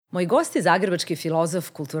Moj gost je zagrebački filozof,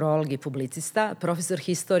 kulturolog i publicista, profesor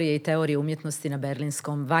historije i teorije umjetnosti na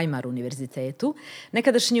Berlinskom Weimar univerzitetu,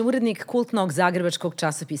 nekadašnji urednik kultnog zagrebačkog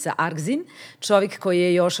časopisa Argzin, čovjek koji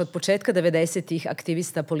je još od početka 90-ih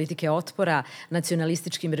aktivista politike otpora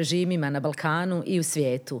nacionalističkim režimima na Balkanu i u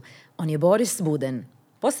svijetu. On je Boris Buden.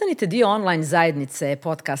 Postanite dio online zajednice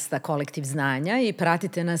podcasta Kolektiv znanja i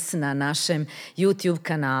pratite nas na našem YouTube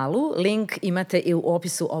kanalu. Link imate i u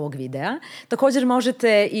opisu ovog videa. Također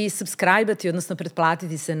možete i subscribe-ati, odnosno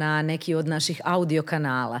pretplatiti se na neki od naših audio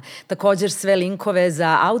kanala. Također sve linkove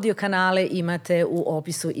za audio kanale imate u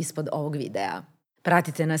opisu ispod ovog videa.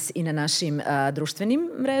 Pratite nas i na našim društvenim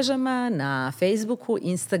mrežama, na Facebooku,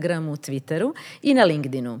 Instagramu, Twitteru i na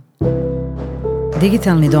LinkedInu.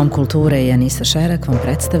 Digitalni dom kulture i Anisa Šerak vam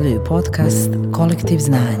predstavljaju podcast Kolektiv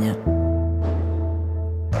znanja.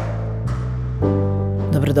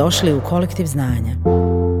 Dobrodošli u Kolektiv znanja.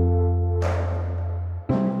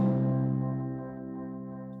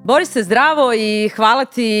 Borise, zdravo i hvala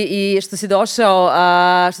ti i što si došao,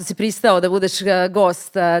 što si pristao da budeš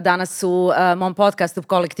gost danas u mom podcastu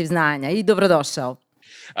Kolektiv znanja i dobrodošao.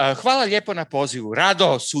 Hvala lijepo na pozivu.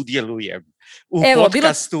 Rado sudjelujem u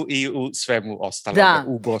podcastu i u svemu ostalom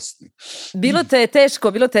u Bosni. Bilo te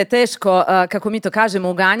je teško, kako mi to kažemo,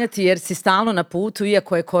 uganjati jer si stalno na putu,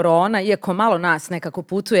 iako je korona, iako malo nas nekako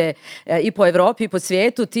putuje i po Evropi i po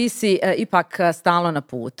svijetu, ti si ipak stalno na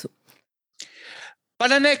putu. Pa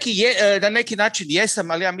na neki način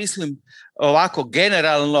jesam, ali ja mislim ovako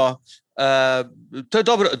generalno, to je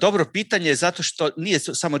dobro pitanje zato što nije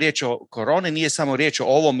samo riječ o koroni, nije samo riječ o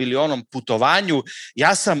ovom ili onom putovanju.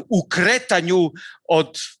 Ja sam u kretanju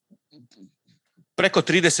od preko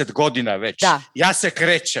 30 godina već. Da. Ja se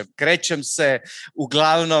krećem se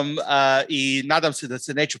uglavnom i nadam se da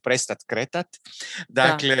se neću prestati kretati.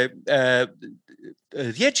 Dakle,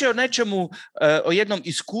 riječ je o nečemu, o jednom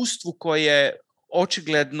iskustvu koje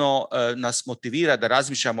očigledno nas motivira da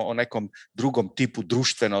razmišljamo o nekom drugom tipu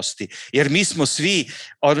društvenosti. Jer mi smo svi,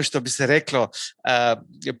 ono što bi se reklo,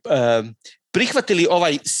 prihvatili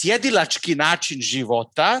ovaj sjedilački način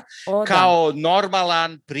života kao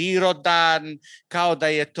normalan, prirodan, kao da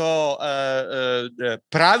je to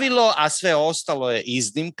pravilo, a sve ostalo je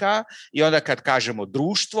iznimka. I onda kad kažemo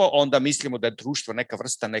društvo, onda mislimo da je društvo neka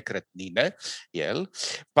vrsta nekretnine, jel?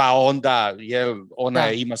 Pa onda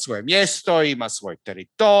ona ima svoje mjesto, ima svoj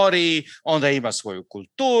teritorij, onda ima svoju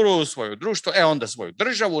kulturu, svoje društvo, onda svoju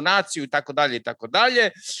državu, naciju i tako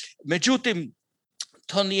dalje. Međutim,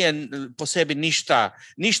 to nije po sebi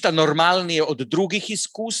ništa normalnije od drugih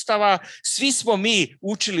iskustava. Svi smo mi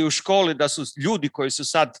učili u školi da su ljudi koji su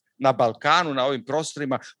sad na Balkanu, na ovim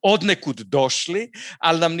prostorima, odnekud došli,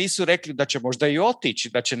 ali nam nisu rekli da će možda i otići,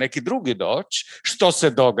 da će neki drugi doći, što se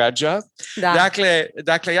događa. Da.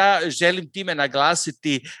 Dakle, ja želim time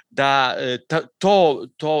naglasiti da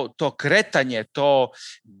to kretanje, to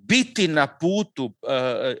biti na putu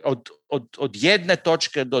od jedne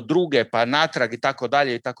točke do druge, pa natrag i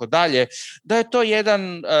tako dalje, da je to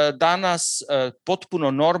jedan danas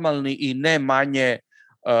potpuno normalni i ne manje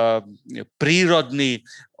prirodni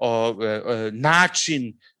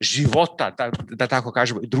način života, da tako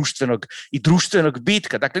kažemo, i društvenog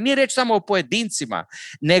bitka. Dakle, nije riječ samo o pojedincima,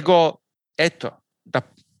 nego da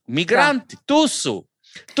migranti tu su.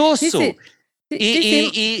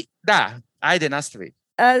 Ajde, nastavi.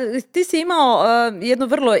 Ti si imao jedno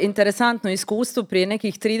vrlo interesantno iskustvo prije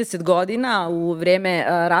nekih 30 godina u vrijeme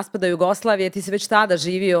raspada Jugoslavije. Ti si već tada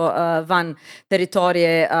živio van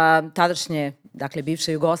teritorije tadašnje, dakle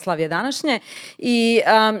bivše Jugoslavije današnje, i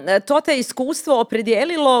to te iskustvo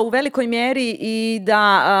opredijelilo u velikoj mjeri i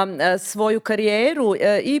da svoju karijeru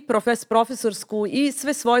i profesorsku i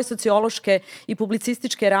sve svoje sociološke i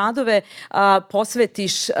publicističke radove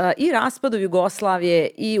posvetiš i raspadu Jugoslavije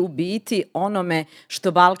i u biti onome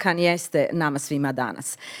što Balkan jeste nama svima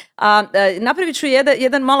danas. Napravit ću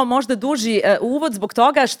jedan malo možda duži uvod zbog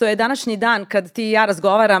toga što je današnji dan kad ti i ja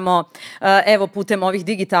razgovaramo putem ovih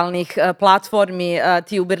digitalnih platformi,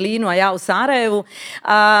 ti u Berlinu, a ja u Sarajevu.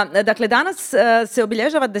 Dakle, danas se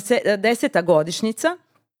obilježava 10. godišnjica.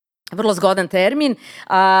 Vrlo zgodan termin,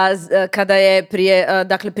 kada je prije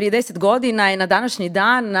 10 godina je na današnji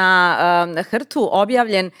dan na Hrtu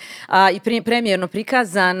objavljen i premijerno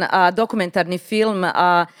prikazan dokumentarni film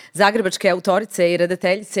zagrebačke autorice i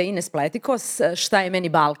redateljice Ines Pletikos, Šta je meni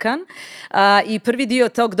Balkan? I prvi dio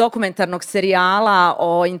tog dokumentarnog serijala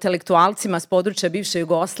o intelektualcima s područja bivše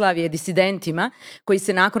Jugoslavije, disidentima, koji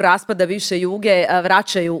se nakon raspada bivše Juge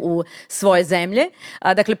vraćaju u svoje zemlje.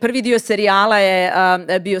 Dakle, prvi dio serijala je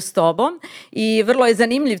bio 100 tobom i vrlo je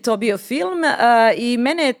zanimljiv to bio film i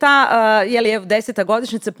mene je ta 10.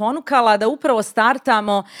 godišnjica ponukala da upravo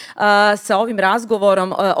startamo sa ovim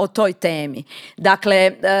razgovorom o toj temi.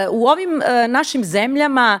 Dakle, u ovim našim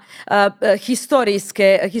zemljama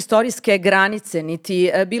historijske granice,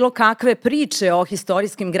 niti bilo kakve priče o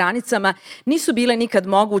historijskim granicama nisu bile nikad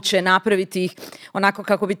moguće napraviti ih onako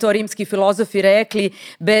kako bi to rimski filozofi rekli,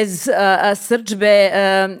 bez srdžbe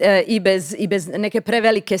i bez neke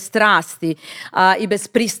prevelike strasti i bez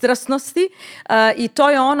pristrasnosti. I to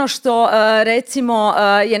je ono što recimo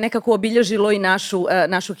je nekako obilježilo i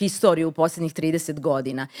našu historiju u posljednjih 30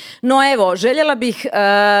 godina. No evo, željela bih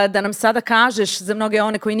da nam sada kažeš, za mnoge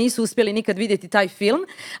one koji nisu uspjeli nikad vidjeti taj film,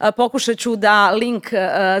 pokušat ću da link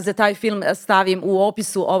za taj film stavim u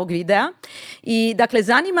opisu ovog videa. I dakle,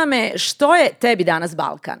 zanima me što je tebi danas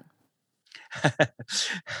Balkan?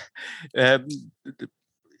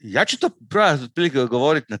 Ja ću to probati otprilike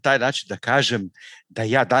govoriti na taj način da kažem da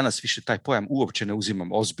ja danas više taj pojam uopće ne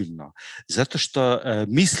uzimam ozbiljno. Zato što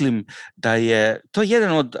mislim da je to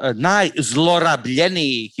jedan od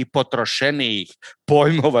najzlorabljenijih i potrošenijih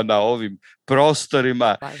pojmova na ovim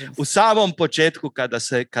prostorima. U samom početku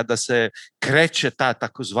kada se kreće ta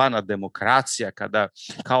takozvana demokracija, kada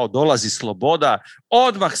kao dolazi sloboda,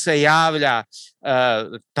 odmah se javlja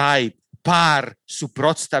taj par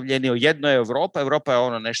suprotstavljeni. Jedno je Europa. Europa je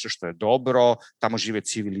ono nešto što je dobro, tamo žive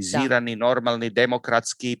civilizirani, normalni,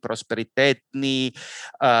 demokratski, prosperitetni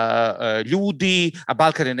ljudi, a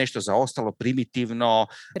Balkan je nešto zaostalo, primitivno.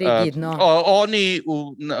 Oni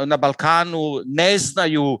na Balkanu ne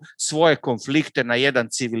znaju svoje konflikte na jedan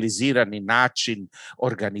civilizirani način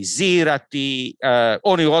organizirati.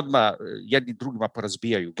 Oni odmah jedni drugima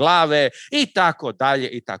porazbijaju glave i tako dalje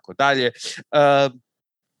i tako dalje.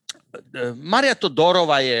 Marija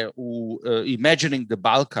Todorova je u Imagining the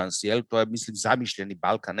Balkans, to je mislim zamišljeni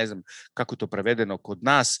Balkan, ne znam kako to prevedeno kod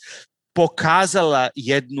nas, pokazala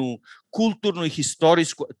jednu kulturnu i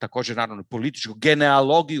historijsku, također naravno političku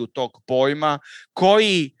genealogiju tog pojma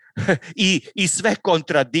koji i sve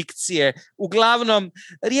kontradikcije. Uglavnom,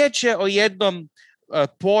 riječ je o jednom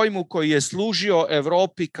pojmu koji je služio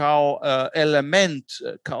Europi kao element,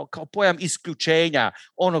 kao pojam isključenja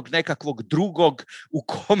onog nekakvog drugog u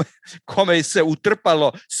kome se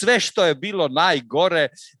utrpalo sve što je bilo najgore.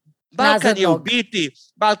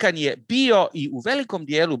 Balkan je bio i u velikom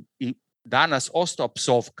dijelu i danas ostao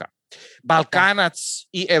psovka. Balkanac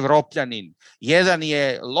i Evropljanin. Jedan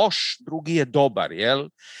je loš, drugi je dobar. Jel?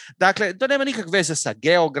 Dakle, to nema nikakve veze sa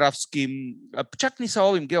geografskim, čak ni sa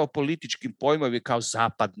ovim geopolitičkim pojmovima kao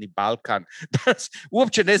Zapadni Balkan. Danas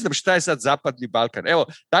uopće ne znam šta je sad Zapadni Balkan. Evo,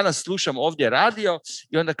 danas slušam ovdje radio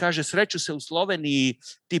i onda kaže sreću se u Sloveniji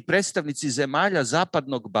ti predstavnici zemalja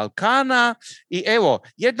Zapadnog Balkana i evo,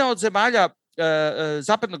 jedna od zemalja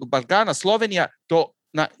Zapadnog Balkana, Slovenija, to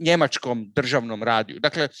na njemačkom državnom radiju.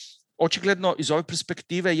 Dakle, očigledno iz ove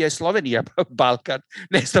perspektive je Slovenija Balkan,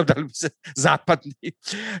 ne znam da li se zapadni.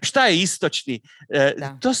 Šta je istočni?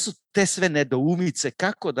 To su te sve nedoumice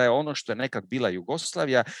kako da je ono što je nekad bila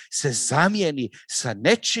Jugoslavija se zamijeni sa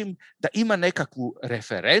nečim da ima nekakvu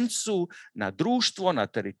referencu na društvo, na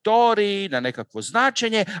teritoriji, na nekakvo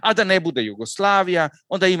značenje, a da ne bude Jugoslavija.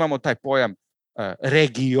 Onda imamo taj pojam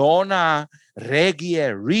regiona,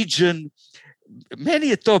 regije, region. Meni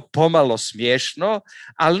je to pomalo smiješno,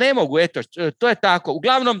 ali ne mogu, eto, to je tako.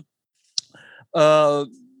 Uglavnom,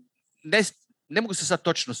 ne mogu se sad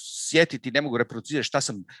točno sjetiti, ne mogu reproducirati šta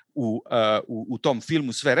sam u tom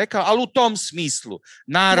filmu sve rekao, ali u tom smislu,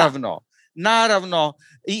 naravno,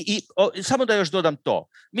 i samo da još dodam to.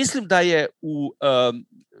 Mislim da je u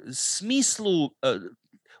smislu,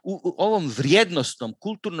 u ovom vrijednosnom,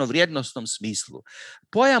 kulturno-vrijednosnom smislu,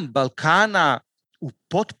 pojam Balkana u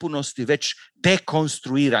potpunosti već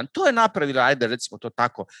dekonstruiran. To je napravila, ajde recimo to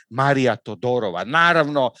tako, Marija Todorova.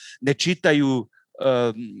 Naravno, ne čitaju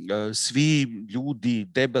svi ljudi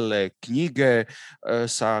debele knjige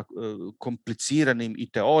sa kompliciranim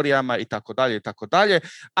i teorijama i tako dalje,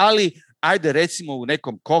 ali ajde recimo u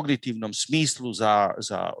nekom kognitivnom smislu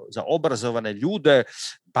za obrazovane ljude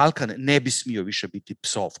Balkan ne bi smio više biti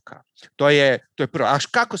psovka. To je prvo. A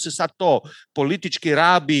kako se sad to politički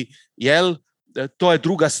rabi, jel? To je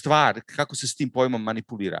druga stvar, kako se s tim pojmom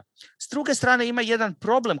manipulira. S druge strane, ima jedan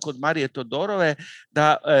problem kod Marije Todorove,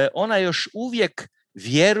 da ona još uvijek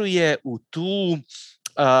vjeruje u tu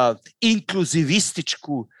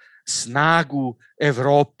inkluzivističku snagu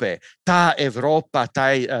Europe. Ta Europa,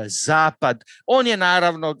 taj zapad, on je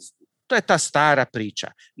naravno, to je ta stara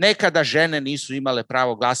priča. Nekada žene nisu imale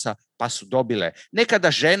pravo glasa, pa su dobile.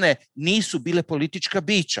 Nekada žene nisu bile politička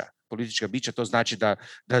bića. Politička bića, to znači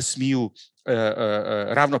da smiju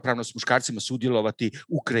ravnopravno s muškarcima sudjelovati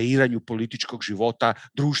u kreiranju političkog života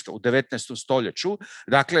društva u 19. stoljeću.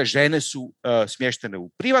 Dakle, žene su smještene u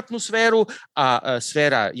privatnu sferu, a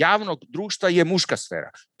sfera javnog društva je muška sfera.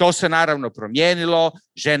 To se naravno promijenilo,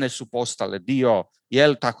 žene su postale dio,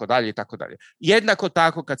 tako dalje i tako dalje. Jednako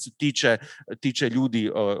tako kad se tiče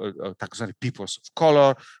ljudi, takozvani peoples of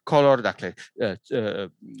color, dakle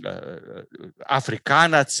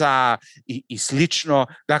Afrikanaca i slično,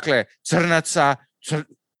 dakle crnaca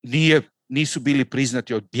nisu bili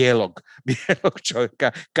priznati od bijelog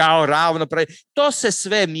čovjeka kao ravnopravni. To se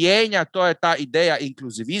sve mijenja, to je ta ideja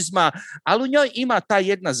inkluzivizma, ali u njoj ima ta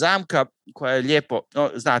jedna zamka koja je lijepo,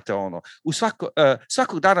 znate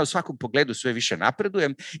svakog dana u svakom pogledu sve više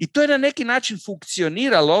napredujem i to je na neki način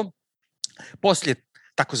funkcioniralo poslije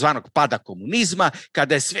takozvanog pada komunizma,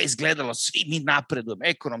 kada je sve izgledalo, svi mi napredujemo,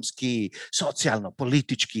 ekonomski, socijalno,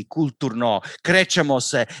 politički, kulturno, krećemo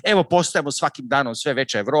se, evo postajemo svakim danom sve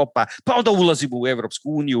veća Europa, pa onda ulazimo u Europsku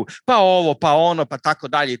uniju, pa ovo, pa ono, pa tako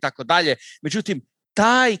dalje i tako dalje. Međutim,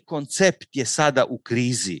 taj koncept je sada u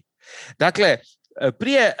krizi. Dakle,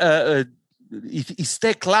 prije iz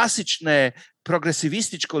te klasične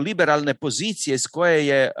progresivističko-liberalne pozicije s koje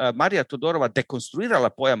je Marija Todorova dekonstruirala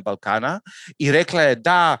pojam Balkana i rekla je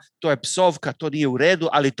da, to je psovka, to nije u redu,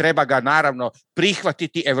 ali treba ga naravno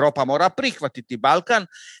prihvatiti, Europa mora prihvatiti Balkan.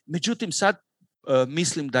 Međutim, sad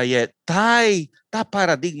mislim da je ta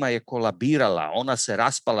paradigma je kolabirala, ona se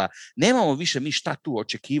raspala. Nemamo više mi šta tu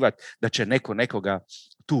očekivati da će nekoga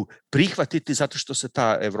tu prihvatiti, zato što se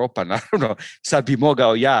ta Europa, naravno, sad bi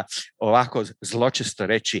mogao ja ovako zločesto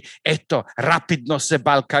reći, eto, rapidno se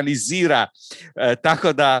balkanizira.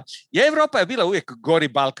 Tako da, Europa je bila uvijek gori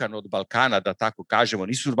Balkan od Balkana, da tako kažemo.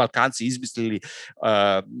 Nisu Balkanci izmislili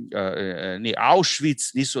ni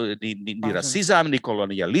Auschwitz, nisu ni rasizam, ni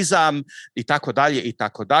kolonijalizam i tako dalje i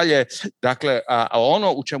tako dalje. Dakle, a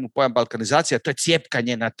ono u čemu pojam balkanizacija, to je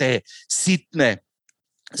cijepkanje na te sitne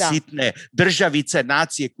državice,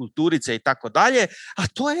 nacije, kulturice i tako dalje, a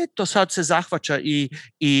to sad se zahvaća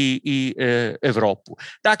i Europu.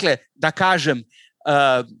 Dakle, da kažem,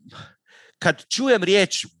 kad čujem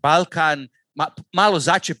riječ Balkan, malo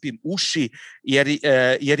začepim uši,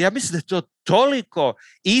 jer ja mislim da je to toliko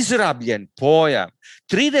izrabljen pojam.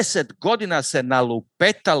 30 godina se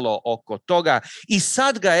nalupetalo oko toga i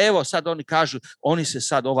sad oni kažu,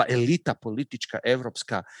 ova elita politička,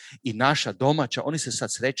 evropska i naša domaća, oni se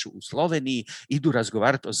sad sreću u Sloveniji, idu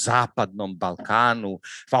razgovarati o zapadnom Balkanu,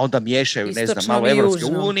 pa onda miješaju, malo Evropske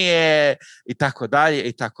unije i tako dalje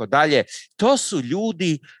i tako dalje. To su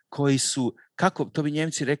ljudi koji su, kako to bi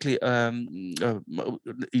Njemci rekli,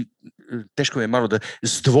 teško mi je malo da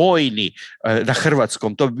zdvojni na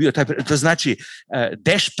hrvatskom, to bi bio to znači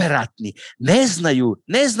dešperatni,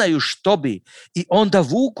 ne znaju što bi i onda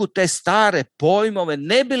vuku te stare pojmove,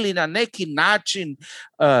 ne bi li na neki način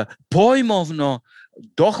pojmovno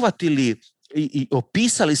dohvatili i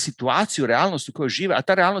opisali situaciju, realnost u kojoj žive, a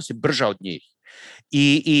ta realnost je brža od njih.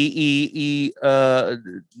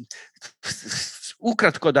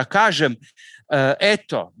 Ukratko da kažem,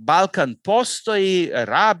 eto, Balkan postoji,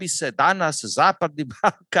 rabi se danas zapadni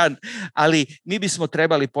Balkan, ali mi bismo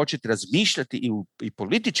trebali početi razmišljati i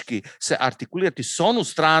politički se artikulirati s onu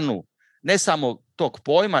stranu, ne samo tog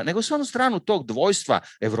pojma, nego s onu stranu tog dvojstva,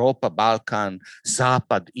 Europa, Balkan,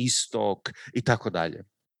 Zapad, Istok i tako dalje.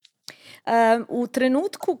 U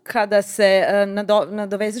trenutku kada se,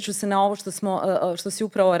 nadovezat ću se na ovo što si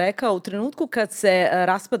upravo rekao, u trenutku kad se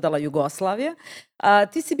raspadala Jugoslavija,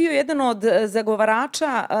 ti si bio jedan od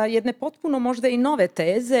zagovarača jedne potpuno možda i nove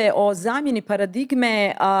teze o zamjeni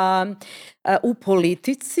paradigme u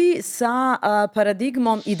politici sa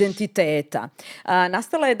paradigmom identiteta.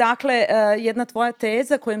 Nastala je dakle jedna tvoja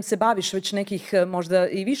teza kojom se baviš već nekih možda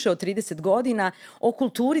i više od 30 godina o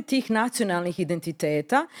kulturi tih nacionalnih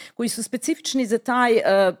identiteta koji su specifični za taj,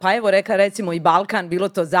 pa evo recimo i Balkan, bilo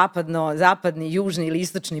to zapadni, južni ili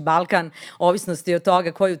istočni Balkan, ovisnosti od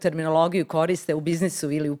toga koju terminologiju koriste u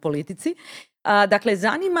biznisu ili u politici. Dakle,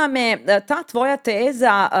 zanima me ta tvoja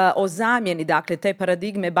teza o zamjeni, dakle, te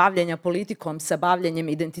paradigme bavljenja politikom sa bavljenjem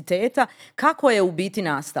identiteta, kako je u biti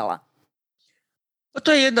nastala?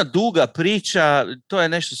 To je jedna duga priča, to je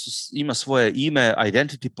nešto što ima svoje ime,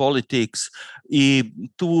 identity politics, i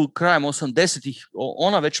tu krajem 80-ih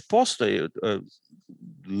ona već postoji,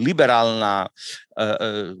 liberalna,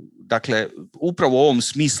 dakle, upravo u ovom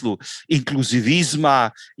smislu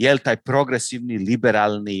inkluzivizma, je li taj progresivni,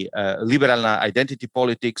 liberalna identity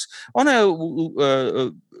politics, ona je u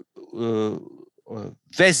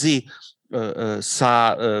vezi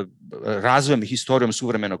sa razvojem i historijom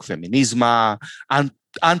suvremenog feminizma,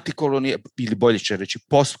 ili bolje će reći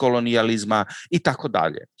postkolonijalizma i tako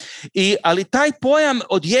dalje. Ali taj pojam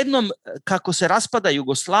odjednom, kako se raspada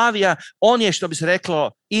Jugoslavija, on je, što bi se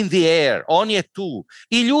reklo, in the air, on je tu.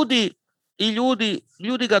 I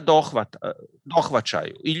ljudi ga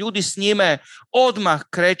dohvaćaju. I ljudi s njime odmah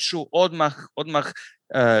kreću, odmah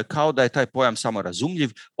kao da je taj pojam samo razumljiv,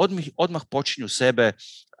 odmah počinju sebe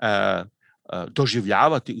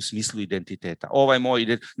doživljavati u smislu identiteta. Ovaj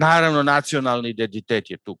moj naravno nacionalni identitet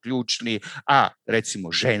je tu ključni, a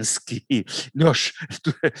recimo ženski još,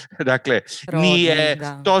 dakle, rodni, nije,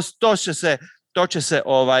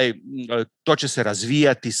 to će se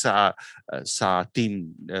razvijati sa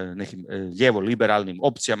tim nekim lijevo-liberalnim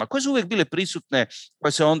opcijama koje su uvijek bile prisutne,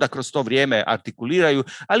 koje se onda kroz to vrijeme artikuliraju,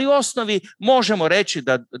 ali u osnovi možemo reći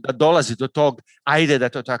da dolazi do tog, ajde da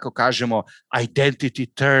to tako kažemo,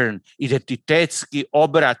 identity turn, identitetski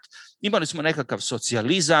obrat. Imali smo nekakav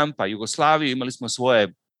socijalizam, pa Jugoslaviju, imali smo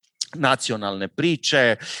svoje nacionalne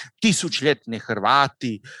priče, tisućljetni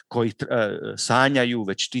Hrvati koji sanjaju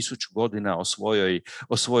već 1000 godina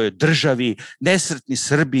o svojoj državi, nesretni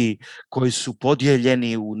Srbi koji su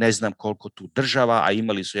podijeljeni u ne znam koliko tu država, a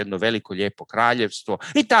imali su jedno veliko lijepo kraljevstvo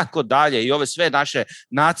i tako dalje. I ove sve naše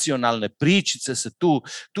nacionalne pričice se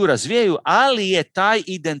tu razvijaju, ali je taj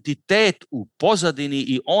identitet u pozadini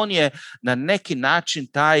i on je na neki način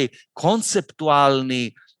taj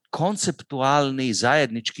konceptualni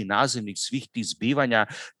zajednički nazivnik svih tih zbivanja,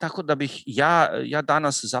 tako da bih ja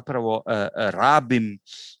danas zapravo rabim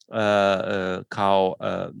kao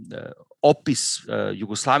opis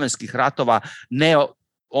jugoslavenskih ratova ne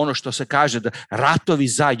ono što se kaže da ratovi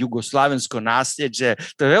za jugoslavensko nasljeđe,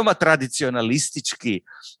 to je veoma tradicionalistički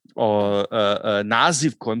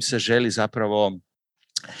naziv kojim se želi zapravo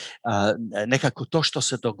nekako to što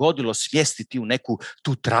se dogodilo smjestiti u neku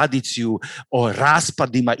tu tradiciju o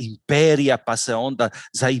raspadima imperija, pa se onda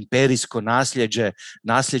za imperijsko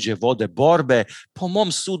nasljeđe vode borbe. Po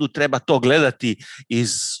mom sudu treba to gledati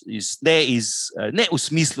ne u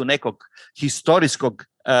smislu nekog historijskog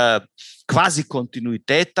kvazi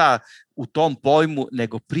kontinuiteta u tom pojmu,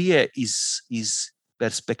 nego prije iz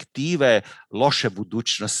perspektive loše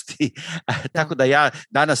budućnosti. Tako da ja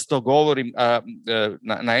danas to govorim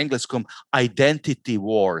na engleskom identity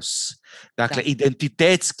wars. Dakle,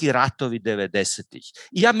 identitetski ratovi 90-ih.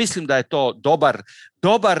 I ja mislim da je to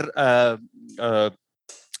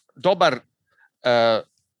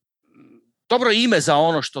dobro ime za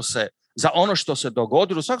ono što se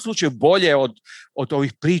dogodilo. U svakom slučaju bolje od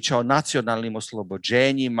ovih priča o nacionalnim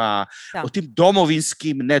oslobođenjima, o tim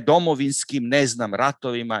domovinskim, nedomovinskim,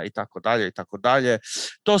 ratovima i tako dalje.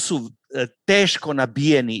 To su teško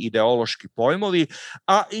nabijeni ideološki pojmovi,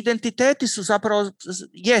 a identiteti su zapravo,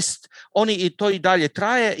 oni i to i dalje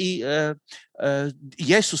traje i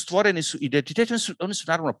stvoreni su identiteti, oni su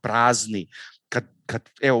naravno prazni. Kad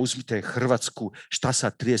evo uzmite Hrvatsku, šta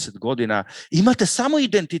sad 30 godina, imate samo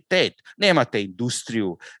identitet, nemate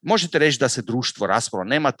industriju, možete reći da se društvo raspalo,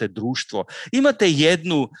 nemate društvo, imate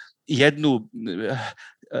jednu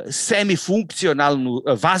semifunkcionalnu,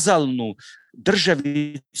 vazalnu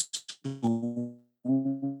državicu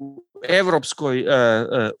u Europskoj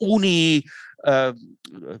uniji,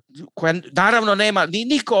 koja naravno nema,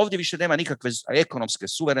 niko ovdje više nema nikakve ekonomske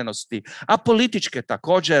suverenosti, a političke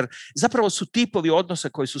također. Zapravo su tipovi odnosa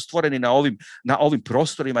koji su stvoreni na ovim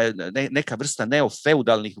prostorima neka vrsta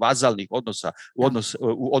neofeudalnih vazalnih odnosa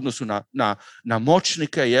u odnosu na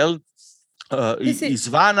moćnike,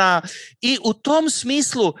 izvana. I u tom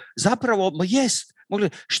smislu zapravo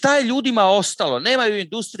šta je ljudima ostalo? Nemaju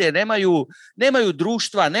industrije, nemaju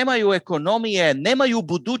društva, nemaju ekonomije, nemaju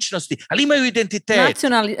budućnosti, ali imaju identitet.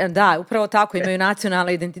 Upravo tako, imaju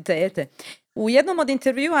nacionalne identitete. U jednom od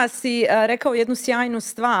intervjua si rekao jednu sjajnu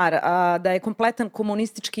stvar, da je kompletan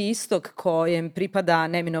komunistički istok kojem pripada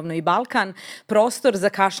neminovno i Balkan prostor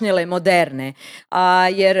zakašnjele moderne.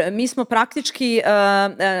 Jer mi smo praktički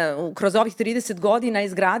kroz ovih 30 godina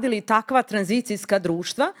izgradili takva tranzicijska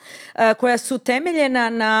društva koja su temeljena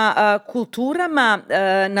na kulturama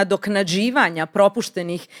nadoknađivanja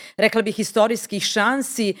propuštenih, rekla bih, historijskih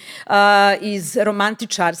šansi iz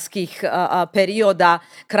romantičarskih perioda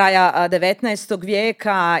kraja 19.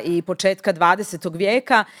 vijeka i početka 20.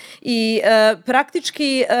 vijeka i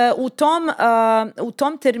praktički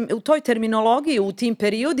u toj terminologiji, u tim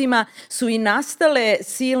periodima su i nastale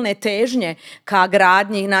silne težnje ka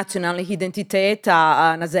gradnji nacionalnih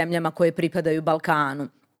identiteta na zemljama koje pripadaju Balkanu.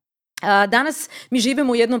 Danas mi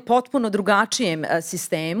živimo u jednom potpuno drugačijem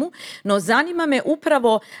sistemu, no zanima me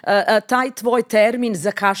upravo taj tvoj termin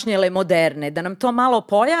zakašnjele moderne, da nam to malo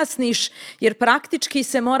pojasniš, jer praktički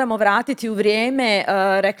se moramo vratiti u vrijeme,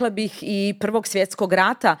 rekla bih, i Prvog svjetskog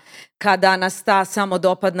rata, kada nas ta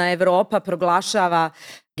samodopadna Evropa proglašava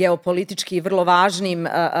geopolitički vrlo važnim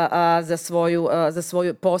za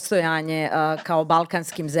svoje postojanje kao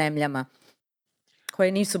balkanskim zemljama,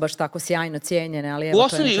 koje nisu baš tako sjajno cijenjene, ali evo,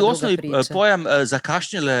 to je neka druga priča. U osnovi pojam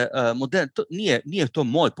zakašnjele moderne, nije to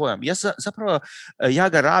moj pojam. Ja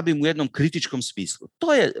ga rabim u jednom kritičkom smislu.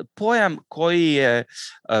 To je pojam koji je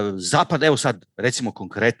Zapad, evo sad recimo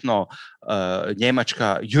konkretno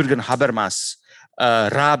Njemačka, Jürgen Habermas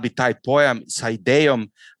rabi taj pojam sa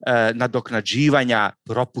idejom nadoknađivanja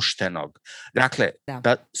propuštenog. Dakle,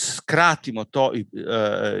 da skratimo to i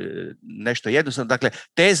nešto jednostavno. Dakle,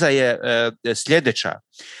 teza je sljedeća.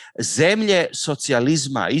 Zemlje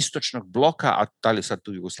socijalizma, istočnog bloka, a da li sad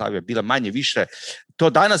tu Jugoslavija bila manje više, to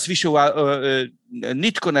danas više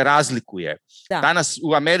nitko ne razlikuje. Da. Danas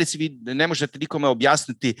u Americi vi ne možete nikome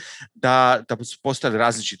objasniti da su postali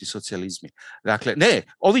različiti socijalizmi. Dakle, ne,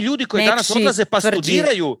 ovi ljudi koji danas odlaze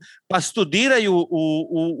pa studiraju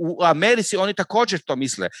u Americi, oni također to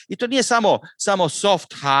misle. I to nije samo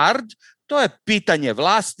soft hard, to je pitanje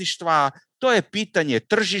vlasništva, to je pitanje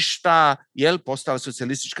tržišta, postala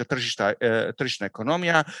socijalistička tržišna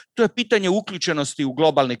ekonomija, to je pitanje uključenosti u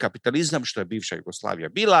globalni kapitalizam, što je bivša Jugoslavija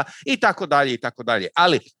bila, i tako dalje, i tako dalje.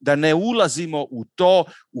 Ali da ne ulazimo u to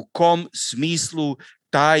u kom smislu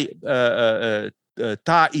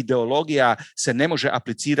ta ideologija se ne može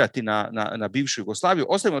aplicirati na bivšu Jugoslaviju.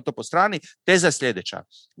 Ostavimo to po strani. Teza je sljedeća.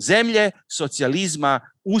 Zemlje socijalizma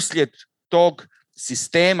uslijed tog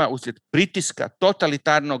sistema, uslijed pritiska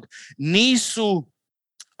totalitarnog, nisu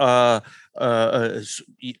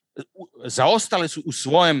zaostale su u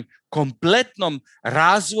svojem kompletnom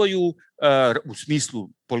razvoju u smislu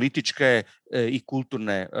političke i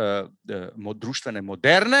kulturne društvene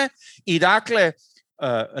moderne i dakle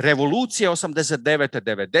revolucije 89.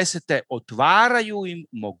 90. otvaraju im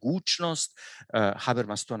mogućnost,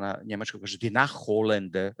 Habermas to na njemačkom kaže, die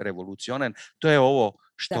nachholende Revolutionen, to je ovo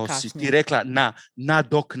što si ti rekla,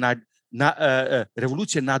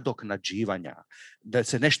 revolucije nadoknađivanja, da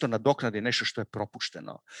se nešto nadoknadi, nešto što je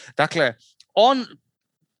propušteno. Dakle,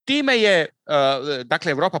 time je,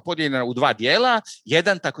 dakle, Europa podijeljena u dva dijela,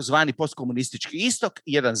 jedan takozvani postkomunistički istok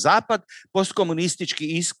i jedan zapad.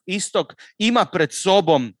 Postkomunistički istok ima pred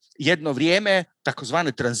sobom jedno vrijeme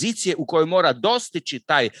takozvane tranzicije u kojoj mora dostići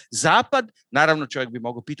taj zapad. Naravno, čovjek bi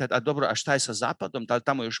mogao pitati, a šta je sa zapadom? Da li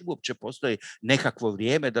tamo još uopće postoji nekakvo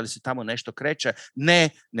vrijeme? Da li se tamo nešto kreće? Ne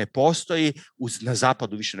postoji. Na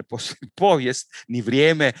zapadu više ne postoji povijest, ni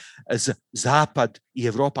vrijeme. Zapad i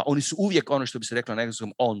Europa, oni su uvijek, ono što bi se reklo na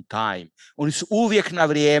engleskom, on time. Oni su uvijek na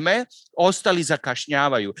vrijeme, ostali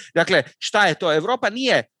zakašnjavaju. Dakle, šta je to? Europa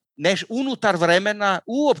nije unutar vremena,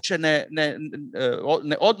 uopće ne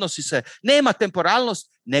odnosi se, nema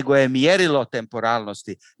temporalnost, nego je mjerilo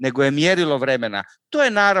temporalnosti, nego je mjerilo vremena. To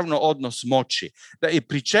je naravno odnos moći.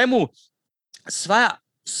 Pri čemu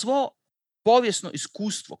svo povijesno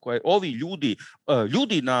iskustvo koje ovi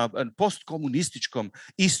ljudi na postkomunističkom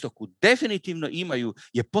istoku definitivno imaju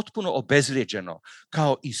je potpuno obezvrijeđeno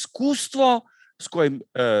kao iskustvo s kojim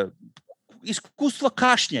iskustvo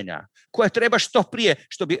kašnjenja koje treba što prije,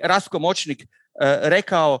 što bi Ratko Močnik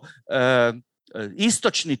rekao,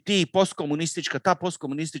 istočni ta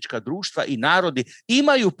postkomunistička društva i narodi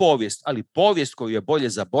imaju povijest, ali povijest koju je bolje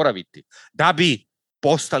zaboraviti da bi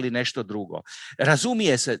postali nešto drugo.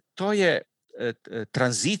 Razumije se, to je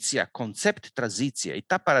tranzicija, koncept tranzicije i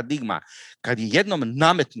ta paradigma kad je jednom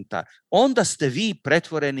nametnuta, onda ste vi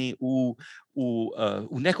pretvoreni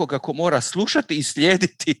u nekoga ko mora slušati i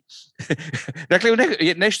slijediti. Dakle,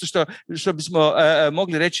 nešto što bismo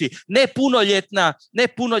mogli reći,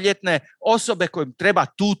 nepunoljetne osobe kojim treba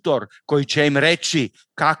tutor koji će im reći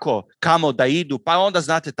kamo da idu, pa onda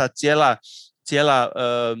znate ta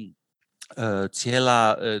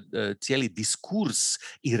cijeli diskurs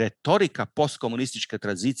i retorika postkomunističke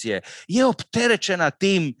tranzicije je opterećena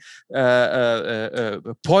tim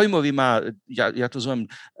pojmovima, ja to zovem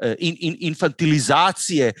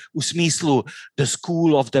infantilizacije u smislu the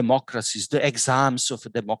school of democracies, the exams of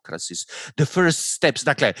democracies, the first steps,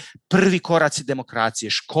 dakle prvi koraci demokracije,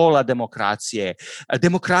 škola demokracije,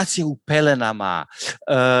 demokracije u pelenama,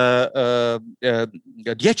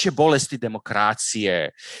 dječje bolesti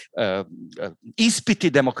demokracije, ispiti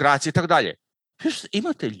demokracije i tako dalje.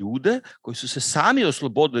 Imate ljude koji su se sami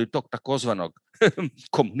oslobodili tog takozvanog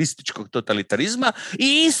komunističkog totalitarizma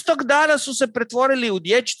i istog dana su se pretvorili u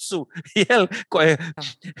dječicu, koje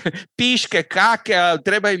piške, kake,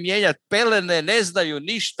 treba im mijenjati pelene, ne znaju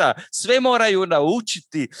ništa, sve moraju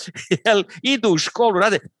naučiti, idu u školu,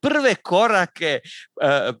 rade prve korake,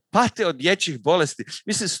 pate od dječjih bolesti.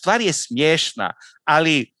 Mislim, stvar je smiješna,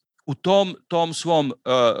 ali u tom svom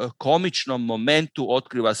komičnom momentu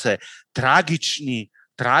otkriva se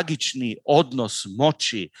tragični odnos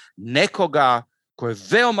moći nekoga koji je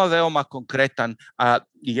veoma, veoma konkretan, a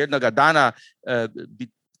jednoga dana bi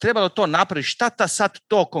trebalo to napraviti. Šta sad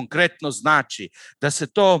to konkretno znači? Da se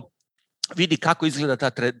to vidi kako izgleda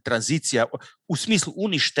ta tranzicija u smislu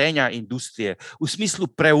uništenja industrije, u smislu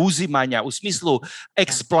preuzimanja, u smislu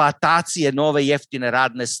eksploatacije nove jeftine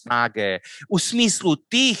radne snage, u smislu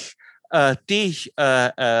tih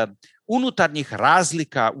unutarnjih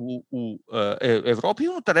razlika u Europi i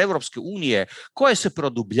unutar Europske unije koje se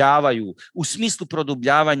produbljavaju u smislu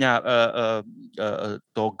produbljavanja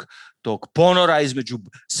tog ponora između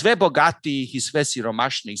sve bogatijih i sve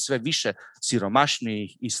siromašnijih, sve više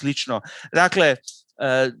siromašnijih i slično. Dakle,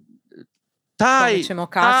 ta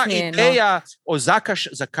ideja o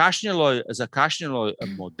zakašnjeloj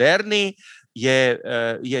moderni je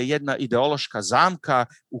jedna ideološka zamka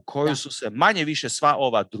u koju su se manje više sva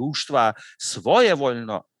ova društva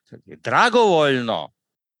svojevoljno, dragovoljno,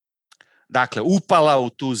 dakle, upala u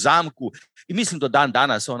tu zamku i mislim do dan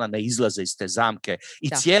danas ona ne izlaze iz te zamke. I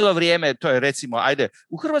cijelo vrijeme, to je recimo,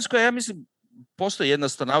 u Hrvatskoj, ja mislim, postoji jedno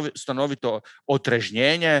stanovito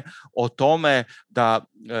otrežnjenje o tome da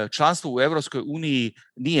članstvo u Europskoj uniji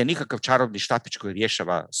nije nikakav čarobni štapić koji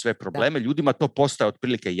rješava sve probleme. Ljudima to postaje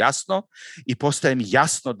otprilike jasno i postaje mi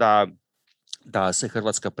jasno da se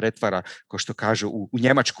Hrvatska pretvara, kao što kažu, u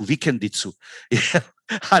njemačku vikendicu,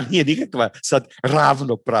 a nije nikakva sad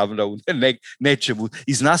ravnopravna u nečemu.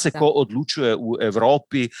 I zna se ko odlučuje u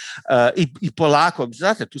Europi i polako,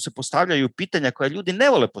 znate, tu se postavljaju pitanja koje ljudi ne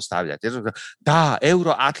vole postavljati. Da,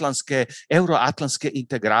 euroatlantske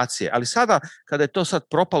integracije, ali sada, kada je to sad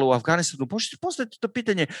propalo u Afganistanu, možete postaviti to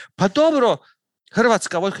pitanje, pa dobro,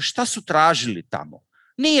 Hrvatska vojska, šta su tražili tamo?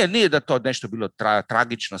 Nije da to nešto bilo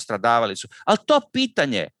tragično, stradavali su, ali to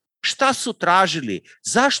pitanje, šta su tražili,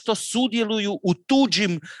 zašto sudjeluju u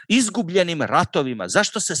tuđim izgubljenim ratovima,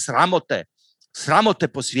 zašto se sramote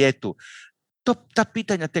po svijetu, ta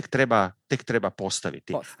pitanja tek treba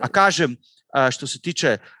postaviti. A kažem, što se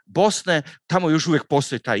tiče Bosne, tamo još uvijek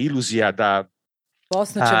postoji ta iluzija da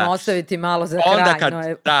Bosnu ćemo ostaviti malo za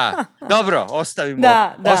kraj. Dobro,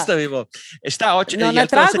 ostavimo. Šta hoće? Jel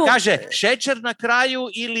to se kaže šećer na kraju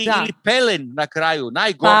ili pelen na kraju,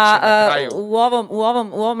 najgorče na kraju?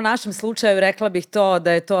 U ovom našem slučaju rekla bih to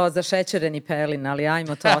da je to zašećereni pelin, ali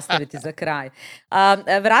ajmo to ostaviti za kraj.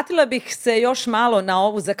 Vratila bih se još malo na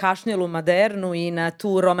ovu zakašnjelu modernu i na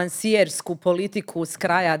tu romansijersku politiku s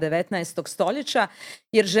kraja 19. stoljeća,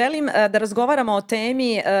 jer želim da razgovaramo o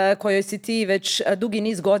temi kojoj si ti već dugi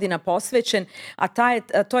niz godina posvećen, a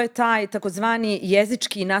to je taj takozvani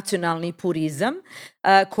jezički nacionalni purizam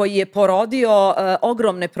koji je porodio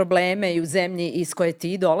ogromne probleme i u zemlji iz koje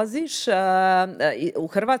ti dolaziš, u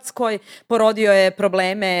Hrvatskoj. Porodio je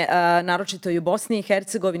probleme naročito i u Bosni i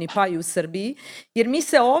Hercegovini, pa i u Srbiji. Jer mi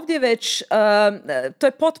se ovdje već, to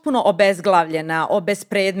je potpuno obezglavljena,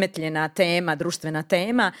 obespredmetljena tema, društvena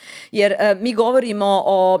tema, jer mi govorimo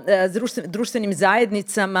o društvenim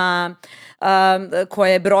zajednicama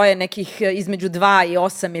koje broje nekih između 2 i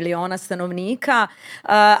 8 miliona stanovnika,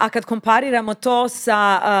 a kad kompariramo to sa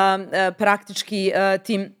praktički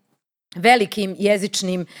tim velikim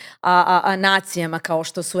jezičnim nacijama kao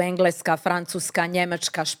što su Engleska, Francuska,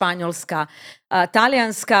 Njemačka, Španjolska,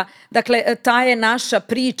 Talijanska. Dakle, ta je naša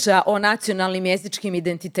priča o nacionalnim jezičkim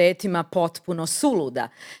identitetima potpuno suluda.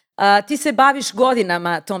 Ti se baviš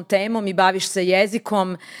godinama tom temom i baviš se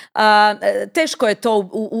jezikom. Teško je to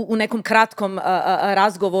u nekom kratkom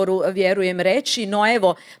razgovoru, vjerujem, reći, no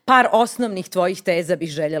evo, par osnovnih tvojih teza bih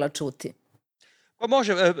željela čuti. Pa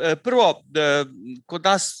može. Prvo, kod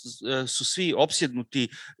nas su svi opsjednuti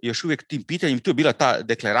još uvijek tim pitanjem. Tu je bila ta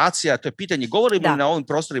deklaracija, to je pitanje, govorimo li na ovim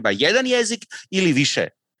prostorima jedan jezik ili više?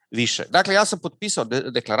 Dakle, ja sam potpisao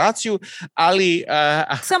deklaraciju, ali...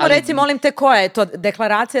 Samo reci, molim te, koja je to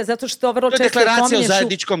deklaracija, zato što vrlo često spominješ... To je deklaracija o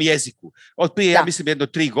zajedničkom jeziku. Od prije, ja mislim,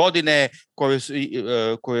 3 godine,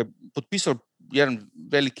 koju je potpisao jedan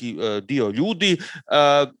veliki dio ljudi.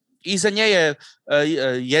 Iza nje je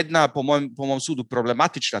jedna, po mom sudu,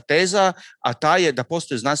 problematična teza, a ta je da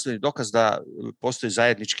postoji znanstveni dokaz da postoji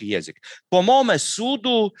zajednički jezik. Po mome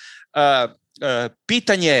sudu,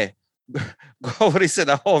 pitanje govori se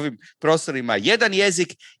na ovim prostorima jedan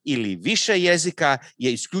jezik ili više jezika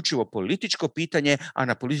je isključivo političko pitanje, a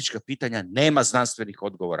na politička pitanja nema znanstvenih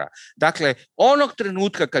odgovora. Dakle, onog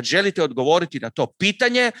trenutka kad želite odgovoriti na to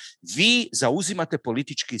pitanje, vi zauzimate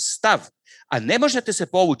politički stav, a ne možete se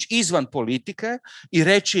povući izvan politike i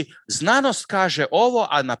reći znanost kaže ovo,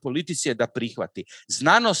 a na politici je da prihvati.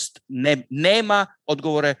 Znanost nema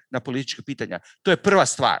odgovore na politička pitanja. To je prva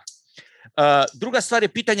stvar. Druga stvar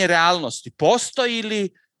je pitanje realnosti. Postoji li,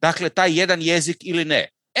 dakle, taj jedan jezik ili ne?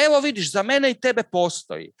 Evo vidiš, za mene i tebe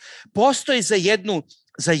postoji. Postoji za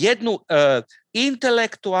jednu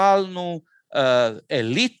intelektualnu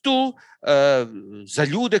elitu, za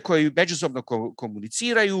ljude koji međusobno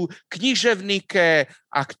komuniciraju, književnike,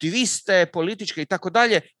 aktiviste, političke i tako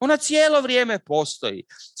dalje. Ona cijelo vrijeme postoji.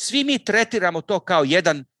 Svi mi tretiramo to kao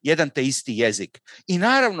jedan te isti jezik. I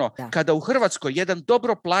naravno, kada u Hrvatskoj jedan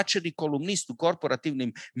dobro plaćeni kolumnist u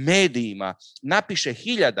korporativnim medijima napiše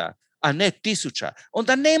 1000, a ne 1000,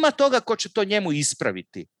 onda nema toga ko će to njemu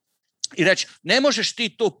ispraviti. I reći, ne možeš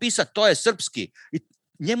ti to pisati, to je srpski. I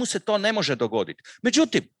njemu se to ne može dogoditi.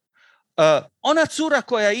 Međutim, ona cura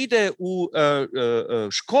koja ide u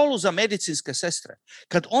školu za medicinske sestre,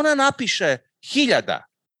 kad ona napiše 1000,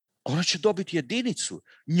 ona će dobiti 1.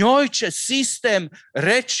 Njoj će sistem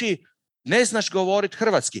reći ne znaš govoriti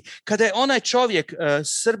hrvatski. Kada je onaj čovjek,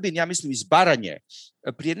 Srbin, ja mislim iz Baranje,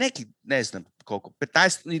 prije nekih, ne znam koliko,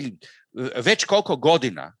 15 ili već koliko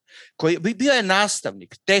godina, koji bio je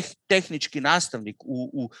nastavnik, tehnički nastavnik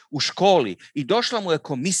u školi i došla mu je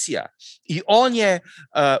komisija i on je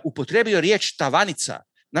upotrijebio riječ tavanica,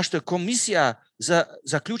 na što je komisija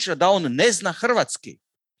zaključila da on ne zna hrvatski.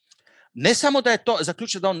 Ne samo da je to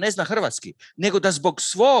zaključila da on ne zna hrvatski, nego da zbog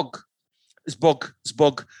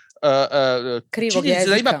činjenica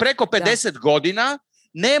da ima preko 50 godina,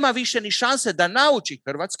 nema više ni šanse da nauči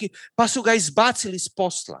hrvatski, pa su ga izbacili s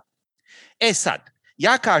posla. E sad,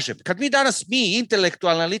 ja kažem, kad mi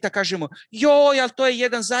intelektualna elita kažemo, joj, ali to je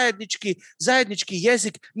jedan zajednički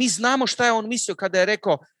jezik, mi znamo šta je on mislio kada je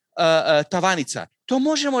rekao tavanica. To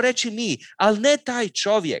možemo reći mi, ali ne taj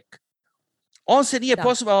čovjek. On se nije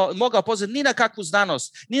mogao pozvati ni na kakvu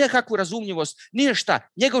znanost, ni na kakvu razumljivost, ni na šta.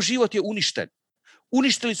 Njegov život je uništen.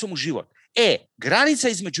 Uništili su mu život. Granica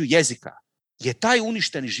između jezika je taj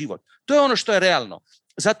uništeni život. To je ono što je realno.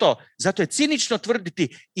 Zato je cinično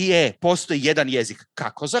tvrditi postoji jedan jezik.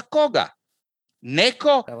 Kako za koga?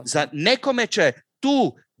 Nekome će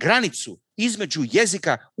tu granicu između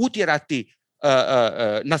jezika utjerati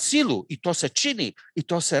na silu i to se čini i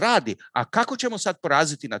to se radi. A kako ćemo sad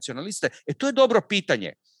poraziti nacionaliste? To je dobro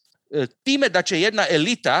pitanje. Time da će jedna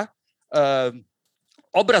elita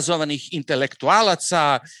obrazovanih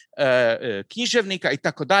intelektualaca, književnika i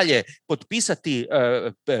tako dalje potpisati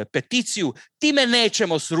peticiju, time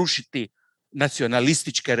nećemo srušiti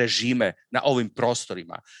nacionalističke režime na ovim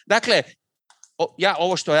prostorima. Dakle,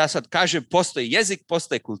 ovo što ja sad kažem, postoji jezik,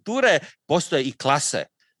 postoje kulture, postoje i klase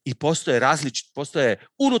i postoje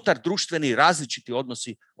unutar društveni različiti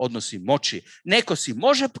odnosi moći. Neko si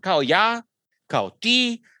može, kao ja, kao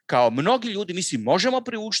ti, kao mnogi ljudi, mi si možemo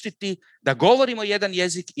priuštiti da govorimo jedan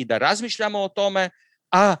jezik i da razmišljamo o tome,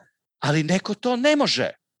 ali neko to ne može.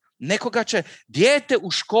 Nekoga će dijete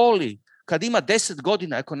u školi, kad ima 10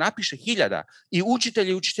 godina, ako napiše 1000 i učitelj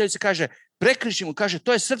i učiteljica kaže, prekriži mu, kaže,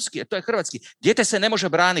 to je srpski, to je hrvatski. Dijete se ne može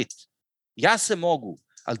braniti. Ja se mogu,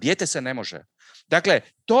 ali dijete se ne može. Dakle,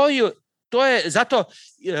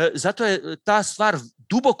 zato je ta stvar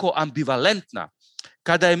duboko ambivalentna.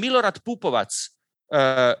 Kada je Milorad Pupovac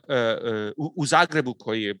u Zagrebu,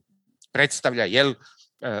 koji predstavlja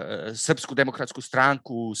Srpsku demokratsku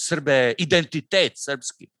stranku, Srbe, identitet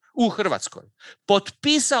srpski u Hrvatskoj,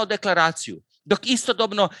 potpisao deklaraciju, dok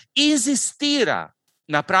istodobno inzistira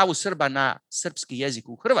na pravu Srba na srpski jezik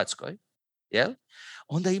u Hrvatskoj,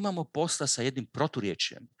 onda imamo posla sa jednim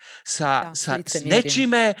proturječjem, sa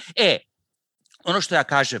nečime. Ono što ja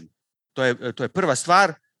kažem, to je prva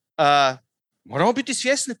stvar. Moramo biti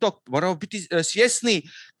svjesni tog, moramo biti svjesni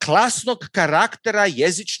klasnog karaktera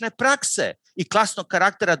jezične prakse i klasnog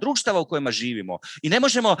karaktera društava u kojima živimo. I ne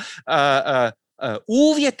možemo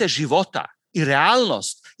uvjete života i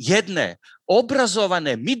realnost jedne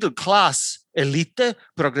obrazovane middle class elite,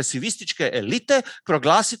 progresivističke elite,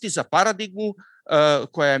 proglasiti za paradigmu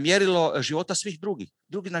koja je mjerilo života svih drugih.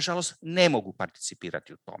 Drugi, nažalost, ne mogu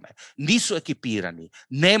participirati u tome. Nisu ekipirani,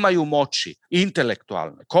 nemaju moći,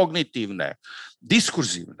 intelektualne, kognitivne,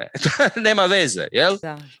 diskurzivne. Nema veze, jel?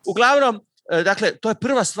 Da. Uglavnom, dakle, to je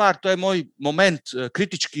prva stvar, to je moj moment,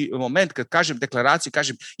 kritički moment kad kažem deklaraciju,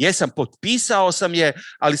 kažem jesam, potpisao sam je,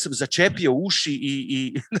 ali sam začepio uši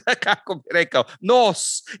i kako bi rekao, nos,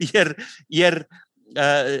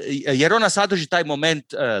 jer ona sadrži taj moment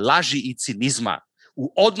laži i cinizma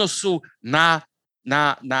u odnosu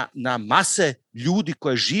na mase ljudi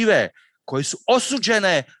koje žive, koje su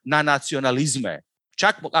osuđene na nacionalizme.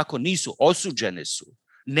 Čak ako nisu, osuđene su.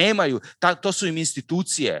 Nemaju, to su im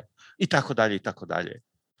institucije i tako dalje i tako dalje.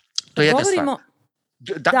 To je jedna stvar.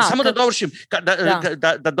 Samo da dovršim,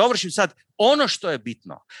 da dovršim sad ono što je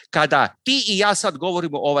bitno. Kada ti i ja sad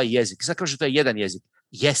govorimo ovaj jezik, sad kažem to je jedan jezik,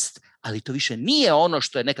 jest, ali to više nije ono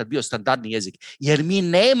što je nekad bio standardni jezik, jer mi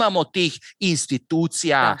nemamo tih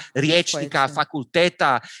institucija, rječnika,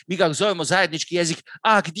 fakulteta, mi ga zovemo zajednički jezik,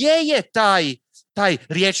 a gdje je taj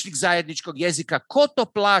rječnik zajedničkog jezika, ko to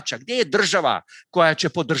plaća, gdje je država koja će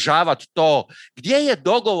podržavati to, gdje je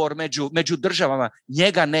dogovor među državama,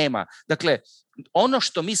 njega nema. Dakle, ono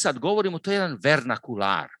što mi sad govorimo, to je jedan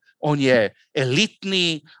vernakular. On je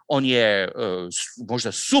elitni, on je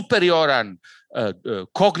možda superioran,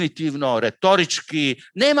 kognitivno, retorički,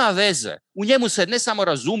 nema veze. U njemu se ne samo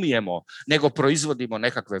razumijemo, nego proizvodimo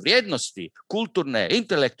nekakve vrijednosti, kulturne,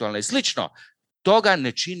 intelektualne i slično. Toga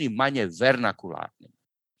ne čini manje vernakularnim.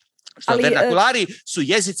 Vernakulari su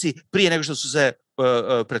jezici prije nego što su se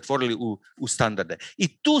pretvorili u standarde.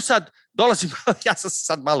 I tu sad dolazim, ja sam se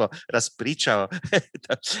sad malo raspričao.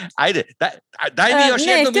 Ajde, daj mi još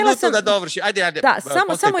jednu minutu da dovršim. Ajde. Da,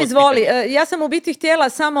 samo izvoli. Ja sam u biti htjela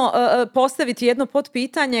samo postaviti jedno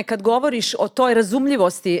potpitanje kad govoriš o toj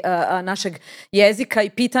razumljivosti našeg jezika i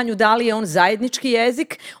pitanju da li je on zajednički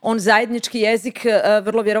jezik. On zajednički jezik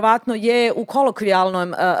vrlo vjerovatno je u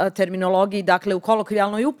kolokvijalnom terminologiji, dakle u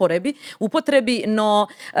kolokvijalnoj upotrebi, no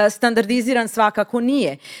standardiziran svakako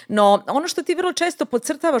nije. No, ono što ti vrlo često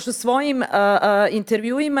podcrtavaš u svojim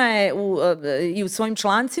intervjuima i u svojim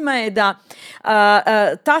člancima je da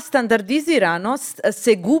ta standardiziranost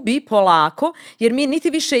se gubi polako, jer mi niti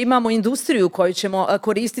više imamo industriju koju ćemo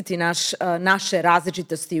koristiti naše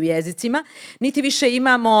različitosti u jezicima, niti više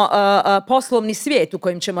imamo poslovni svijet u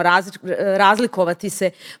kojem ćemo razlikovati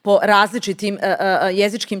se po različitim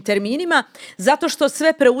jezičkim terminima, zato što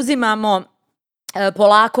sve preuzimamo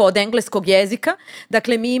polako od engleskog jezika.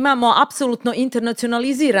 Dakle, mi imamo apsolutno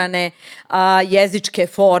internacionalizirane jezičke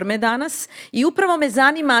forme danas i upravo me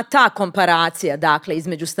zanima ta komparacija, dakle,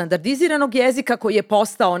 između standardiziranog jezika koji je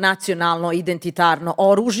postao nacionalno identitarno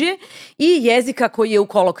oružje i jezika koji je u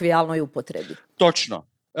kolokvijalnoj upotrebi. Točno.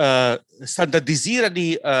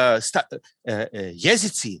 Standardizirani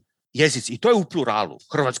jezici, i to je u pluralu,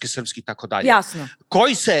 hrvatski, srpski i tako dalje. Jasno.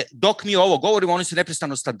 Koji se, dok mi ovo govorimo, oni se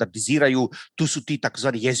neprestano standardiziraju, tu su ti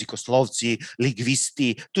takozvani jezikoslovci,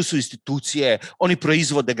 lingvisti, tu su institucije, oni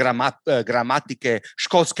proizvode gramatike,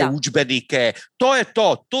 školske udžbenike, to je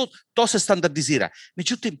to se standardizira.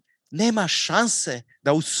 Međutim, nema šanse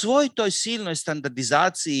da u svoj toj silnoj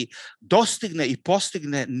standardizaciji dostigne i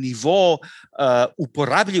postigne nivo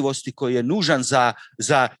uporabljivosti koji je nužan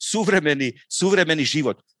za suvremeni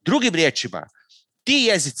život. Drugim riječima, ti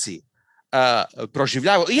jezici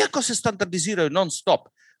proživljavaju, iako se standardiziraju non stop,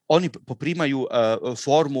 oni poprimaju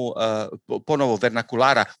formu ponovo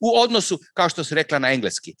vernakulara u odnosu, kao što se rekla, na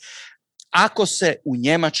engleski. Ako se u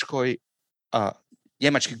Njemačkoj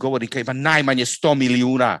njemačkih govornika ima najmanje 100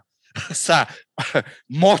 milijuna sa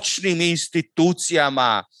moćnim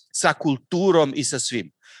institucijama, sa kulturom i sa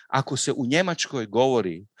svim. Ako se u Njemačkoj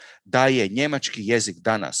govori da je njemački jezik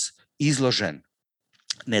danas izložen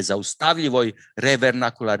nezaustavljivoj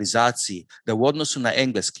revernakularizaciji, da u odnosu na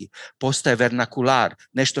engleski postaje vernakular,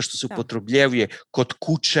 nešto što se upotrebljavuje kod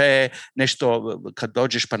kuće, nešto kad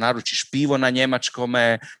dođeš pa naručiš pivo na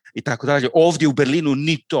njemačkome i tako dalje. Ovdje u Berlinu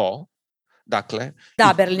ni to. Dakle,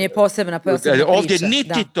 da, Berlin je posebna priča. Ovdje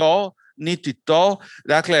niti to.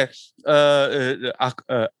 Dakle,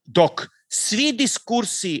 dok svi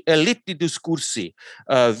diskursi, elitni diskursi,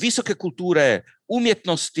 visoke kulture,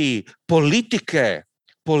 umjetnosti,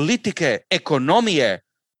 politike, ekonomije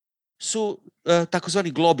su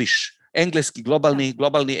takozvani globiš, engleski,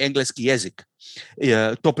 globalni engleski jezik.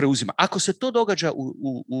 To preuzima. Ako se to događa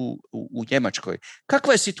u Njemačkoj,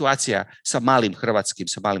 kakva je situacija sa malim hrvatskim,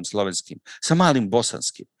 sa malim slovenskim, sa malim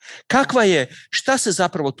bosanskim? Šta se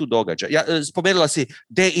zapravo tu događa? Spomenula si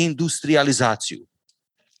deindustrializaciju.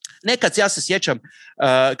 Nekad, ja se sjećam,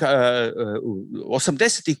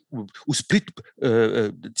 80-ih u Splitu,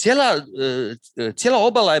 cijela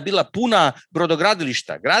obala je bila puna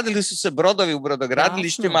brodogradilišta. Gradili su se brodovi u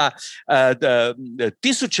brodogradilištima,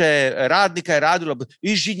 tisuće radnika je radilo,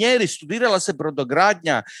 inženjeri, studirala se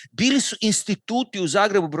brodogradnja, bili su instituti u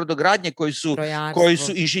Zagrebu brodogradnje koji su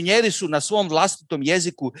inženjeri su na svom vlastitom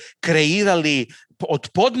jeziku kreirali od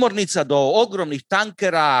podmornica do ogromnih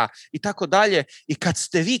tankera i tako dalje. I kad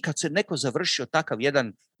se neko završio takav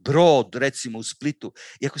jedan brod, recimo u Splitu,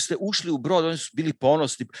 i ako ste ušli u brod, oni su bili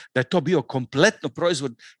ponosni da je to bio kompletno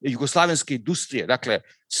proizvod jugoslavenske industrije. Dakle,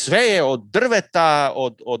 sve je od drveta,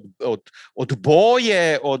 od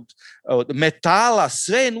boje, od metala,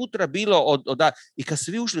 sve je unutra bilo. I kad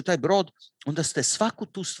ste vi ušli u taj brod, onda ste svaku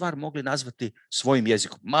tu stvar mogli nazvati svojim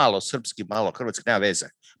jezikom. Malo srpski, malo hrvatski, nema veze.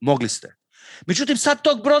 Mogli ste. Međutim, sad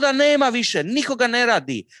tog broda nema više, nikoga ne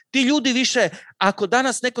radi. Ti ljudi više, ako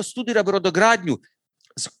danas neko studira brodogradnju,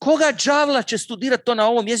 koga đavla će studirati to na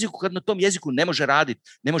ovom jeziku kad na tom jeziku ne može raditi,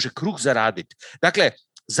 ne može kruh zaraditi? Dakle,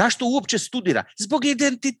 zašto uopće studira? Zbog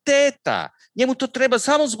identiteta. Njemu to treba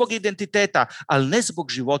samo zbog identiteta, ali ne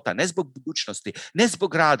zbog života, ne zbog budućnosti, ne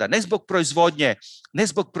zbog rada, ne zbog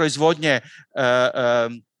proizvodnje,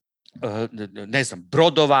 ne znam,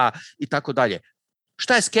 brodova i tako dalje.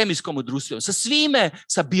 Šta je s kemijskom industrijom? Sa svime,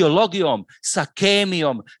 sa biologijom, sa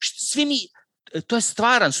kemijom, svi mi, to je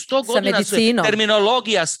stvaran, 100 godina su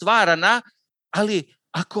terminologija stvarana, ali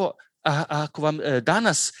ako vam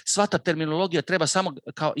danas sva ta terminologija treba samo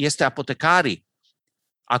kao jeste apotekari,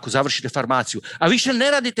 ako završite farmaciju, a više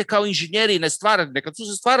ne radite kao inženjeri, ne stvarate, nekad su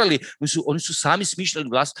se stvarali, oni su sami smišljali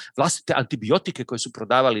vlastite antibiotike koje su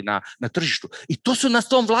prodavali na tržištu i to su na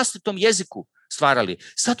tom vlastitom jeziku stvarali.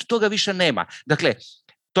 Sad toga više nema. Dakle,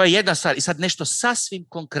 to je jedna stvar. I sad nešto sasvim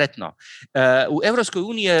konkretno. U Europskoj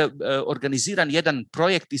uniji je organiziran jedan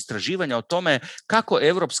projekt istraživanja o tome kako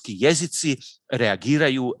europski jezici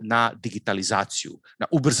reagiraju na digitalizaciju, na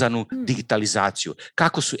ubrzanu digitalizaciju.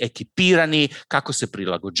 Kako su ekipirani, kako se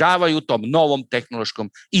prilagođavaju tom novom tehnološkom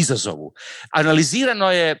izazovu.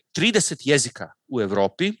 Analizirano je 30 jezika u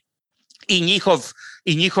Europi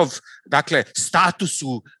i njihov dakle, status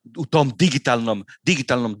u tom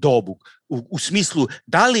digitalnom dobu, u smislu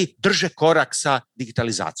da li drže korak sa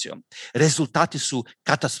digitalizacijom. Rezultati su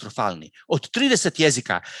katastrofalni. Od 30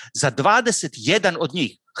 jezika, za 21 od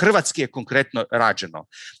njih, hrvatski je konkretno rađeno,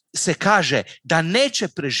 se kaže da neće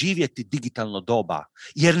preživjeti digitalno doba,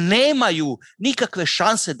 jer nemaju nikakve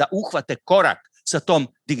šanse da uhvate korak sa tom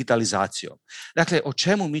digitalizacijom. Dakle, o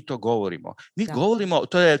čemu mi to govorimo? Mi govorimo,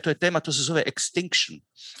 to je tema, to se zove extinction.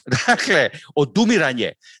 Dakle,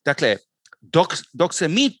 odumiranje. Dakle, dok se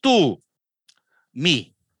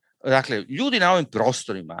dakle, ljudi na ovim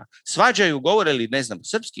prostorima svađaju, govore li, ne znam,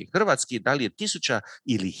 srpski, hrvatski, da li je 1000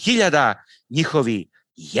 ili 1000, njihovi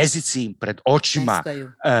jezici im pred očima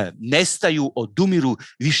nestaju, odumiru,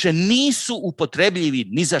 više nisu upotrebljivi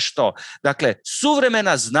ni za što. Dakle,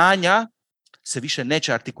 suvremena znanja se više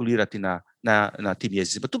neće artikulirati na tim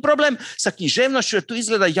jezicima. Tu problem sa književnošću je tu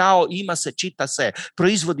izgleda ima se, čita se,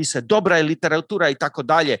 proizvodi se, dobra je literatura i tako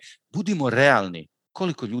dalje. Budimo realni.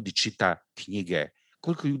 Koliko ljudi čita knjige?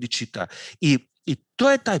 Koliko ljudi čita? I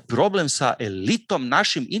to je taj problem sa elitom,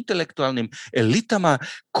 našim intelektualnim elitama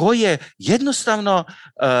koje jednostavno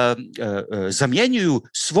zamjenjuju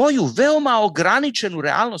svoju veoma ograničenu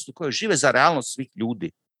realnost u kojoj žive za realnost svih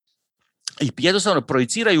ljudi. I jednostavno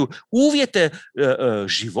projiciraju uvjete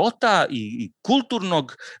života i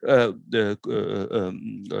kulturnog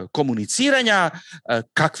komuniciranja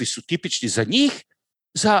kakvi su tipični za njih,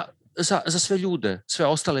 za sve ljude, sve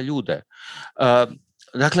ostale ljude.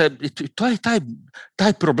 Dakle, to je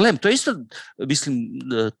taj problem. To je isto, mislim,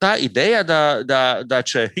 ta ideja da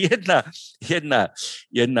će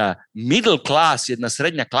jedna middle class, jedna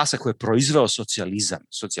srednja klasa koja je proizveo socijalizam.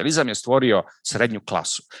 Socijalizam je stvorio srednju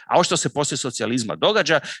klasu. A ovo što se poslije socijalizma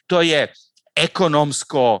događa, to je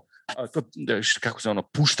ekonomsko, kako se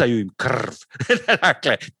puštaju im krv.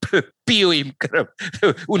 Dakle, piju im krv,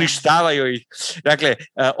 uništavaju ih. Dakle,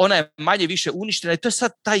 ona je manje više uništena i to je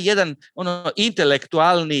sad taj jedan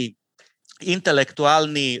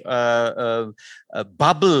intelektualni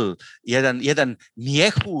bubble, jedan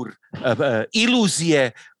mjehur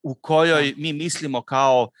iluzije u kojoj mi mislimo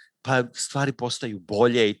kao pa stvari postaju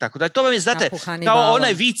bolje i tako da. To vam je, znate, kao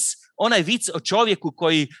onaj vic o čovjeku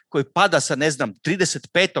koji pada sa, ne znam,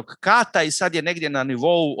 35. kata i sad je negdje na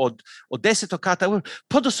nivou od 10. kata.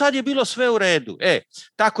 Pa do sad je bilo sve u redu.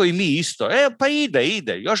 Tako i mi isto. Pa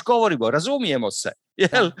ide. Još govorimo, razumijemo se.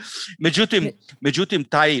 Jel? Međutim,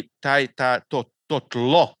 to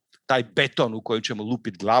tlo, taj beton u koji ćemo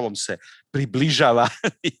lupiti glavom se približava.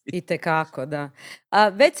 Itekako, da.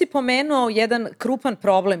 Već si pomenuo jedan krupan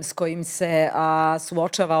problem s kojim se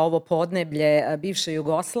suočava ovo podneblje bivše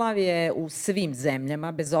Jugoslavije u svim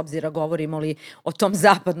zemljama, bez obzira govorimo li o tom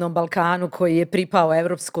zapadnom Balkanu koji je pripao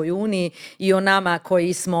Evropskoj uniji i o nama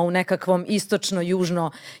koji smo u nekakvom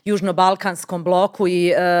istočno-južno-balkanskom bloku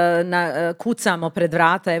i kucamo pred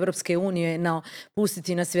vrata Evropske unije, no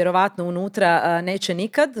pustiti nas vjerovatno unutra neće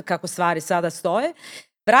nikad, kako stvari sada stoje.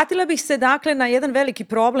 Vratila bih se dakle na jedan veliki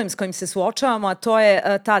problem s kojim se suočavamo, a to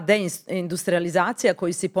je ta deindustrializacija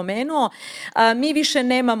koju si pomenuo. Mi više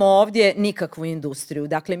nemamo ovdje nikakvu industriju.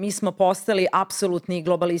 Dakle, mi smo postali apsolutni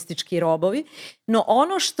globalistički robovi. No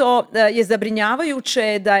ono što je zabrinjavajuće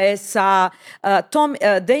je da je sa tom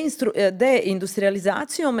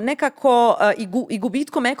deindustrializacijom nekako i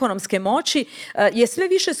gubitkom ekonomske moći je sve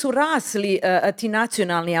više su rasli ti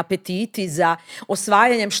nacionalni apetiti za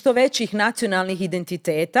osvajanjem što većih nacionalnih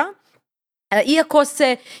identiteta. Iako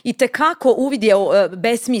se itekako uvidio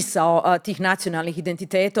besmisao tih nacionalnih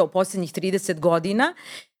identiteta u posljednjih 30 godina,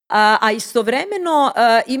 a istovremeno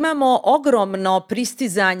imamo ogromno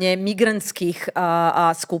pristizanje migrantskih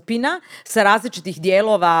skupina sa različitih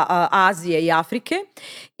dijelova Azije i Afrike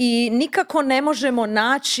i nikako ne možemo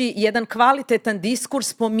naći jedan kvalitetan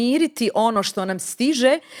diskurs, pomiriti ono što nam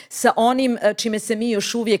stiže sa onim čime se mi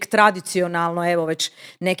još uvijek tradicionalno, evo već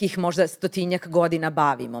nekih možda 100-tinjak godina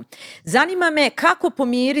bavimo. Zanima me kako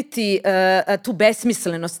pomiriti tu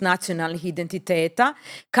besmislenost nacionalnih identiteta,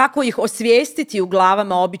 kako ih osvijestiti u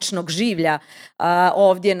glavama običnog življa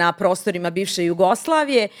ovdje na prostorima bivše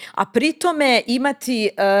Jugoslavije, a pritome imati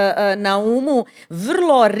na umu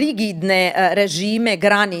vrlo rigidne režime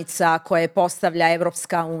granica koje postavlja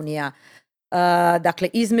Evropska unija, dakle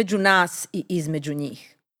između nas i između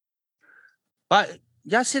njih. Pa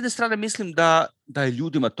ja s jedne strane mislim da je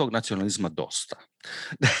ljudima tog nacionalizma dosta.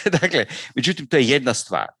 Dakle, međutim, to je jedna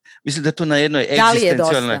stvar. Mislim da je to na jednoj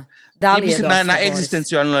egzistencijalnoj... na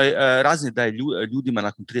egzistencijalnoj razini da je ljudima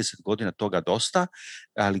nakon 30 godina toga dosta,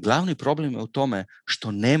 ali glavni problem je u tome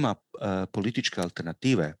što nema političke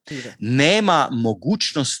alternative. Nema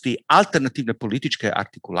mogućnosti alternativne političke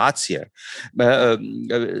artikulacije.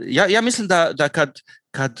 Ja mislim da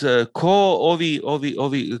kad ko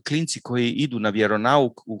ovi klinci koji idu na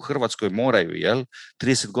vjeronauk u Hrvatskoj moraju,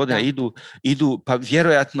 30 godina idu, pa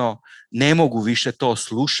vjerojatno ne mogu više to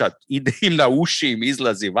slušati, ide im na uši, im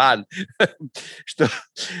izlazi van.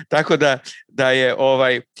 Tako da je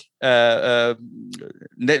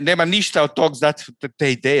nema ništa od tog, znate,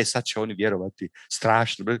 te ideje, sad će oni vjerovati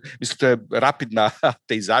strašno. Mislim, to je rapidna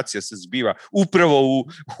ateizacija se zbiva upravo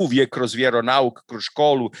uvijek kroz vjeronauk, kroz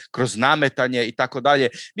školu, kroz nametanje i tako dalje.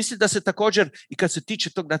 Mislim da se također, i kad se tiče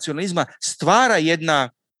tog nacionalizma, stvara jedna,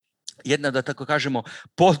 da tako kažemo,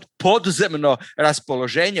 podzemno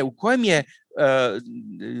raspoloženje u kojem je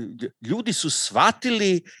ljudi su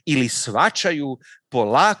shvatili ili shvaćaju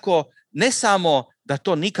polako ne samo da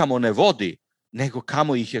to nikamo ne vodi, nego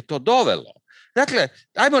kamo ih je to dovelo. Dakle,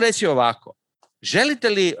 ajmo reći ovako. Želite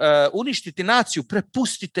li uništiti naciju?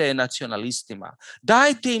 Prepustite je nacionalistima.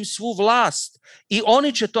 Dajte im svu vlast i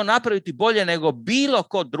oni će to napraviti bolje nego bilo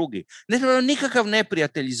ko drugi. Ne treba nikakav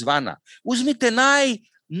neprijatelj izvana. Uzmite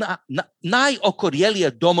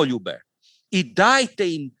najokorjelije domoljube i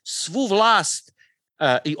dajte im svu vlast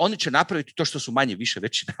i oni će napraviti to što su manje više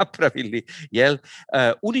već napravili.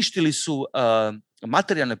 Uništili su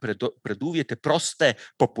materijalne preduvjete proste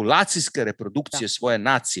populacijske reprodukcije svoje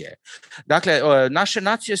nacije. Dakle, naše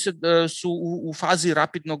nacije su u fazi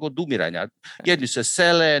rapidnog odumiranja. Jedni se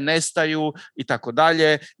sele, nestaju i tako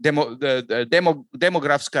dalje.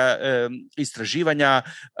 Demografska istraživanja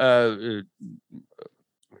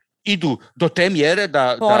idu do te mjere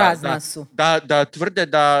da tvrde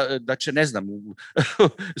da će, ne znam,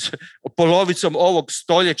 polovicom ovog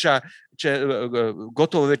stoljeća će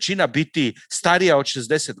gotovo većina biti starija od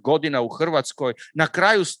 60 godina u Hrvatskoj. Na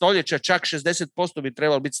kraju stoljeća čak 60% bi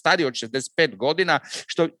trebalo biti starije od 65 godina,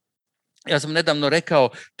 što ja sam nedavno rekao,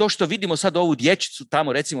 to što vidimo sad ovu dječicu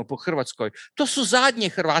tamo recimo po Hrvatskoj, to su zadnje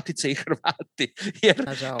Hrvatice i Hrvati. Jer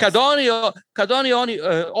kad oni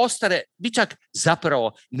ostare, mi čak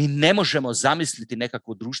zapravo mi ne možemo zamisliti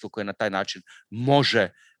nekakvo društvo koje na taj način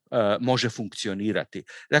može funkcionirati.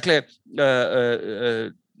 Dakle,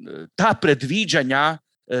 ta predviđanja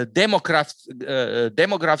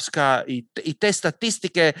demografska i te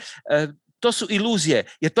statistike, to su iluzije,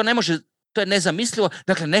 jer to ne može, to je nezamislivo.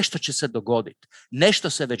 Dakle, nešto će se dogoditi. Nešto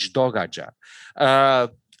se već događa.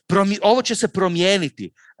 Ovo će se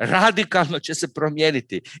promijeniti. Radikalno će se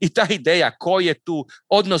promijeniti. I ta ideja koji je tu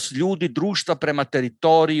odnos ljudi, društva prema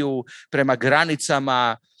teritoriju, prema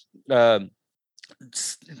granicama,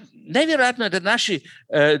 nevjerojatno je da naši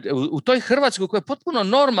u toj Hrvatskoj koja je potpuno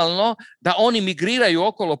normalno da oni migriraju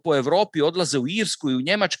okolo po Europi, odlaze u Irsku i u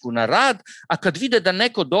Njemačku na rad, a kad vide da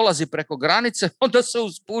neko dolazi preko granice, onda se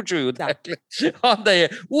uzbuđuju. Dakle, onda je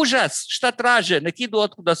užas, šta traže, nek idu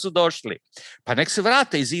otkuda su došli. Pa nek se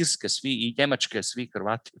vrate iz Irske svi i Njemačke, svi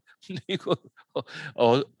Hrvati.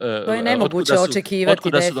 To je nemoguće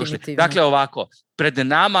očekivati definitivno. Dakle, ovako, pred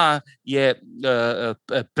nama je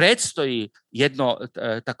predstoji jedno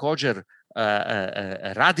također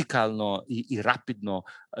radikalno i rapidno,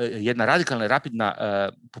 jedna radikalna i rapidna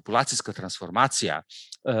populacijska transformacija.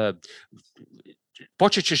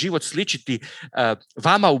 Počet će život sličiti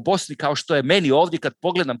vama u Bosni kao što je meni ovdje kad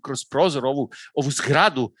pogledam kroz prozor ovu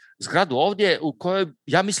zgradu ovdje u kojoj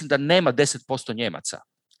ja mislim da nema 10% Njemaca.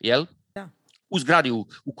 Jel? Da. U zgradi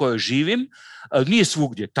u kojoj živim, nije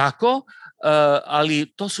svugdje tako,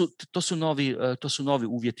 ali to su novi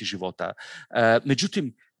uvjeti života.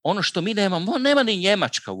 Međutim, ono što mi nemamo, nema ni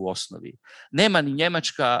Njemačka u osnovi. Nema ni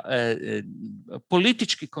Njemačka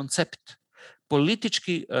politički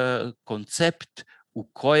koncept u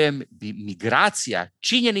kojem bi migracija,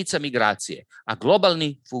 činjenica migracije, a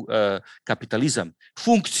globalni kapitalizam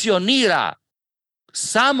funkcionira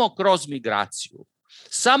samo kroz migraciju.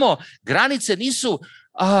 Samo granice nisu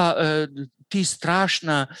ti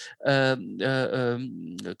strašna,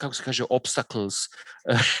 kako se kaže, obstacles,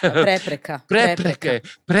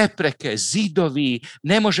 prepreke, zidovi,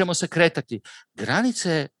 ne možemo se kretati.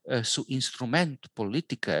 Granice su instrument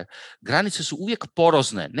politike. Granice su uvijek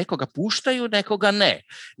porozne. Nekoga puštaju, nekoga ne.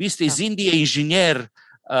 Vi ste iz Indije inženjer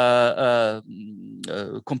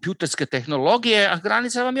kompjuterske tehnologije, a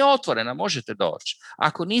granica vam je otvorena, možete doći.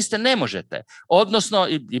 Ako niste, ne možete. Odnosno,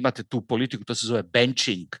 imate tu politiku, to se zove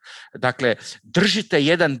benching. Dakle, držite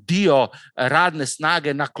jedan dio radne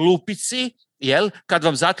snage na klupici, jel? Kad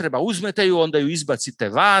vam zatreba, uzmete ju, onda ju izbacite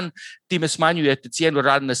van, time smanjujete cijenu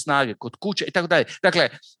radne snage kod kuće i tako dalje. Dakle,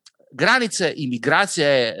 granice i migracija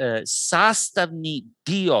je sastavni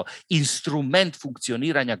dio, instrument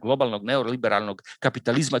funkcioniranja globalnog neoliberalnog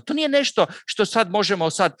kapitalizma. To nije nešto što sad možemo,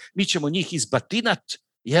 mi ćemo njih izbatinat,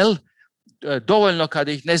 jel? Dovoljno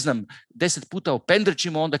kada ih, 10 puta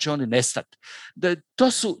opendrčimo, onda će oni nestati.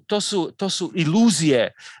 To su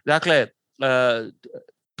iluzije. Dakle,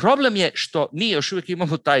 problem je što mi još uvijek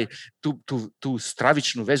imamo tu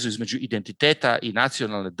stravičnu vezu između identiteta i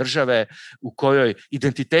nacionalne države u kojoj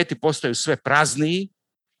identiteti postaju sve prazniji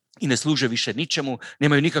i ne služe više ničemu,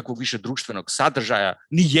 nemaju nikakvog više društvenog sadržaja,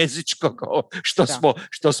 ni jezičkog,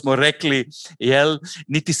 što smo rekli, jel?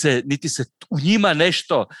 Niti se u njima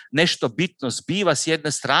nešto bitno zbiva s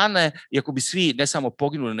jedne strane, iako bi svi ne samo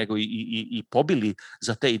poginuli, nego i pobili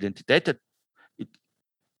za te identitete.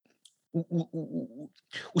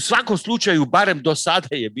 U svakom slučaju, barem do sada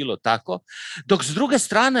je bilo tako, dok s druge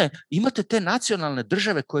strane imate te nacionalne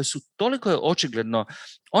države koje su toliko očigledno,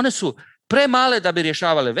 one su premale da bi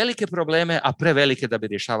rješavale velike probleme, a prevelike da bi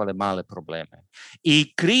rješavale male probleme.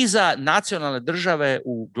 I kriza nacionalne države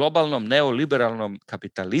u globalnom neoliberalnom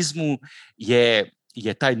kapitalizmu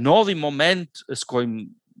je taj novi moment s kojim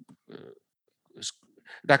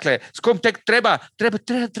tek treba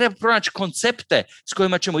pronaći koncepte s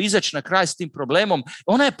kojima ćemo izaći na kraj s tim problemom.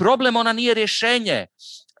 Ona je problem, ona nije rješenje.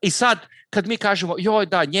 I sad, kad mi kažemo, joj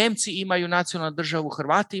da, Njemci imaju nacionalnu državu,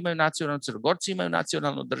 Hrvati imaju nacionalnu, Crnogorci imaju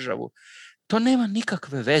nacionalnu državu, to nema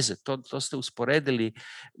nikakve veze. To ste usporedili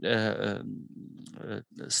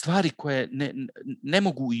stvari koje ne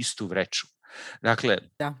mogu u istu vreću. Dakle,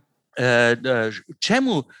 da.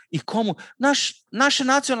 Čemu i komu? Naše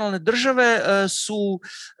nacionalne države su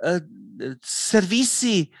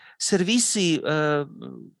servisi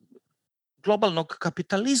globalnog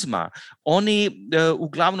kapitalizma. Oni,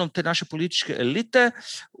 uglavnom te naše političke elite,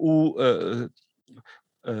 u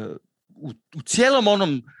cijelom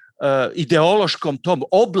onom ideološkom tom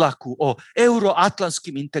oblaku o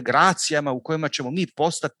euroatlantskim integracijama u kojima ćemo mi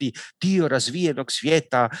postati dio razvijenog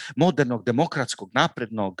svijeta, modernog, demokratskog,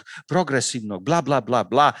 naprednog, progresivnog, bla, bla, bla,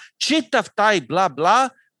 bla. Čitav taj bla, bla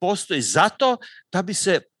postoji zato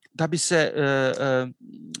da bi se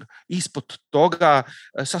ispod toga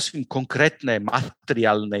sasvim konkretne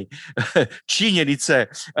materijalne činjenice,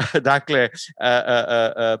 dakle,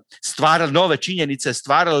 nove činjenice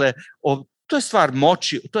stvarale. To je stvar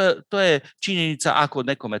moći, to je činjenica, ako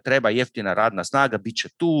nekome treba jeftina radna snaga, bit će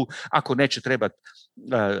tu, ako neće trebati,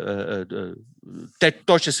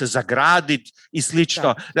 to će se zagraditi i slično.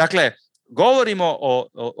 Da. Dakle, govorimo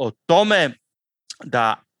o tome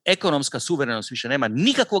da ekonomska suverenost više nema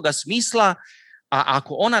nikakvog smisla, a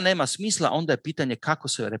ako ona nema smisla, onda je pitanje kako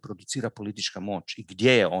se reproducira politička moć i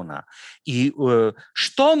gdje je ona. I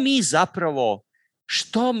što mi zapravo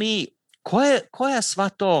koja sva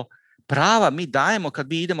to prava mi dajemo kad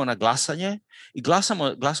mi idemo na glasanje i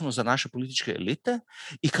glasamo za naše političke elite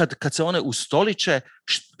i kad se one ustoliče,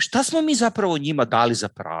 šta smo mi zapravo njima dali za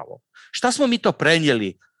pravo? Šta smo mi to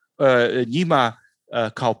prenijeli njima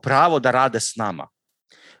kao pravo da rade s nama?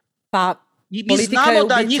 Pa, mi znamo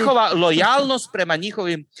da njihova lojalnost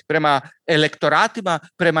prema elektoratima,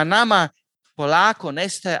 prema nama polako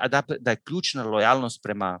nestaje, a da je ključna lojalnost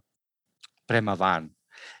prema van.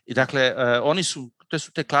 I dakle, to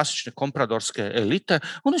su te klasične kompradorske elite,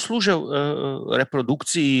 oni služe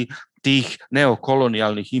reprodukciji tih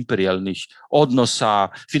neokolonijalnih, imperijalnih odnosa,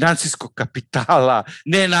 financijskog kapitala,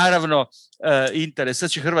 ne naravno interes. Sad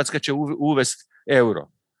će Hrvatska uvesti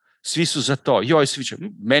euro. Svi su za to. Svi će.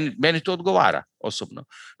 Meni to odgovara osobno.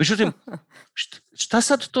 Međutim, šta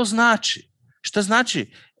sad to znači? Šta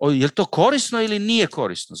znači? Je li to korisno ili nije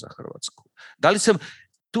korisno za Hrvatsku? Da li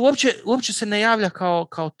tu uopće se ne javlja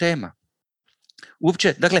kao tema.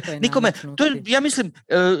 Uopće, dakle, nikome, ja mislim,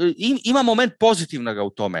 ima moment pozitivnoga u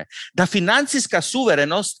tome, da financijska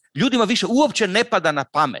suverenost ljudima više uopće ne pada na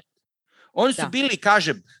pamet. Oni su bili,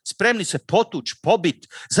 kažem, spremni se potući, pobit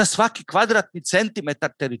za svaki kvadratni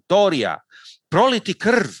centimetar teritorija, proliti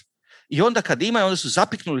krv i onda kad imaju, onda su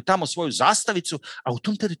zapiknuli tamo svoju zastavicu, a u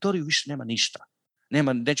tom teritoriju više nema ništa.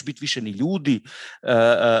 Neće biti više ni ljudi,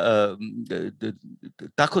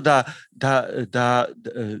 tako da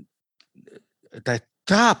je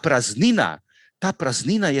ta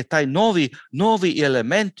praznina je taj novi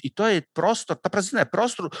element i to je prostor, ta praznina je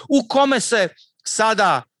prostor u kome se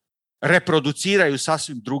sada reproduciraju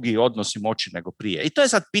sasvim drugi odnosi moći nego prije. I to je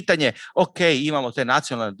sad pitanje, imamo te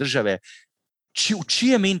nacionalne države, u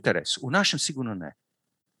čijem interesu? U našem sigurno ne.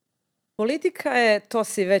 Politika je, to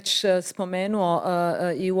si već spomenuo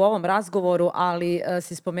i u ovom razgovoru, ali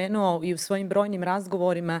si spomenuo i u svojim brojnim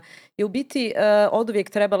razgovorima, je u biti oduvijek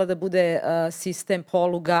trebala da bude sistem,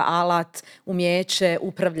 poluga, alat, umijeće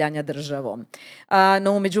upravljanja državom.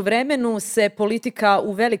 No u međuvremenu se politika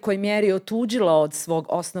u velikoj mjeri otuđila od svog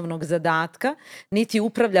osnovnog zadatka, niti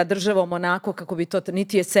upravlja državom onako kako bi to,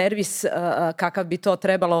 niti je servis kakav bi to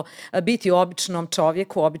trebalo biti običnom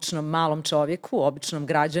čovjeku, običnom malom čovjeku, običnom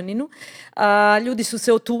građaninu. Ljudi su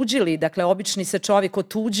se otuđili, dakle obični se čovjek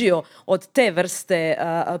otuđio od te vrste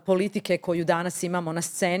politike koju danas imamo na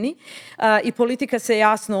sceni i politika se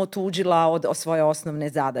jasno otuđila od svoje osnovne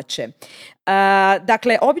zadaće.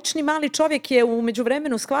 Dakle, obični mali čovjek je u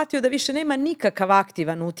međuvremenu shvatio da više nema nikakav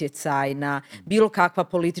aktivan utjecaj na bilo kakva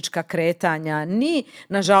politička kretanja, ni,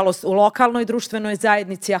 nažalost, u lokalnoj društvenoj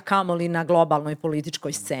zajednici, a kamoli na globalnoj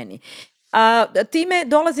političkoj sceni. Time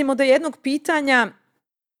dolazimo do jednog pitanja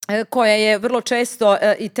koja je vrlo često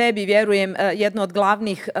i tebi, vjerujem, jedno od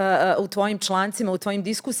glavnih u tvojim člancima, u tvojim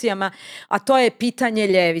diskusijama, a to je pitanje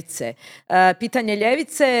ljevice. Pitanje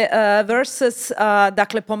ljevice versus,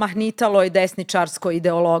 dakle, pomahnitaloj desničarskoj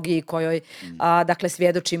ideologiji kojoj, dakle,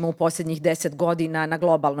 svjedočimo u posljednjih 10 godina na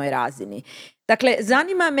globalnoj razini. Dakle,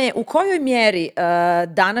 zanima me u kojoj mjeri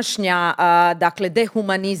današnja, dakle,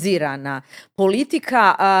 dehumanizirana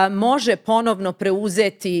politika može ponovno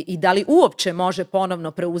preuzeti i da li uopće može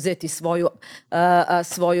ponovno preuzeti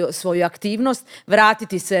svoju aktivnost,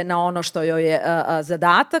 vratiti se na ono što joj je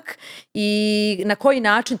zadatak i na koji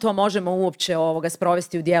način to možemo uopće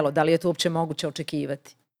sprovesti u djelo, da li je to uopće moguće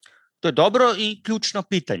očekivati? To je dobro i ključno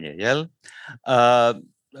pitanje, jel?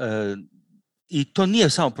 I to nije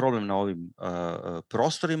samo problem na ovim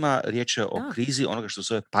prostorima, riječ je o krizi onoga što se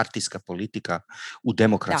zove partijska politika u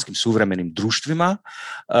demokratskim suvremenim društvima,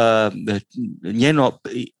 njeno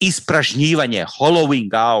ispražnjivanje,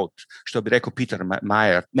 hollowing out, što bi rekao Peter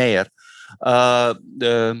Mayer.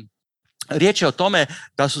 Riječ je o tome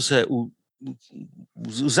da su se u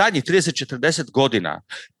zadnjih 30-40 godina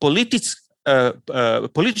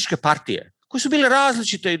političke partije, koje su bile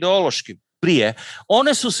različite ideološki prije,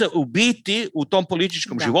 one su se u biti u tom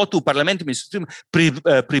političkom životu, u parlamentima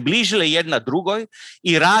približile jedna drugoj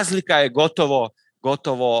i razlika je gotovo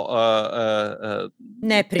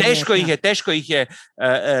teško ih je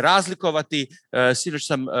razlikovati. Sinoć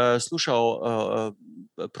sam slušao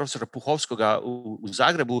profesora Puhovskoga u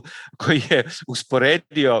Zagrebu koji je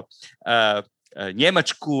usporedio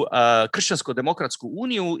Njemačku kršćansko-demokratsku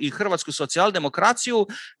uniju i hrvatsku socijaldemokraciju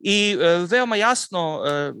i veoma jasno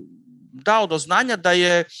dao do znanja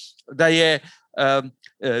da je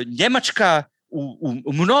Njemačka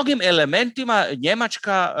u mnogim elementima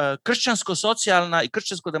Njemačka kršćansko-socijalna i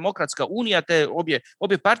kršćansko-demokratska unija, te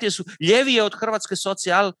obje partije su ljevije od hrvatske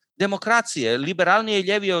socijaldemokracije, liberalnije i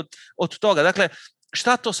ljevije od toga. Dakle,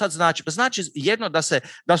 šta to sad znači? Pa znači jedno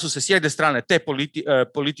da su se s jedne strane te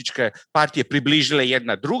političke partije približile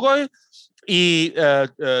jedna drugoj, i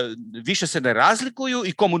više se ne razlikuju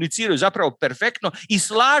i komuniciraju zapravo perfektno i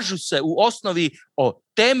slažu se u osnovi o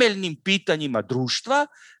temeljnim pitanjima društva.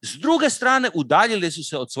 S druge strane, udaljili su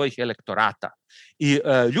se od svojih elektorata. I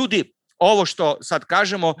ljudi, ovo što sad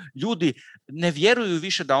kažemo, ljudi ne vjeruju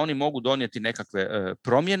više da oni mogu donijeti nekakve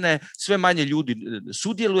promjene, sve manje ljudi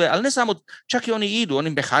sudjeluje, ali ne samo, čak i oni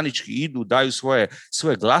mehanički idu, daju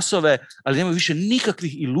svoje glasove, ali nemaju više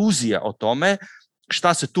nikakvih iluzija o tome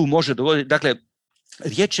šta se tu može dogoditi. Dakle,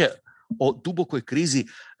 riječ je o dubokoj krizi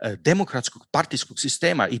demokratskog partijskog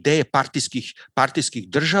sistema, ideje partijskih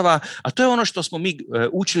država, a to je ono što smo mi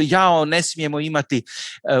učili, ne smijemo imati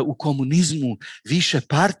u komunizmu više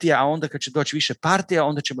partija, a onda kad će doći više partija,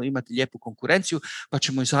 onda ćemo imati lijepu konkurenciju, pa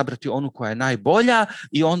ćemo izabrati onu koja je najbolja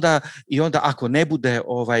i onda ako ne bude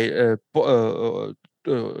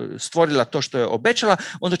stvorila to što je obećala,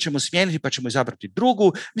 onda ćemo smijeniti pa ćemo izabrati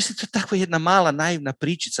drugu. Mislim, to je takva jedna mala naivna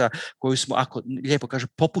pričica koju smo, ako lijepo kažem,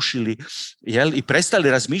 popušili, i prestali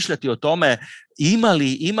razmišljati o tome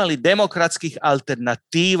imali demokratskih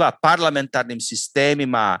alternativa parlamentarnim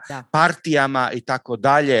sistemima, partijama i tako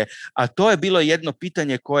dalje. A to je bilo jedno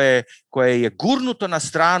pitanje koje je gurnuto na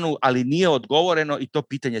stranu, ali nije odgovoreno i to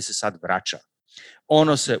pitanje se sad vraća.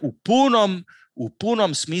 Ono se u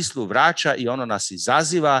punom smislu vraća i ono nas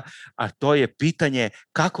izaziva, a to je pitanje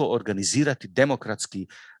kako organizirati demokratski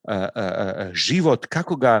život,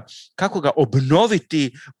 kako ga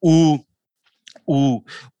obnoviti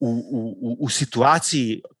u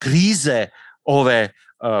situaciji krize ove,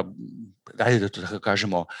 ajde da to tako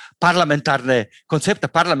kažemo, koncepta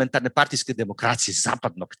parlamentarne partijske demokracije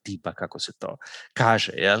zapadnog tipa, kako se to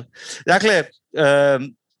kaže. Jel? Dakle,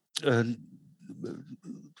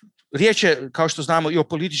 riječ je, kao što znamo, i o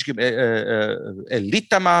političkim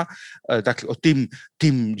elitama, dakle o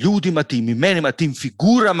tim ljudima, tim imenima, tim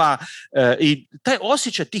figurama i taj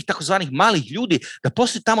osjećaj tih takozvanih malih ljudi da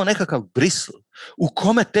postoji tamo nekakav Brisel u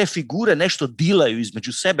kome te figure nešto dilaju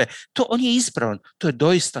između sebe, on je ispravan, to je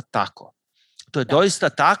doista tako. To je doista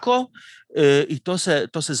tako i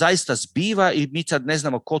to se zaista zbiva i mi sad ne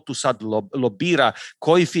znamo ko tu sad lobira,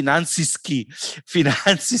 koji financijski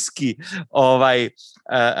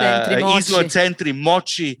centri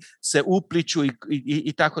moći se upliču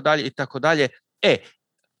i tako dalje i tako dalje.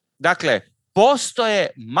 Dakle, postoje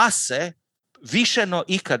mase više no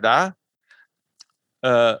ikada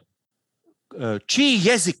čiji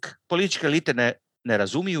jezik političke elite ne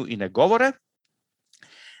razumiju i ne govore,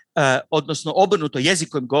 odnosno obrnuto jezik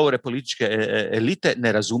kojim govore političke elite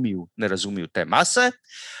ne razumiju te mase.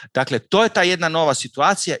 Dakle, to je ta jedna nova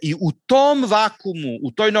situacija i u tom vakumu,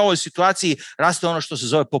 u toj novoj situaciji raste ono što se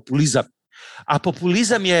zove populizam. A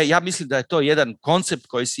populizam je, ja mislim da je to jedan koncept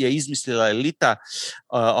koji si je izmislila elita,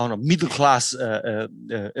 middle class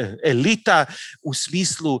elita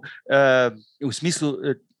u smislu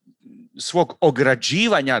svog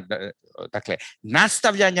ograđivanja, dakle,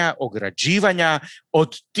 nastavljanja, ograđivanja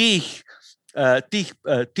od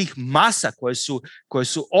tih masa koje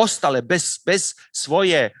su ostale bez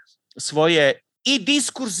svoje i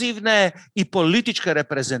diskurzivne i političke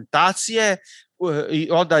reprezentacije, i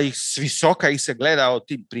onda s visoka ih se gleda o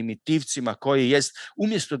tim primitivcima koji jest,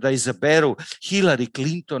 umjesto da izaberu Hillary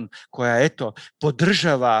Clinton koja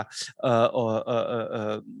podržava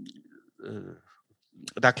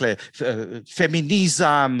dakle,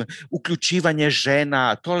 feminizam, uključivanje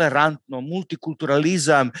žena, tolerantno,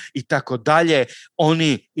 multikulturalizam i tako dalje,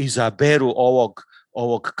 oni izaberu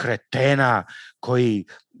ovog kretena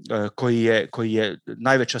koji je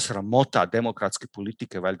najveća sramota demokratske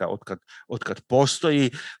politike, valjda, otkad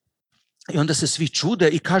postoji. I onda se svi čude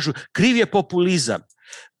i kažu, kriv je populizam.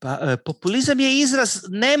 Pa populizam je izraz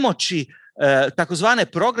nemoći takozvane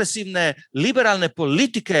progresivne liberalne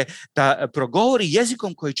politike da progovori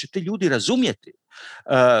jezikom koji će te ljudi razumjeti.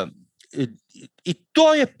 I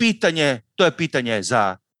to je pitanje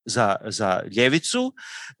za ljevicu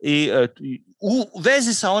i u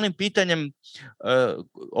vezi sa onim pitanjem,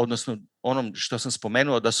 odnosno onom što sam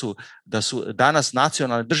spomenuo da su danas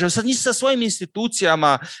nacionalne države sa svojim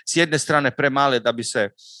institucijama s jedne strane premale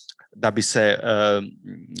da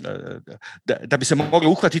bi se mogli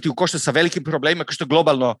uhvatiti u koštac sa velikim problemima kao što je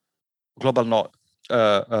globalno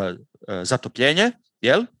zatopljenje,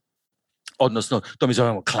 jel? Odnosno, to mi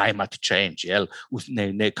zovemo climate change, jel?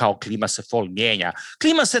 Ne kao klima se mijenja.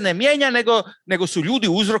 Klima se ne mijenja, nego su ljudi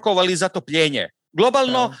uzrokovali zatopljenje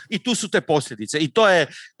globalno i tu su te posljedice. I to je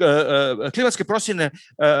klimatske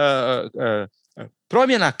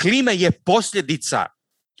promjena klime je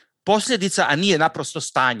posljedica, a nije naprosto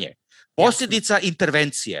stanje. Posljedica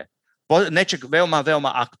intervencije. nečeg veoma,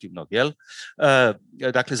 veoma aktivnog, jel?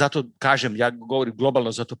 Dakle, zato kažem, ja govorim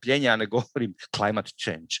globalno zatopljenje, a ne govorim climate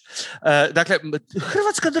change. Dakle,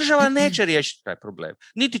 Hrvatska država neće riješiti taj problem.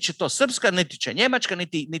 Niti će to Srpska, niti će Njemačka,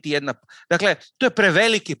 niti jedna. Dakle, to je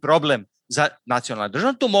preveliki problem za nacionalna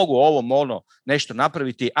država. Tu mogu ovo, nešto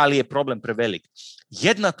napraviti, ali je problem prevelik.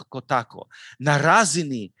 Jednako tako, na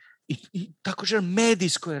razini i također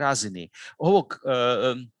medijskoj razini ovog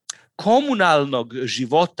komunalnog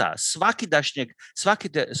života, svakidašnjeg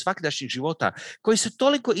života, koji se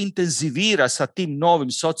toliko intenzivira sa tim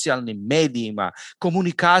novim socijalnim medijima,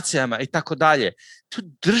 komunikacijama i tako dalje, tu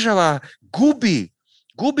država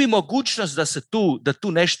gubi mogućnost da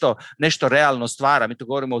tu nešto realno stvara. Mi to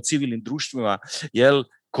govorimo o civilnim društvima, jel,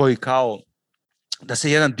 koji kao da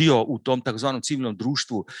se jedan dio u tom takozvanom civilnom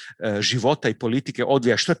društvu života i politike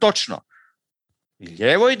odvija, što je točno. I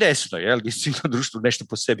lijevo i desno, jel? Civilno društvo nešto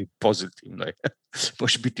po sebi pozitivno je.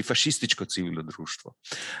 Može biti fašističko civilno društvo.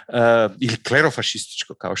 Ili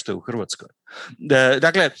klerofašističko, kao što je u Hrvatskoj.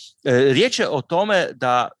 Dakle, riječ je o tome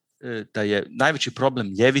da je najveći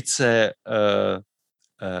problem ljevice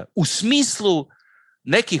u smislu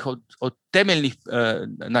nekih od temeljnih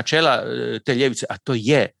načela te ljevice, a to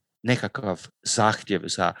je nekakav zahtjev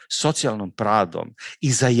za socijalnom pravdom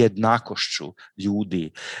i za jednakošću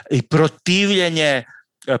ljudi i protivljenje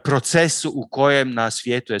procesu u kojem na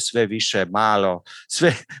svijetu je sve više malo,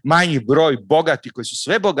 sve manji broj bogati koji su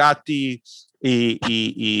sve bogatiji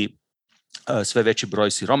i sve veći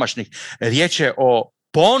broj siromašnih. Riječ je o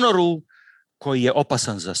ponoru koji je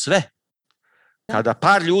opasan za sve. Kada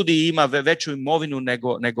par ljudi ima veću imovinu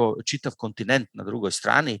nego čitav kontinent na drugoj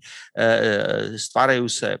strani, stvaraju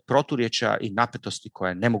se proturječja i napetosti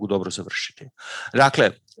koje ne mogu dobro završiti.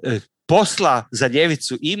 Dakle, posla za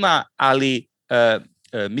ljevicu ima, ali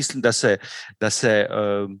mislim da se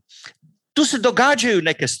tu se događaju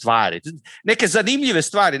neke stvari, neke zanimljive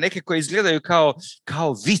stvari, neke koje izgledaju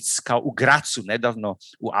kao vic, kao u Grazu nedavno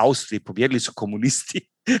u Austriji, pobijedili su komunisti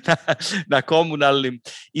na komunalnim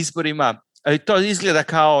izborima. To izgleda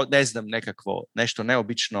kao, ne znam, nešto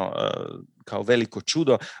neobično, kao veliko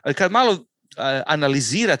čudo. Ali kad malo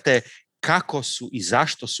analizirate kako su i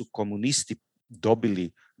zašto su komunisti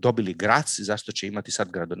dobili Graz i zašto će imati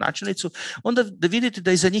sad gradonačelnicu, onda da vidite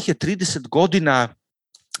da iza njih je 30 godina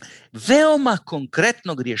veoma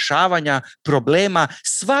konkretnog rješavanja problema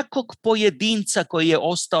svakog pojedinca koji je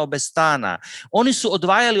ostao bez stana. Oni su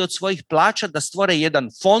odvajali od svojih plaća da stvore jedan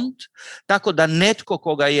fond, tako da netko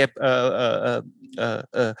koga je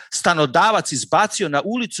stanodavac izbacio na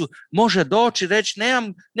ulicu može doći i reći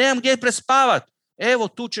nemam gdje prespavati. Evo,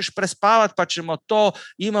 tu ćeš prespavati, pa ćemo to,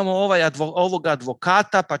 imamo ovog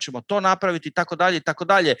advokata, pa ćemo to napraviti, i tako dalje, i tako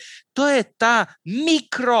dalje. To je ta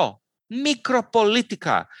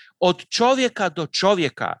mikropolitika od čovjeka do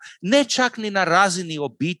čovjeka, ne čak ni na razini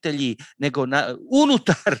obitelji, nego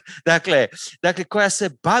unutar, dakle, koja se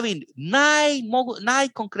bavi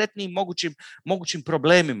najkonkretnijim mogućim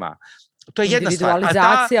problemima. To je jedna stvar.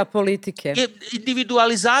 Individualizacija politike.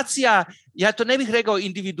 Individualizacija, ja to ne bih rekao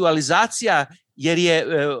individualizacija, jer je,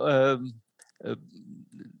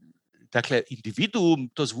 dakle, individuum,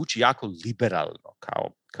 to zvuči jako liberalno,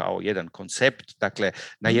 kao jedan koncept. Dakle,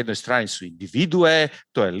 na jednoj strani su individue,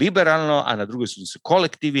 to je liberalno, a na drugoj su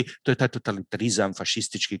kolektivi, to je taj totalitarizam,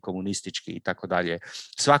 fašistički, komunistički i tako dalje.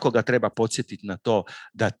 Svakoga treba podsjetiti na to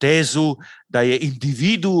da tezu da je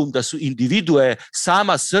individuum, da su individue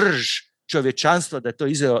sama srž čovječanstva, da je to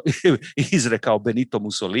izrekao Benito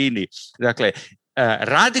Mussolini. Dakle,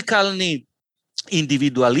 radikalni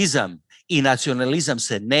individualizam i nacionalizam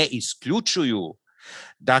se ne isključuju.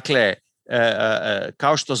 Dakle,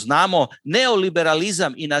 kao što znamo,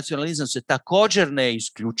 neoliberalizam i nacionalizam se također ne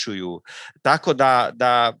isključuju. Tako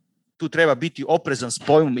da tu treba biti oprezan s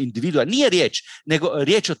pojmom individua. Nije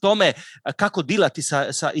riječ o tome kako dilati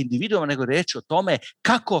sa individuom, nego riječ o tome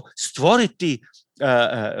kako stvoriti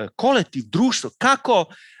kolektiv, društvo, kako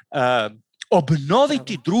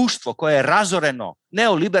obnoviti društvo koje je razoreno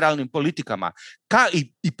neoliberalnim politikama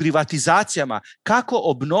i privatizacijama, kako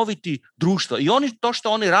obnoviti društvo. I to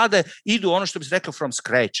što oni rade, idu ono što bi se reklo from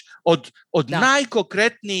scratch, od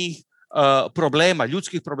najkonkretnijih problema,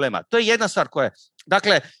 ljudskih problema. To je jedna stvar koja je.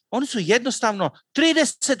 Dakle, oni su jednostavno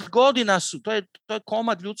 30 godina to je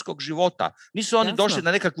komad ljudskog života. Nisu oni došli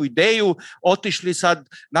na nekakvu ideju, otišli sad,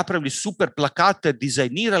 napravili super plakate,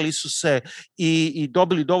 dizajnirali su se i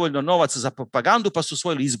dobili dovoljno novaca za propagandu, pa su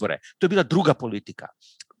osvojili izbore. To je bila druga politika.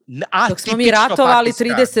 Dok smo mi ratovali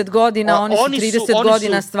 30 godina, oni su 30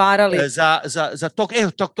 godina stvarali. Za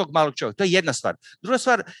tog malog čovjeka. To je jedna stvar. Druga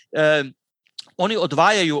stvar, oni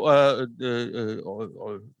odvajaju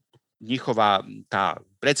njihova ta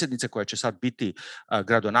predsjednica koja će sad biti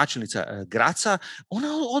gradonačelnica Graca, ona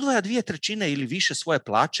odvaja 2/3 ili više svoje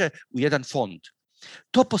plaće u jedan fond.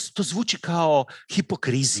 To zvuči kao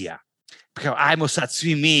hipokrizija. Kao, ajmo sad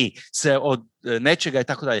svi mi se od nečega i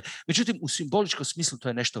tako dalje. Međutim, u simboličkom smislu to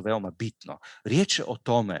je nešto veoma bitno. Riječ je o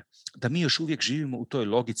tome da mi još uvijek živimo u toj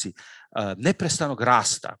logici neprestanog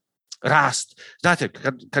rasta. Rast. Znate,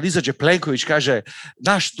 kad izađe Plenković, kaže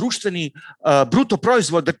naš društveni bruto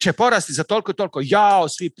proizvod će porasti za toliko i toliko. Jao,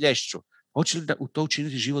 svi plješću. Hoće li da u to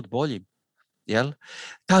učiniti život boljim? Jel?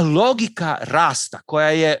 Ta logika rasta koja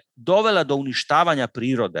je dovela do uništavanja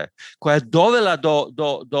prirode, koja je dovela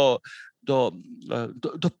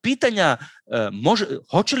do pitanja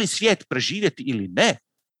hoće li svijet preživjeti ili ne.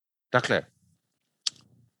 Dakle,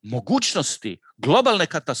 mogućnosti globalne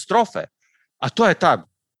katastrofe, a to je ta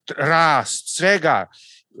rast svega,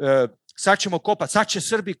 sad ćemo kopati, sad će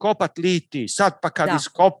Srbi kopat litij, sad pa kad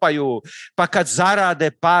iskopaju, pa kad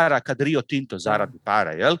zarade para, kad Rio Tinto zaradi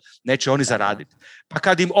para, jel? Neće oni zaraditi. Pa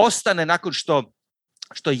kad im ostane nakon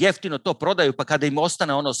što jeftino to prodaju, pa kada im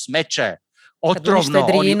ostane ono smeće, otrovno,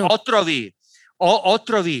 oni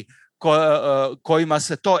otrovi kojima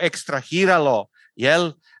se to ekstrahiralo,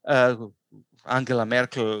 jel? Angela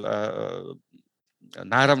Merkel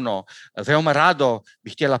naravno veoma rado bi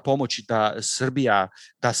htjela pomoći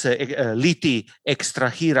da se litij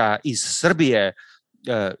ekstrahira iz Srbije.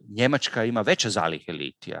 Njemačka ima veće zalihe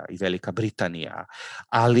litija i Velika Britanija,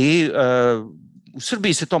 ali u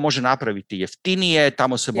Srbiji se to može napraviti jeftinije,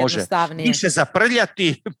 tamo se može više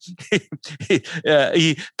zaprljati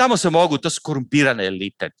i tamo se mogu, to su korumpirane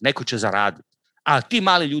elite, neko će zaraditi, a ti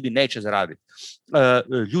mali ljudi neće zaraditi.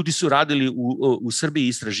 Ljudi su radili u Srbiji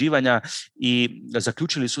istraživanja i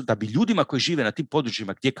zaključili su da bi ljudima koji žive na tim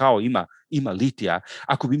područjima gdje kao ima litija,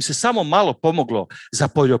 ako bi im se samo malo pomoglo za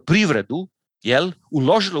poljoprivredu,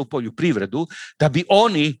 uložilo u poljoprivredu, da bi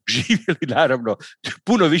oni živjeli, naravno,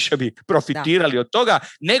 puno više bi profitirali od toga,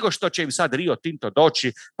 nego što će im sad Rio Tinto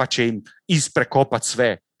doći, pa će im isprekopati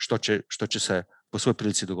sve što će se po svojoj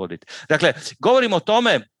prilici dogoditi. Dakle, govorimo o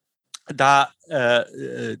tome da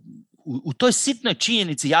u toj sitnoj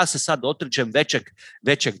činjenici ja se sad otričem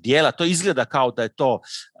većeg dijela, to izgleda kao da je to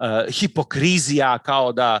hipokrizija,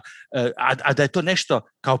 kao da je to nešto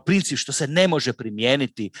kao princip što se ne može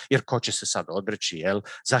primijeniti, jer ko će se sad odreći, jel?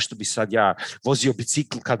 Zašto bi sad ja vozio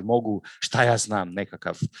bicikl kad mogu, šta ja znam,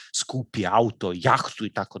 nekakav skupi auto, jahtu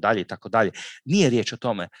i tako dalje i tako dalje. Nije riječ o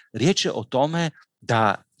tome. Riječ je o tome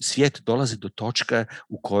da svijet dolazi do točke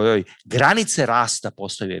u kojoj granice rasta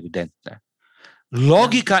postaju evidentne.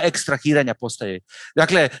 Logika ekstrahiranja postaje.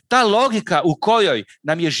 Dakle, ta logika u kojoj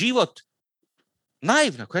nam je život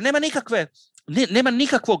naivna, koja nema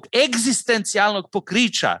nikakvog egzistencijalnog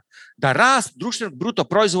pokrića da rast društvenog bruto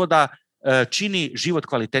proizvoda čini život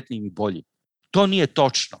kvalitetnijim i boljim. To nije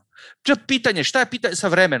točno. To je pitanje, šta je pitanje sa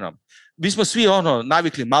vremenom? Mi smo svi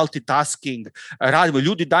navikli multitasking, radimo,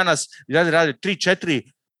 ljudi danas rade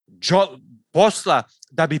 3-4 posla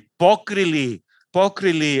da bi pokrili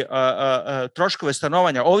troškove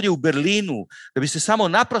stanovanja. Ovdje u Berlinu, da biste samo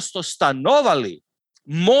naprosto stanovali,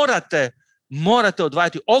 morate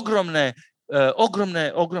odvajati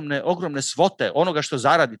ogromne svote onoga što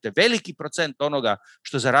zaradite, veliki procent onoga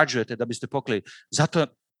što zarađujete da biste pokrili. Zato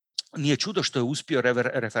nije čudo što je uspio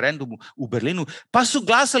referendum u Berlinu, pa su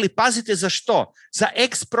glasali, pazite za što? Za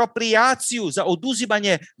eksproprijaciju, za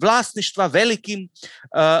oduzimanje vlasništva velikim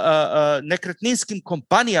nekretninskim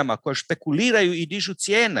kompanijama koje špekuliraju i dižu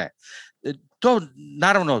cijene. To,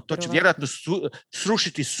 naravno, to će vjerojatno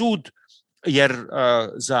srušiti sud, jer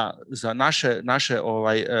za naše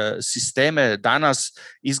sisteme danas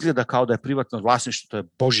izgleda kao da je privatno vlasništvo, to je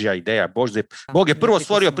Božja ideja. Bog je prvo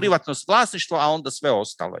stvorio privatno vlasništvo, a onda sve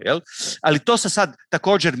ostalo. Jel? Ali to se sad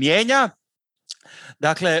također mijenja.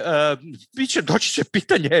 Dakle, doći će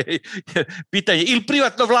pitanje ili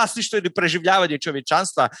privatno vlasništvo ili preživljavanje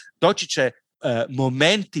čovječanstva, doći će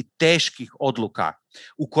momenti teških odluka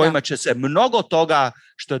u kojima će se mnogo toga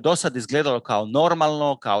što je do sad izgledalo kao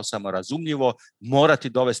normalno, kao samorazumljivo, morati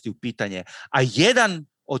dovesti u pitanje. A jedan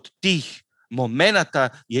od tih momenata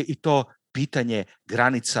je i to pitanje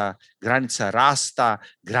granica rasta,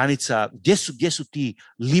 granica, gdje su ti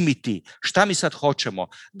limiti, šta mi sad hoćemo.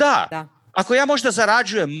 Da. Ako ja možda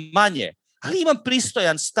zarađujem manje, ali imam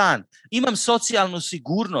pristojan stan, imam socijalnu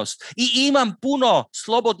sigurnost i imam puno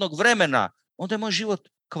slobodnog vremena, onda je moj život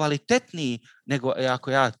kvalitetniji nego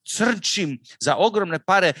ako ja crnčim za ogromne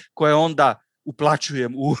pare koje onda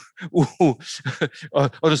uplaćujem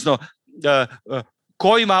odnosno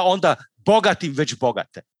kojima onda bogatim već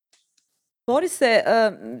bogate. Borise,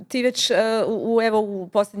 ti već u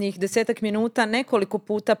posljednjih 10 minuta nekoliko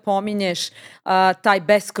puta pominješ taj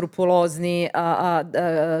beskrupulozni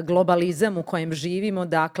globalizam u kojem živimo,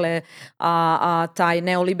 dakle taj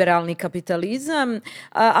neoliberalni kapitalizam,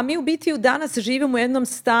 a mi u biti danas živimo u jednom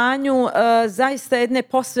stanju zaista jedne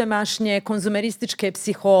posvemašnje konzumerističke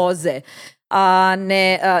psihoze,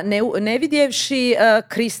 ne vidjevši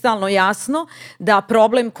kristalno jasno da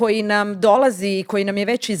problem koji nam dolazi i koji nam je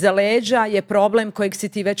već iza leđa je problem kojeg si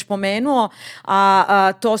ti već pomenuo,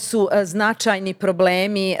 a to su značajni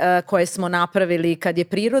problemi koje smo napravili kad je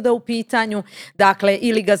priroda u pitanju. Dakle,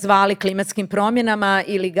 ili ga zvali klimatskim promjenama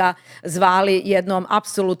ili ga zvali jednom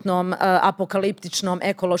apsolutnom apokaliptičnom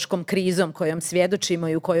ekološkom krizom kojom svjedočimo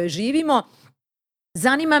i u kojoj živimo.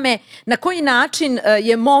 Zanima me na koji način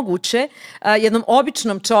je moguće jednom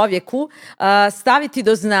običnom čovjeku staviti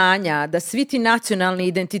do znanja da svi ti nacionalni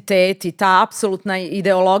identiteti, ta apsolutna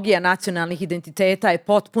ideologija nacionalnih identiteta je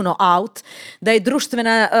potpuno out, da je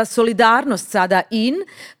društvena solidarnost sada in,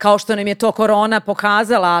 kao što nam je to korona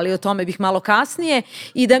pokazala, ali o tome bih malo kasnije,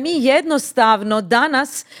 i da mi jednostavno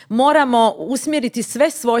danas moramo usmjeriti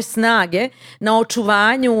sve svoje snage na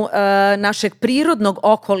očuvanju našeg prirodnog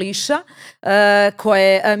okoliša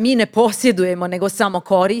koje mi ne posjedujemo nego samo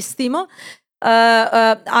koristimo,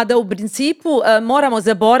 a da u principu moramo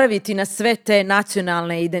zaboraviti na sve te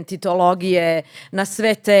nacionalne identitologije, na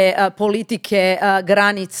sve te politike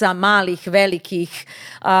granica malih, velikih.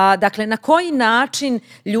 Dakle, na koji način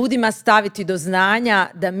ljudima staviti do znanja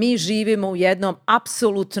da mi živimo u jednom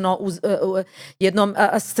apsolutno, jednom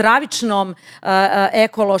stravičnom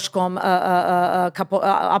ekološkom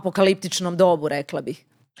apokaliptičnom dobu, rekla bih.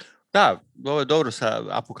 Da, ovo je dobro sa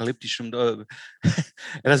apokaliptičnom,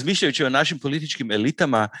 razmišljajući o našim političkim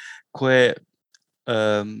elitama koje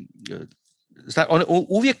one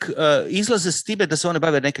uvijek izlaze s time da se one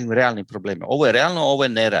bave nekim realnim problemima. Ovo je realno, ovo je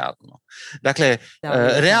nerealno. Dakle,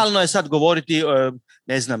 realno je sad govoriti,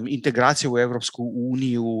 ne znam, integraciju u Europsku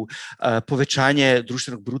uniju, povećanje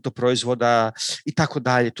društvenog bruto proizvoda i tako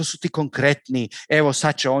dalje. To su ti konkretni, evo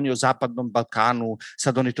sad će oni o Zapadnom Balkanu,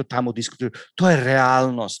 sad oni to tamo diskutuju. To je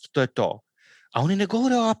realnost, to je to. A oni ne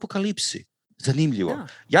govore o apokalipsi. Zanimljivo. Da.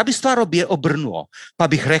 Ja bi stvar obrnuo, pa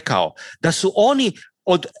bih rekao da su oni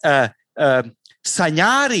od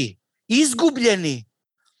sanjari izgubljeni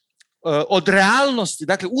od realnosti,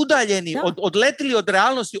 dakle udaljeni, odletili od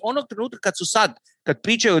realnosti onog trenutka kad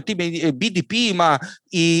pričaju o tim BDP-ima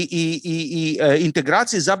i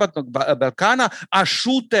integraciji Zapadnog Balkana, a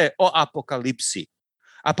šute o apokalipsi.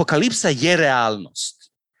 Apokalipsa je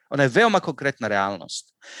realnost. Ona je veoma konkretna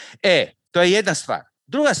realnost. To je jedna stvar.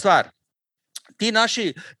 Druga stvar,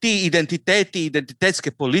 ti identiteti,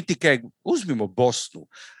 identitetske politike, uzmimo Bosnu,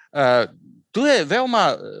 tu je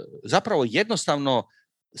veoma zapravo jednostavno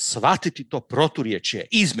shvatiti to proturječje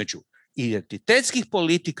između identitetskih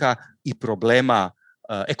politika i problema,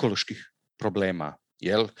 ekoloških problema.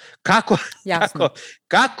 Jel?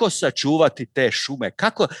 Kako sačuvati te šume?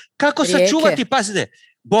 Kako sačuvati, pazite,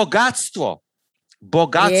 bogatstvo,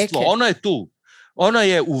 ono je tu. Ono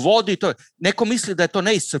je u vodi, neko misli da je to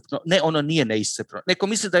neiscrpno. Ne, ono nije neiscrpno. Neko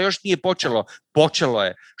misli da još nije počelo. Počelo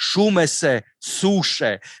je. Šume se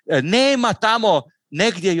suše. Nema tamo,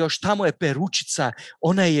 negdje još, tamo je peručica,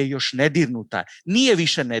 ona je još nedirnuta. Nije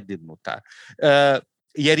više nedirnuta.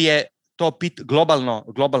 Jer je to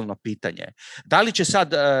globalno pitanje. Da li će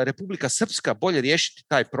sad Republika Srpska bolje riješiti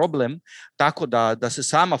taj problem tako da se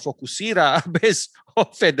sama fokusira bez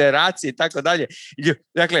federacije i tako dalje?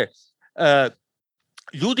 Dakle,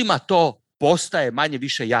 ljudima to postaje manje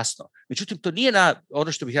više jasno. Međutim, to nije na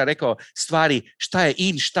ono što bih ja rekao stvari šta je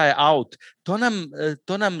in, šta je out.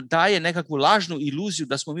 To nam daje nekakvu lažnu iluziju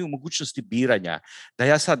da smo mi u mogućnosti biranja. Da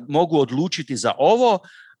ja sad mogu odlučiti za ovo,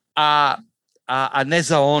 a ne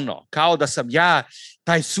za ono. Kao da sam ja,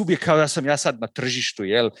 taj subjekt, kao da sam ja sad na tržištu,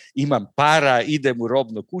 jel? Imam para, idem u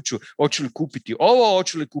robnu kuću, hoću li kupiti ovo,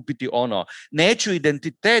 hoću li kupiti ono. Neću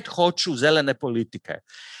identitet, hoću zelene politike.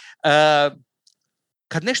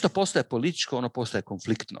 Kad nešto postaje političko, ono postaje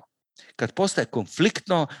konfliktno. Kad postaje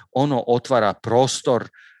konfliktno, ono otvara prostor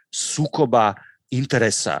sukoba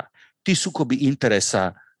interesa. Ti sukobi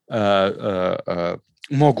interesa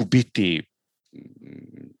mogu biti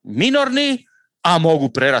minorni, a mogu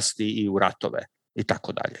prerasti i u ratove i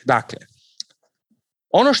tako dalje. Dakle,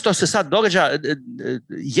 ono što se sad događa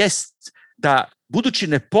jest da budući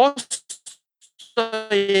ne postoje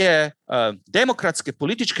demokratske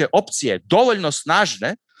političke opcije dovoljno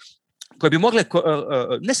snažne koje bi mogle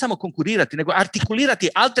ne samo konkurirati, nego artikulirati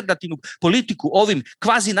alternativnu politiku ovim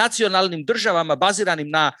kvazinacionalnim državama baziranim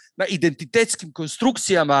na identitetskim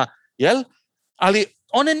konstrukcijama, jel? Ali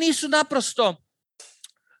one nisu naprosto,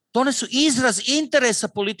 one su izraz interesa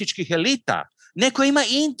političkih elita. Neko ima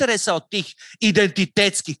interesa od tih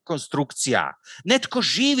identitetskih konstrukcija. Netko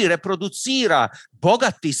živi, reproducira,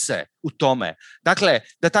 bogati se u tome. Dakle,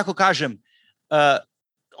 da tako kažem,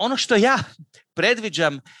 ono što ja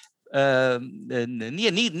predviđam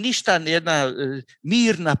nije ništa jedna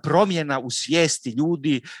mirna promjena u svijesti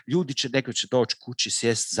ljudi. Ljudi će, neko će doći kući,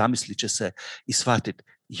 sjest, zamislit će se i shvatiti,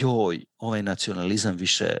 joj, ovaj nacionalizam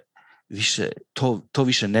više to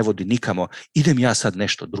više ne vodi nikamo. Idem ja sad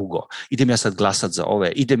nešto drugo. Idem ja sad glasat za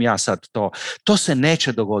ove. Idem ja sad to. To se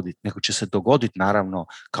neće dogoditi, nego će se dogoditi naravno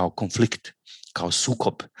kao konflikt, kao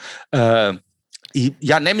sukob. I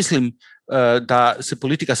ja ne mislim da se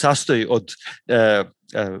politika sastoji od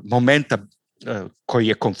momenta koji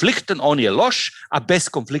je konfliktan, on je loš, a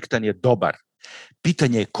beskonfliktan je dobar.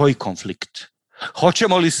 Pitanje je koji konflikt.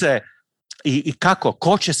 Hoćemo li se i kako,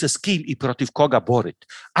 ko će se s kim i protiv koga boriti.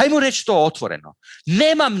 Ajmo reći to otvoreno.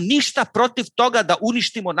 Nemam ništa protiv toga da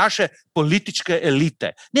uništimo naše političke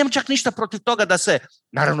elite. Nemam čak ništa protiv toga da se,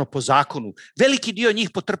 naravno po zakonu, veliki dio njih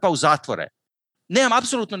potrpa u zatvore. Nemam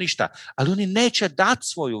apsolutno ništa, ali oni neće dati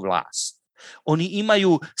svoju vlast. Oni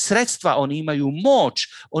imaju sredstva, oni imaju moć,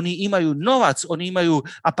 oni imaju novac, oni imaju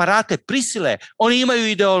aparate prisile, oni imaju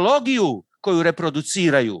ideologiju koju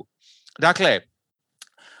reproduciraju. Dakle,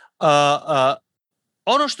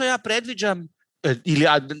 ono što ja predviđam, ili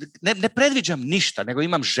ne predviđam ništa, nego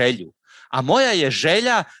imam želju. A moja je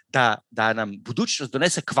želja da nam budućnost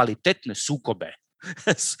donese kvalitetne sukobe.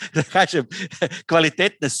 Da kažem,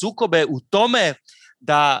 kvalitetne sukobe u tome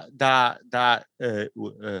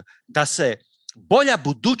da se bolja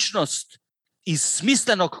budućnost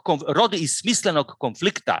rodi iz smislenog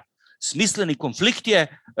konflikta. Smisleni konflikt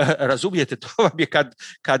je, razumijete, to vam je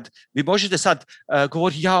kad vi možete sad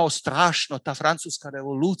govoriti, jao, strašno, ta francuska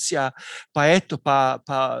revolucija, pa eto,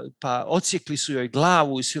 pa odsjekli su joj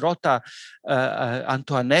glavu i sirota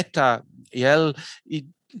Antoaneta, jel, i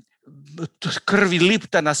krvi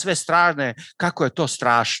lipta na sve strane, kako je to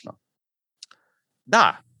strašno.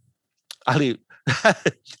 Da, ali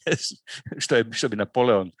što bi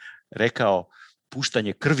Napoleon rekao,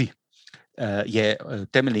 puštanje krvi je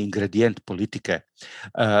temeljni ingredijent politike.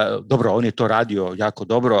 Dobro, on je to radio jako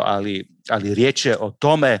dobro, ali riječ je o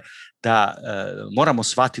tome da moramo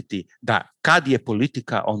shvatiti da kad je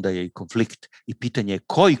politika, onda je i konflikt. I pitanje je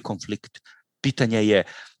koji konflikt. Pitanje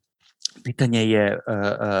je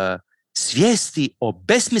svijesti o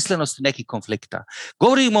besmislenosti nekih konflikta.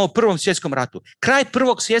 Govorimo o Prvom svjetskom ratu. Kraj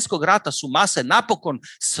Prvog svjetskog rata su mase napokon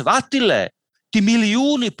shvatile, ti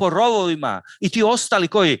milijuni po rovovima i ti ostali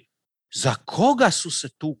koji, za koga su se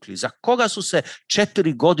tukli, za koga su se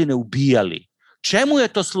 4 godine ubijali, čemu je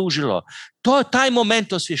to služilo? To je taj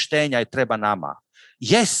moment osvještenja i treba nama.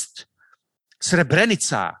 Jest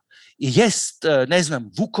Srebrenica, jest, ne znam,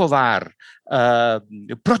 Vukovar,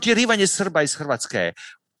 protjerivanje Srba iz Hrvatske,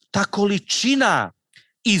 ta količina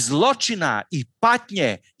i zločina i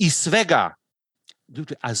patnje i svega.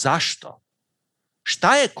 A zašto?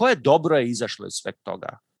 Koje dobro je izašlo iz sveg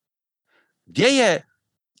toga? Gdje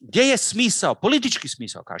je smisao? Politički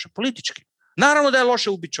smisao, kaže. Politički. Naravno da je loše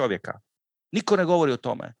ubiti čovjeka. Niko ne govori o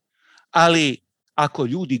tome. Ali ako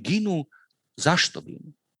ljudi ginu, zašto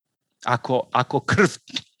ginu? Ako krv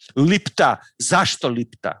lipta, zašto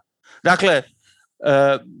lipta? Dakle,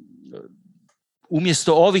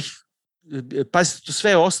 umjesto ovih, pazite,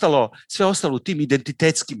 sve ostalo u tim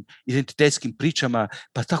identitetskim pričama,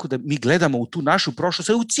 pa tako da mi gledamo u tu našu prošlost,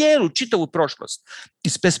 u cijelu, čitavu prošlost,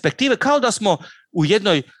 iz perspektive kao da smo u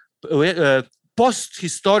jednoj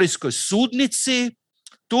posthistorijskoj sudnici,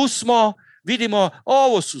 tu smo, vidimo,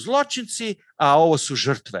 ovo su zločinci, a ovo su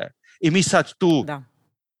žrtve. I mi sad tu,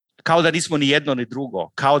 kao da nismo ni jedno ni drugo,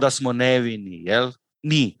 kao da smo nevini, jel?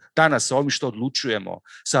 Mi danas sa ovim što odlučujemo,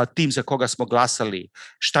 sa tim za koga smo glasali,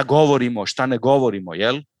 šta govorimo, šta ne govorimo,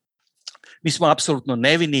 jel? Mi smo apsolutno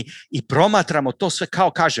nevini i promatramo to sve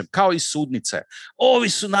kao iz sudnice. Ovi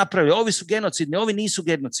su napravili, ovi su genocidni, ovi nisu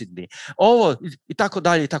genocidni, ovo i tako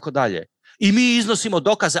dalje i tako dalje. I mi iznosimo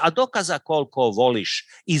dokaze, a dokaza koliko voliš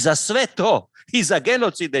i za sve to, i za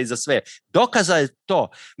genocide i za sve. Dokaza je to.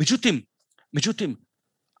 Međutim,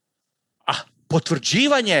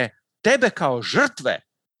 potvrđivanje tebe kao žrtve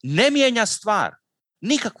ne mijenja stvar,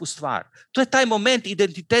 nikakvu stvar. To je taj moment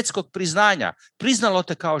identitetskog priznanja. Priznalo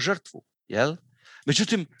te kao žrtvu, jel?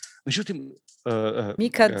 Međutim,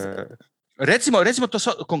 recimo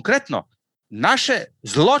to konkretno, naše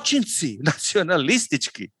zločinci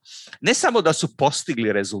nacionalistički ne samo da su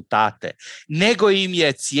postigli rezultate, nego im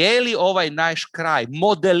je cijeli ovaj naš kraj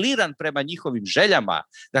modeliran prema njihovim željama.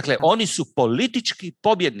 Dakle, oni su politički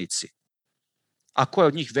pobjednici. A ko je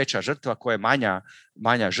od njih veća žrtva, ko je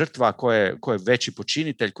manja žrtva, ko je veći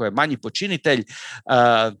počinitelj, ko je manji počinitelj.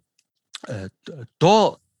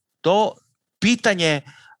 To pitanje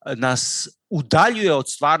nas udaljuje od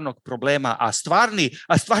stvarnog problema, a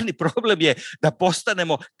stvarni problem je da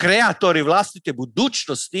postanemo kreatori vlastite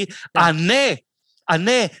budućnosti, a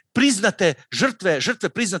ne priznate žrtve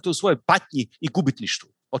priznate u svojoj patnji i gubitništvu.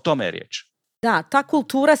 O tome je riječ. Da, ta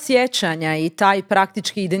kultura sjećanja i taj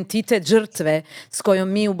praktički identitet žrtve s kojom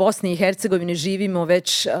mi u Bosni i Hercegovini živimo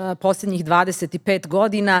već posljednjih 25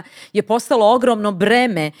 godina je postalo ogromno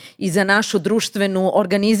breme i za našu društvenu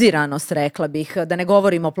organiziranost, rekla bih, da ne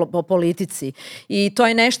govorimo o politici. I to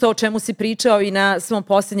je nešto o čemu si pričao i na svom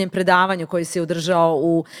posljednjem predavanju koji si održao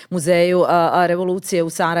u Muzeju revolucije u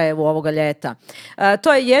Sarajevu ovoga ljeta.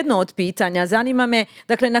 To je jedno od pitanja. Zanima me,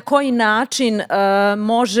 dakle, na koji način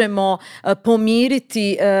možemo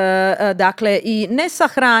pomiriti, dakle, i ne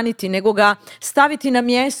sahraniti, nego ga staviti na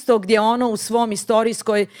mjesto gdje ono u svom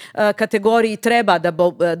istorijskoj kategoriji treba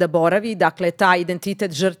da boravi, dakle, taj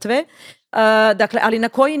identitet žrtve. Dakle, ali na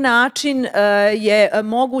koji način je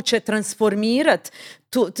moguće transformirati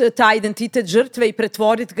taj identitet žrtve i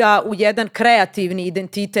pretvoriti ga u jedan kreativni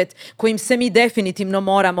identitet kojim se mi definitivno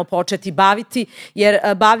moramo početi baviti, jer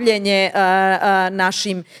bavljenje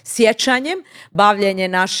našim sjećanjem, bavljenje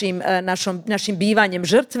našim bivanjem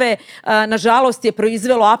žrtve, nažalost je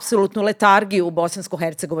proizvelo apsolutnu letargiju u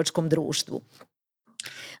bosansko-hercegovačkom društvu.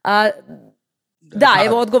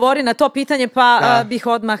 Evo, odgovori na to pitanje, pa bih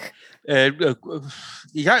odmah...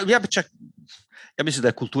 Ja mislim da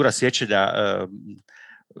je kultura sjećanja,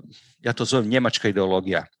 ja to zovem njemačka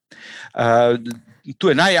ideologija. Tu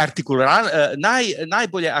je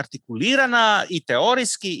najbolje artikulirana i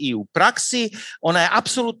teorijski i u praksi. Ona je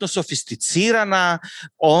apsolutno sofisticirana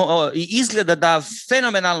i izgleda da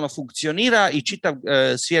fenomenalno funkcionira i čitav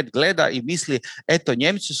svijet gleda i misli, eto,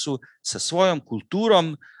 Njemci su sa svojom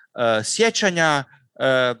kulturom sjećanja,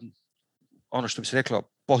 ono što bi se reklo,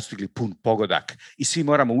 postigli pun pogodak i svi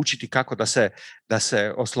moramo učiti kako da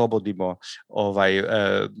se oslobodimo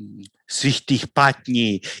svih tih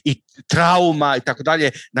patnji i trauma i tako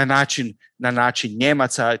dalje na način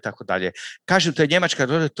Njemaca i tako dalje. Kažem, to je njemačka,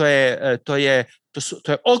 to je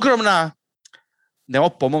ogromna,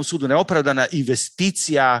 po mom sudu, neopravdana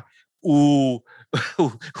investicija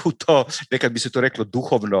u to, nekad bi se to reklo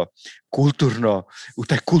duhovno, kulturno, u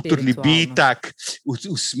taj kulturni bitak,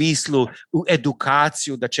 u smislu, u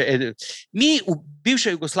edukaciju. Mi u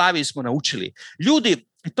bivšoj Jugoslaviji smo naučili. Ljudi,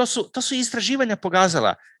 to su istraživanja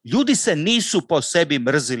pokazala, ljudi se nisu po sebi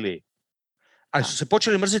mrzili, ali su se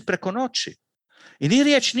počeli mrziti preko noći. I nije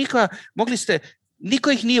riječ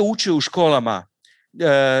niko ih nije učio u školama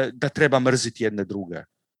da treba mrziti jedne druge.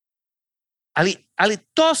 Ali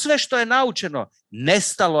to sve što je naučeno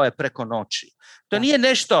nestalo je preko noći. To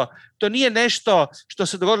nije nešto što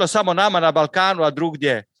se dogodilo samo nama na Balkanu, a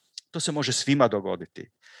drugdje. To se može svima dogoditi.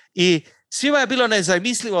 I svima je bilo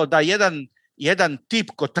nezamislivo da jedan tip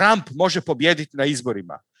ko Trump može pobijediti na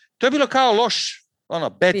izborima. To je bilo kao loš,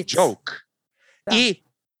 bad joke.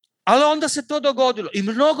 Ali onda se to dogodilo i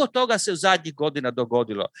mnogo toga se u zadnjih godina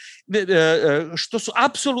dogodilo, što su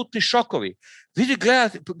apsolutni šokovi.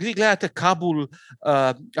 Vi gledate Kabul,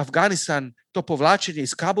 Afganistan, to povlačenje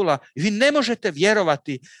iz Kabula i vi ne možete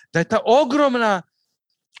vjerovati da je ta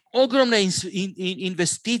ogromne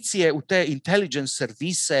investicije u te intelligence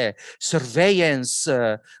servise,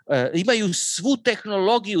 surveillance, imaju svu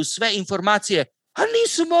tehnologiju, sve informacije, a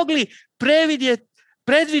nisu mogli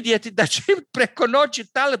predvidjeti da će preko noći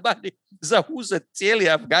Talibani zauzeti cijeli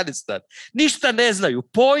Afganistan. Ništa ne znaju,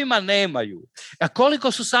 pojma nemaju. A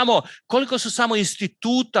koliko su samo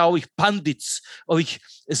instituta, ovih pandic, ovih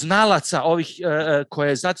znalaca,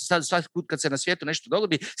 koje, znate, svaki put kad se na svijetu nešto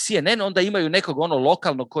dogodi, CNN, onda imaju nekog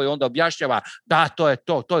lokalnog koji onda objašnjava da to je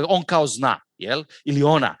on kao zna. Jel? Ili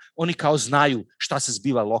oni kao znaju šta se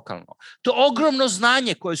zbiva lokalno. To je ogromno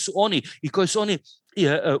znanje koje su oni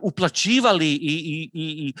uplaćivali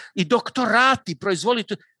i doktorati proizvodili.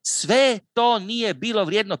 Sve to nije bilo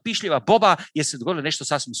vrijedno pišljiva boba jer se dogodilo nešto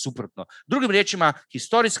sasvim suprotno. Drugim riječima,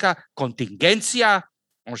 historijska kontingencija,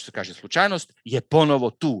 ono što se kaže slučajnost, je ponovo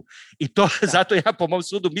tu. I to zato ja po mom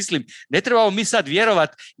sudu mislim, ne trebamo mi sad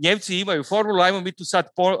vjerovati, Njemci imaju formulu, ajmo mi tu sad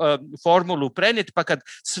formulu prenijeti, pa kad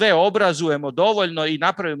sve obrazujemo dovoljno i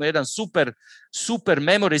napravimo jedan super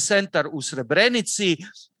memory center u Srebrenici,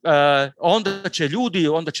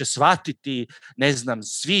 onda će shvatiti, ne znam,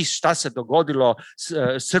 svi šta se dogodilo,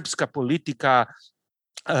 srpska politika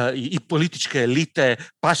i političke elite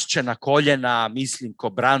pašće na koljena, mislim, ko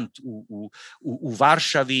Brandt u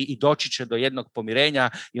Varšavi i doći će do jednog pomirenja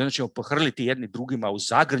i onda ćemo pohrliti jedni drugima u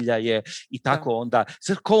zagrljaje i tako onda,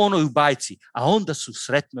 ko onoj u bajci, a onda su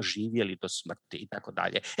sretno živjeli do smrti i tako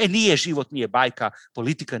dalje. Nije, život nije bajka,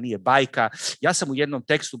 politika nije bajka. Ja sam u jednom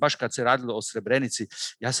tekstu, baš kad se radilo o Srebrenici,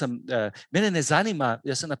 mene ne zanima,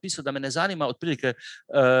 ja sam napisao da me ne zanima otprilike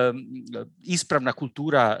ispravna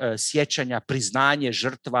kultura sjećanja, priznanje,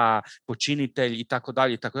 žrtva, počinitelj i tako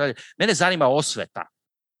dalje i tako dalje. Mene zanima osveta.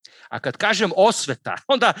 A kad kažem osveta,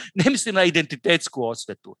 onda ne mislim na identitetsku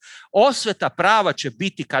osvetu. Osveta prava će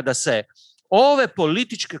biti kada se ove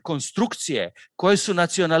političke konstrukcije koje su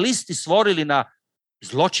nacionalisti stvorili na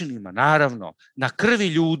zločinima, naravno, na krvi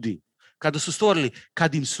ljudi, kada su stvorili,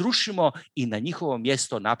 kad im srušimo i na njihovo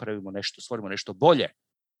mjesto napravimo nešto, stvorimo nešto bolje.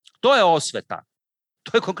 To je osveta.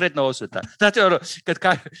 To je konkretna osveta. Znate,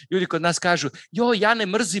 kad ljudi kod nas kažu,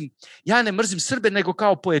 ja ne mrzim Srbe nego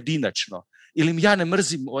kao pojedinačno. Ili ja ne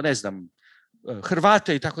mrzim, ne znam,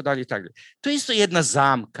 Hrvate i tako dalje. To je isto jedna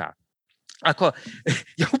zamka.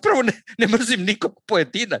 Ja upravo ne mrzim nikog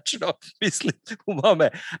pojedinačno, mislim, u mome,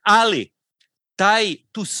 ali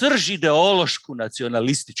tu srž ideološku,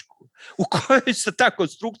 nacionalističku, u kojoj se ta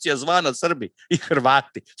konstrukcija zvana Srbi i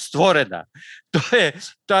Hrvati stvorena. To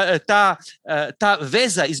je ta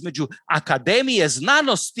veza između akademije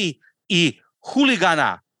znanosti i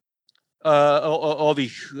huligana,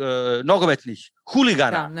 ovih nogometnih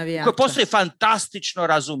huligana, koje postoji fantastično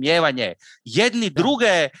razumijevanje. Jedni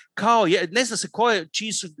druge, kao, ne zna se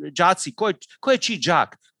čiji su đaci, ko je čiji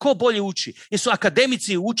đak, ko bolje uči. Jesu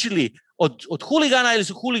akademici učili od huligana ili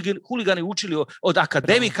su huligani učili od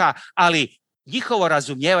akademika, ali njihovo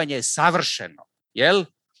razumijevanje je savršeno. Jel?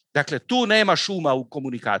 Dakle, tu nema šuma u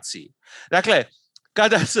komunikaciji. Dakle,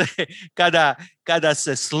 kada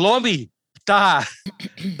se slomi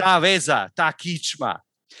ta veza, ta kičma,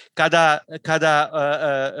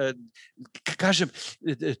 kažem,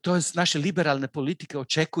 to je naše liberalne politike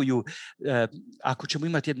očekuju, ako ćemo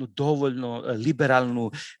imati jednu dovoljno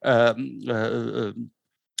liberalnu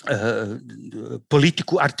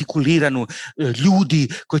politiku artikuliranu, ljudi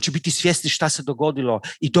koji će biti svjesni šta se dogodilo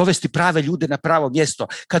i dovesti prave ljude na pravo mjesto.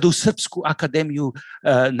 Kada u Srpsku akademiju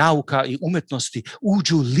nauka i umjetnosti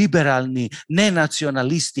uđu liberalni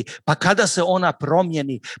nenacionalisti, pa kada se ona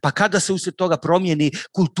promijeni, pa kada se uslijed toga promijeni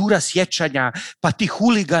kultura sjećanja, pa ti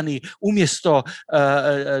huligani umjesto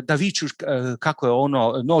da viču kako je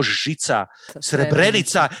ono nož žica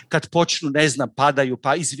Srebrenica, kad počnu, ne znam, padaju,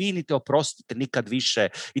 pa izvinite, oprostite, nikad više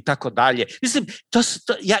i tako dalje. Mislim,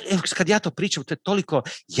 kad ja to pričam, to je toliko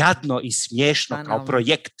jadno i smiješno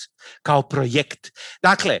kao projekt.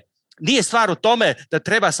 Dakle, nije stvar u tome da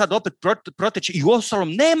treba sad opet proteći i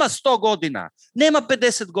uostalom nema 100 godina, nema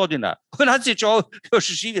 50 godina. Nacija će još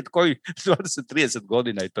živjeti koji 20-30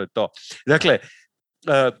 godina i to je to. Dakle,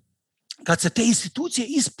 kad se te institucije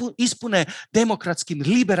ispune demokratskim,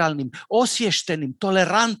 liberalnim, osviještenim,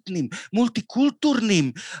 tolerantnim,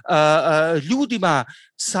 multikulturnim ljudima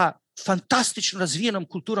sa fantastično razvijenom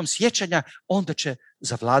kulturom sjećanja, onda će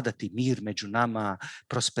zavladati mir među nama,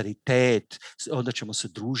 prosperitet, onda ćemo se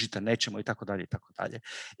družiti, a nećemo i tako dalje i tako dalje.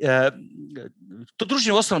 To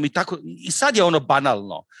druženje ostalom i sad je ono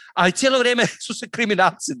banalno, ali cijelo vrijeme su se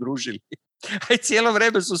kriminalci družili. A cijelo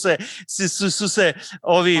vrijeme su se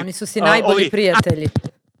ovi... Oni su si najbolji prijatelji.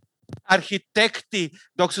 Arhitekti,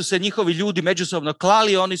 dok su se njihovi ljudi međusobno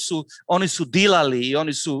klali, oni su dilali i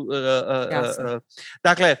oni su...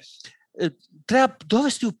 Dakle, treba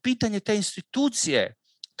dovesti u pitanje te institucije.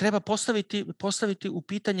 Treba postaviti u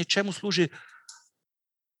pitanje čemu služi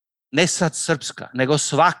ne sad srpska, nego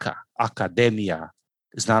svaka akademija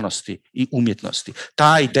znanosti i umjetnosti.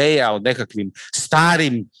 Ta ideja o nekakvim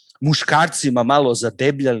starim muškarcima malo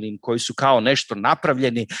zadebljalim koji su kao nešto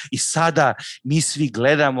napravljeni i sada mi svi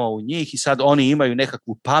gledamo u njih i sad oni imaju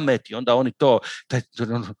nekakvu pamet i onda oni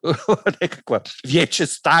nekakva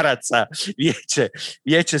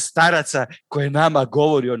vijeće staraca koje nama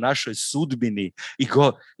govori o našoj sudbini i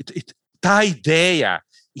ta ideja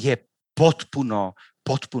je potpuno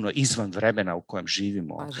izvan vremena u kojem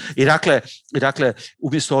živimo. I dakle,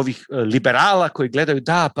 umjesto ovih liberala koji gledaju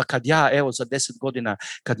pa kad ja, evo za 10 godina,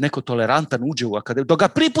 kad neko tolerantan uđe u akademiju, dok ga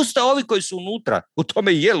pripuste ovi koji su unutra, u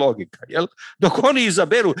tome i je logika, jel? Dok oni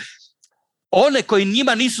izaberu one koji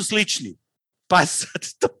njima nisu slični, pa sad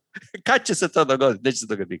kad će se to dogoditi? Neće se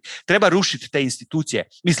dogoditi. Treba rušiti te institucije.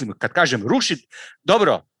 Mislim, kad kažem rušiti,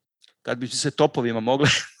 dobro, kad bi se topovima mogle,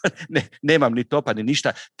 nemam ni topa ni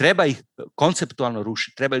ništa, treba ih konceptualno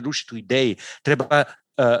rušiti, treba ih rušiti u ideji, treba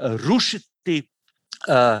rušiti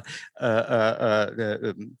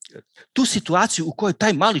tu situaciju u kojoj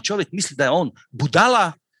taj mali čovjek misli da je on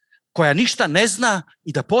budala koja ništa ne zna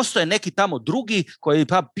i da postoje neki tamo drugi koji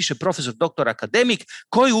piše profesor, doktor, akademik,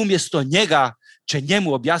 koji umjesto njega će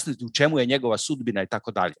njemu objasniti u čemu je njegova sudbina i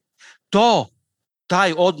tako dalje.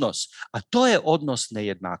 Taj odnos, a to je odnos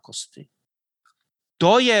nejednakosti.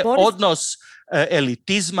 To je odnos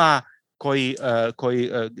elitizma koji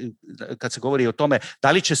kad se govori o tome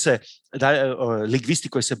da li će se lingvisti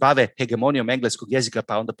koji se bave hegemonijom engleskog jezika,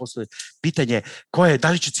 pa onda postoji pitanje da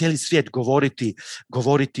li će cijeli svijet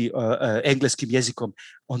govoriti engleskim jezikom,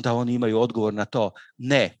 onda oni imaju odgovor na to.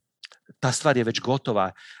 Ne, ta stvar je već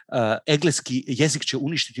gotova. Engleski jezik će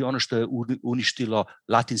uništiti ono što je uništilo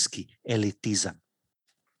latinski elitizam.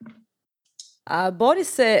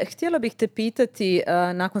 Borise, htjela bih te pitati,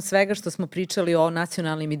 nakon svega što smo pričali o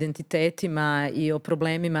nacionalnim identitetima i o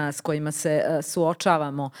problemima s kojima se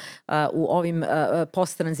suočavamo u ovim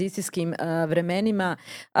posttranzicijskim vremenima,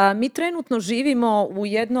 mi trenutno živimo u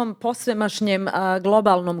jednom posvemašnjem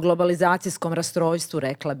globalnom globalizacijskom rastrojstvu,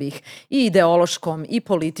 rekla bih, i ideološkom i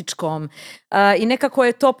političkom, i nekako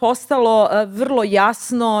je to postalo vrlo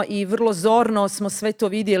jasno i vrlo zorno smo sve to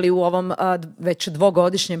vidjeli u ovom već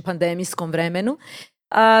dvogodišnjem pandemijskom vremenu.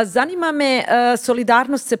 Zanima me,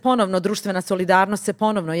 društvena solidarnost se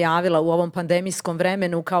ponovno javila u ovom pandemijskom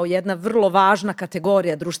vremenu kao jedna vrlo važna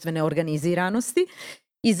kategorija društvene organiziranosti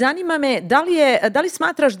i zanima me da li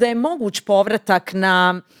smatraš da je moguć povratak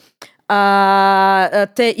na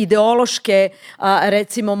te ideološke,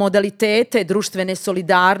 recimo, modalitete društvene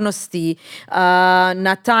solidarnosti,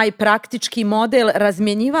 na taj praktički model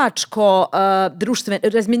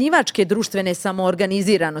razmjenjivačke društvene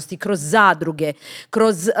samoorganiziranosti kroz zadruge,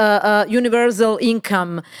 kroz universal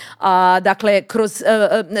income, dakle kroz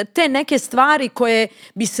te neke stvari koje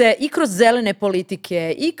bi se i kroz zelene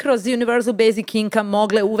politike i kroz universal basic income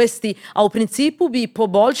mogle uvesti, a u principu bi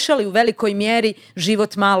poboljšali u velikoj mjeri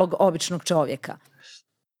život malog običnog čovjeka.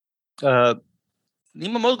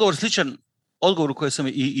 Imam odgovor sličan odgovoru koji sam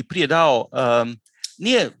i prije dao.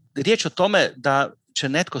 Nije riječ o tome da će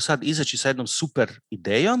netko sad izaći sa jednom super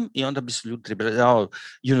idejom i onda bi se ljudi trebali dao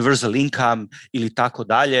universal income ili tako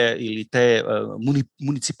dalje, ili te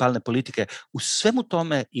municipalne politike. U svemu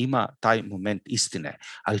tome ima taj moment istine,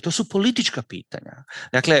 ali to su politička pitanja.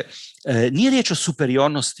 Dakle, nije riječ o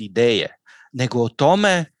superiornosti ideje, nego o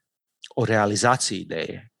tome, o realizaciji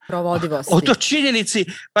ideje. Provodivosti. O to činjenici,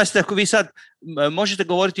 pazite, ako vi sad možete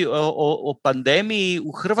govoriti o pandemiji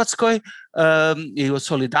u Hrvatskoj i o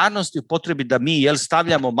solidarnosti, o potrebi da mi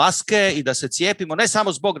stavljamo maske i da se cijepimo, ne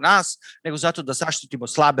samo zbog nas, nego zato da zaštitimo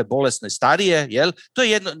slabe, bolesne, starije, to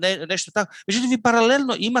je nešto tako. Međutim, vi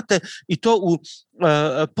paralelno imate i to u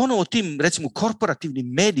ponovo tim, recimo, korporativnim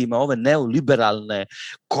medijima, ove neoliberalne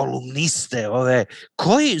kolumniste,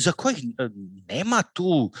 za kojih nema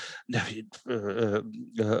tu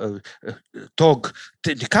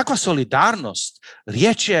kakva solidarnost.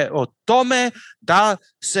 Riječ je o tome da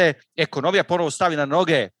se ekonomija ponovo stavi na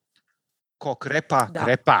noge ko krepa.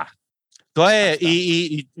 To je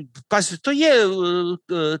to je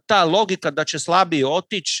ta logika da će slabiji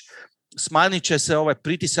otići, smanjit će se ovaj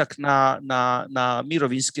pritisak na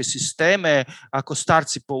mirovinske sisteme ako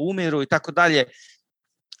starci poumiru i tako dalje.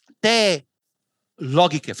 Te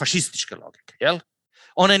logike, fašističke logike,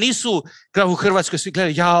 one nisu, kao u Hrvatskoj svi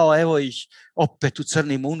gledaju, evo ih opet u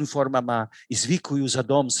crnim uniformama, izvikuju za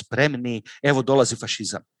dom spremni, evo dolazi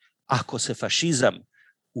fašizam. Ako se fašizam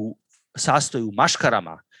sastoji u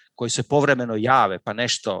maškarama koji se povremeno jave pa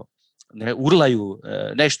nešto ne urlaju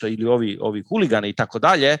nešto ili ovi huligani i tako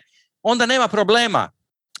dalje, onda nema problema.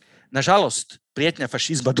 Nažalost, prijetnja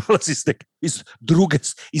fašizma dolazi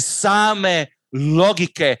iz same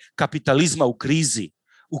logike kapitalizma u krizi,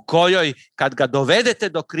 u kojoj kad ga dovedete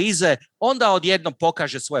do krize, onda odjednom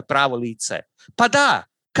pokaže svoje pravo lice. Pa da,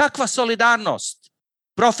 kakva solidarnost?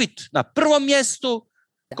 Profit na prvom mjestu,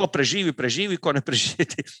 ko preživi, ko ne preživi.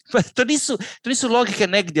 To nisu logike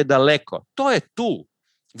negdje daleko. To je tu.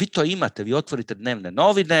 Vi to imate, vi otvorite dnevne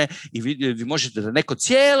novine i vi možete da neko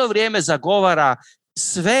cijelo vrijeme zagovara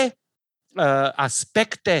sve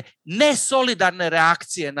aspekte nesolidarne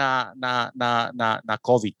reakcije na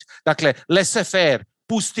COVID. Dakle, laissez-faire,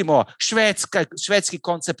 pustimo, švedski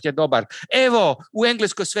koncept je dobar. Evo, u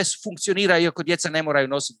Engleskoj sve funkcionira iako djeca ne moraju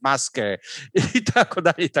nositi maske i tako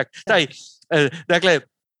dalje. Dakle,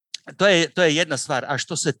 To je jedna stvar. A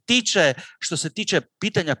što se tiče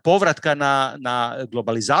pitanja povratka na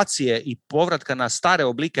globalizacije i povratka na stare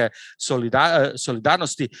oblike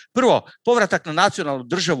solidarnosti, prvo, povratak na nacionalnu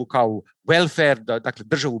državu kao welfare, dakle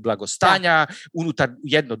državu blagostanja, unutar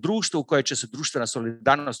jedno društvo u koje će se društvena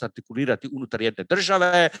solidarnost artikulirati unutar jedne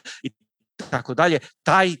države i tako dalje.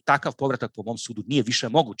 Takav povratak po mom sudu nije više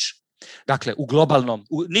moguć. Dakle, u globalnom,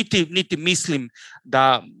 niti mislim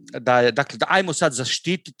da ajmo sad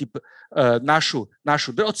zaštititi našu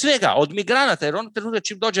od svega, od migranata, jer on trenutak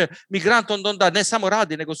čim dođe migrant, onda ne samo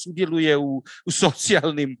radi, nego sudjeluje u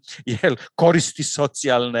socijalnim, koristi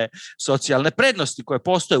socijalne prednosti koje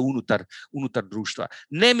postoje unutar društva.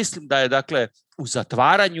 Ne mislim da je, dakle, u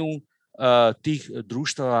zatvaranju tih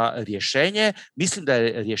društava rješenje. Mislim da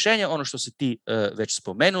je rješenje ono što si ti već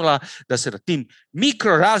spomenula, da se na tim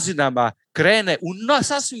mikrorazinama krene u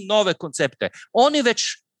sasvim nove koncepte. Oni već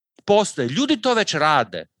postoje, ljudi to već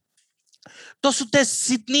rade. To su te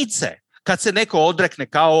sitnice. Kad se neko odrekne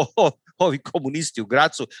kao ovi komunisti u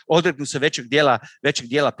Gracu, odreknu se većeg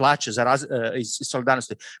dijela plaće iz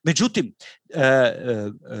solidarnosti. Međutim,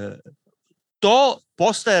 to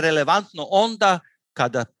postaje relevantno onda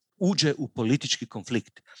kada uđe u politički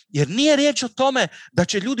konflikt. Jer nije riječ o tome da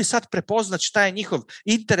će ljudi sad prepoznati šta je njihov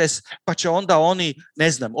interes, pa će onda oni,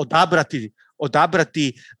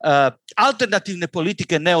 odabrati alternativne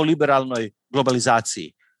politike neoliberalnoj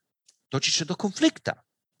globalizaciji. Doći će do konflikta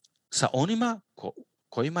sa onima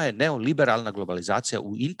kojima je neoliberalna globalizacija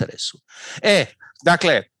u interesu.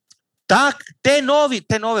 Dakle,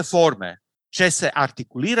 te nove forme će se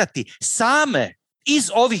artikulirati same iz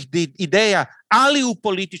ovih ideja, ali u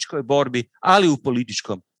političkoj borbi, ali u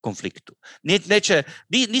političkom konfliktu.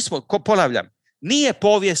 Ponavljam, nije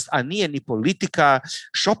povijest, a nije ni politika,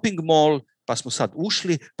 shopping mall, pa smo sad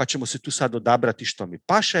ušli, pa ćemo se tu sad odabrati što mi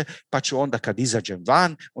paše, pa ću onda kad izađem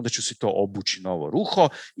van, onda ću si to obući novo ruho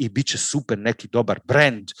i bit će super neki dobar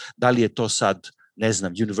brand, da li je to sad, ne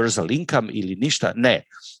znam, universal income ili ništa, ne,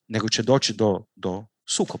 nego će doći do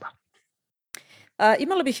sukoba.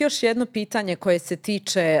 Imala bih još jedno pitanje koje se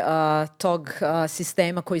tiče tog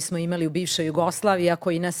sistema koji smo imali u bivšoj Jugoslaviji, a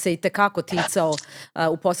koji nas se itekako ticao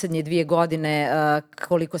u posljednje 2 godine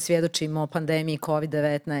koliko svjedočimo o pandemiji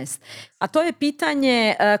COVID-19. A to je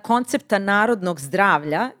pitanje koncepta narodnog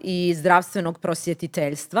zdravlja i zdravstvenog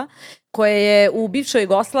prosvjetiteljstva koje je u bivšoj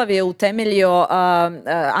Jugoslaviji utemeljio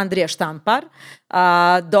Andrija Štampar,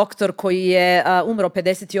 doktor koji je umro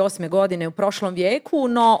 58. godine u prošlom vijeku,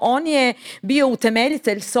 no on je bio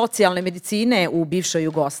utemeljitelj socijalne medicine u bivšoj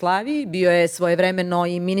Jugoslaviji, bio je svojevremeno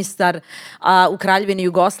i ministar u Kraljevini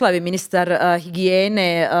Jugoslaviji, ministar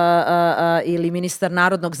higijene ili ministar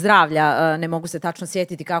narodnog zdravlja, ne mogu se tačno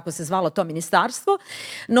sjetiti kako se zvalo to ministarstvo,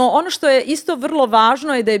 no ono što je isto vrlo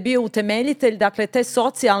važno je da je bio utemeljitelj, dakle, te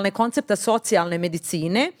koncepta socijalne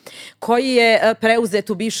medicine koji je preuzet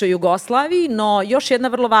u bivšoj Jugoslaviji, no još jedna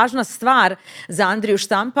vrlo važna stvar za Andriju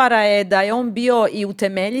Štampara je da je on bio i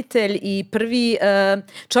utemeljitelj i prvi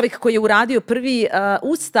čovjek koji je uradio prvi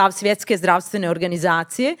ustav Svjetske zdravstvene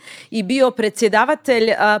organizacije i bio predsjedavatelj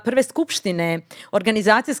prve skupštine,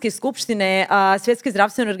 organizacijske skupštine Svjetske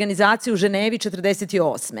zdravstvene organizacije u Ženevi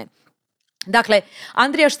 1948. Dakle,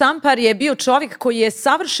 Andrija Štampar je bio čovjek koji je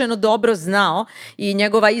savršeno dobro znao i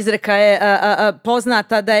njegova izreka je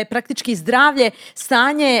poznata da je praktički zdravlje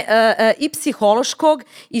stanje i psihološkog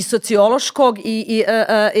i sociološkog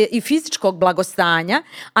i fizičkog blagostanja,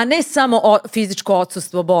 a ne samo fizičko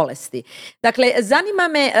odsustvo bolesti. Dakle, zanima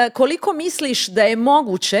me koliko misliš da je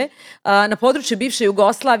moguće na području bivše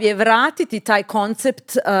Jugoslavije vratiti taj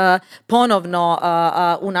koncept ponovno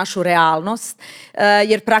u našu realnost,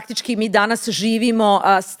 jer praktički mi danas živimo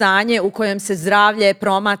stanje u kojem se zdravlje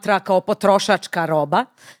promatra kao potrošačka roba.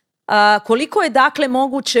 Koliko je dakle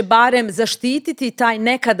moguće barem zaštititi taj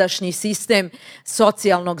nekadašnji sistem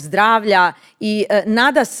socijalnog zdravlja i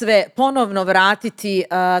nadasve ponovno vratiti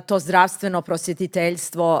to zdravstveno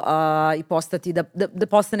prosvjetiteljstvo i da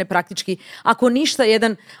postane praktički, ako ništa,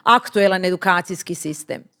 jedan aktuelan edukacijski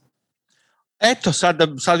sistem? Eto,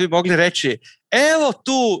 sad bi mogli reći, evo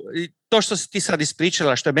tu, to što si ti sad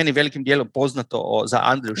ispričala, što je meni velikim dijelom poznato za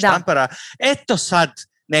Andriju Štampara, eto sad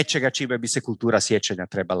nečega čime bi se kultura sjećanja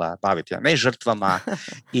trebala baviti, ne žrtvama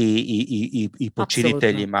i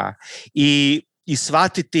počiniteljima i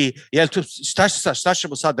shvatiti, šta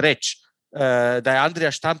ćemo sad reći, da je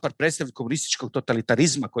Andrija Štampar predstavnik komunističkog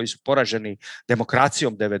totalitarizma koji su poraženi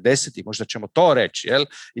demokracijom 90-ih, možda ćemo to reći, jel?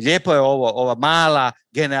 I lijepo je ova mala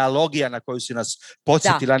genealogija na koju si nas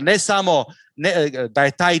podsjetila, ne da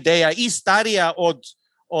je ta ideja i starija od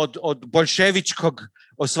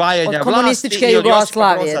osvajanja od komunističke vlasti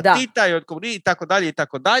Jugoslavije, i od Tita i tako dalje i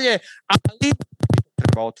tako dalje, ali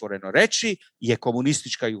treba otvoreno reći je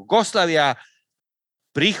komunistička Jugoslavija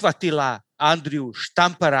prihvatila Andriju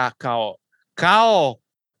Štampara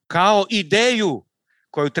kao ideju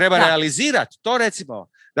koju treba realizirati. To recimo,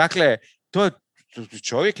 dakle,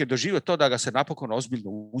 čovjek je doživio to da ga se napokon ozbiljno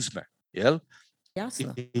uzme. Jel?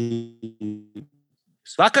 Jasno.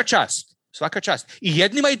 Svaka čast. I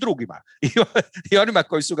jednima i drugima. I onima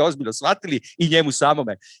koji su ga ozbiljno shvatili i njemu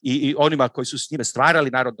samome. I onima koji su s njime stvarali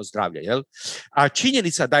narodno zdravlje. Jel? A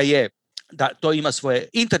činjenica da to ima svoje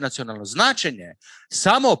internacionalno značenje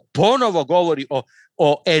samo ponovo govori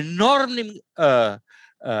o enormnim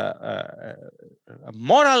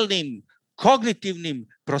moralnim, kognitivnim,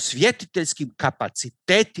 prosvjetiteljskim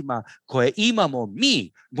kapacitetima koje imamo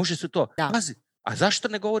mi. Može se to... Pazi, a zašto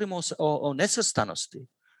ne govorimo o nesvrstanosti?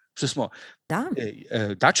 Što smo...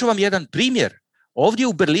 Daću vam jedan primjer. Ovdje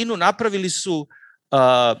u Berlinu napravili su...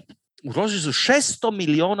 uložili su $600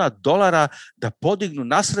 milijuna da podignu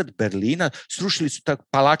nasred Berlina, srušili su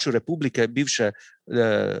palaču Republike bivše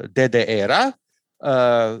DDR-a,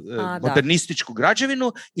 modernističku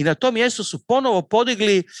građevinu i na tom mjestu su ponovo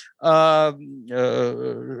podigli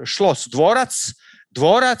šlos,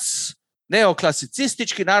 dvorac,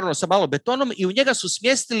 neoklasicistički, naravno sa malo betonom, i u njega su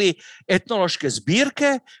smjestili etnološke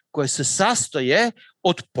zbirke koje se sastoje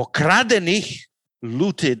od pokradenih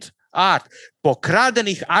looted art,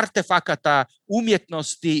 pokradenih artefakata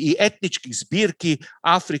umjetnosti i etničkih zbirki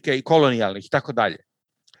Afrike i kolonijalnih i tako dalje.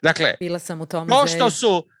 Dakle, bila sam u tom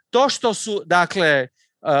to što su dakle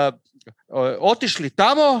otišli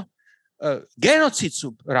tamo, genocid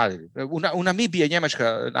su radili. U Namibiji je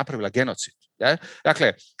Njemačka napravila genocid. Ja?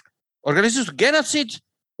 Dakle, organizirali su genocid,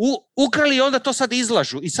 ukrali i onda to sad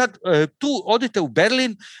izlažu. I sad tu odite u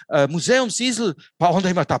Berlin, muzeum Sisl, pa onda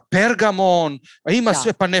ima ta Pergamon, ima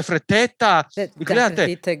sve, pa Nefreteta.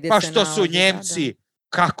 Gledate, pa što su Njemci,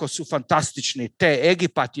 kako su fantastični. Te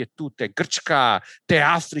Egipat je tu, te Grčka, te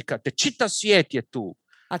Afrika, te čitav svijet je tu.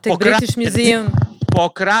 A te British Museum?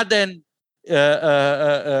 Pokraden,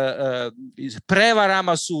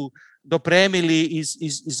 prevarama su dopremili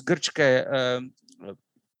iz Grčke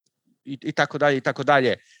i tako dalje, i tako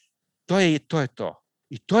dalje. To je to.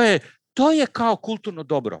 I to je kao kulturno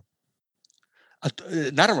dobro. A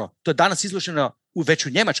naravno, to je danas izloženo već u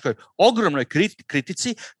Njemačkoj ogromnoj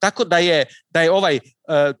kritici, tako da je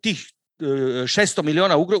tih 600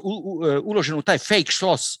 milijuna uloženo u taj fake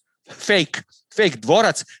šlos, fake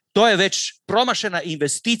dvorac, to je već promašena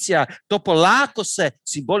investicija, to polako se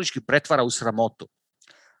simbolički pretvara u sramotu.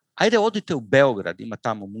 Ajde, odite u Beograd, ima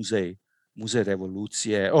tamo muzej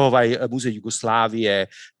revolucije, muzej Jugoslavije.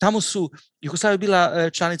 Tamo Jugoslavija je bila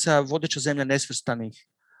članica vodeća zemlja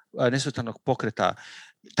nesvrstanog pokreta.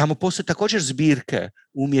 Tamo postoje također zbirke,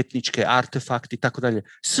 umjetničke, artefakti i tako dalje.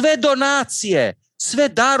 Sve donacije, sve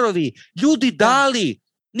darovi, ljudi dali.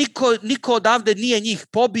 Niko odavde nije njih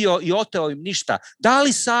pobio i oteo im ništa.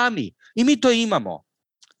 Dali sami. I mi to imamo.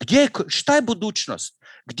 Šta je budućnost?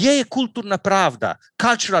 Gdje je kulturna pravda?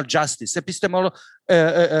 Cultural justice,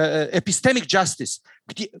 epistemic justice.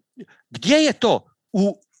 Gdje je to?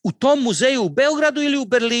 U tom muzeju u Beogradu ili u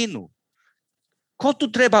Berlinu? Ko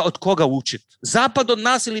tu treba od koga učiti? Zapad od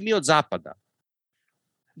nas ili mi od zapada?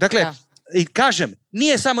 Dakle, i kažem,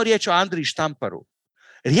 nije samo riječ o Andriji Štamparu.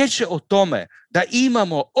 Riječ je o tome da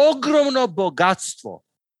imamo ogromno bogatstvo,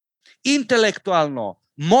 intelektualno,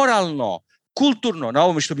 moralno, kulturno, na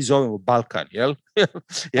ovome što mi zovemo Balkan, jel?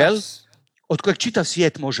 Od kojeg čitav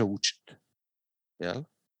svijet može učiti. Jel?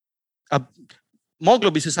 A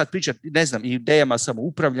moglo bi se sad pričati, ne znam, idejama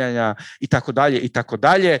samoupravljanja i tako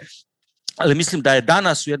dalje, ali mislim da je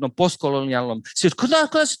danas u jednom postkolonijalnom svijetu, kod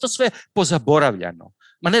nas je to sve pozaboravljano.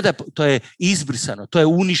 Ma ne da to je izbrisano, to je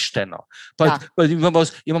uništeno. Pa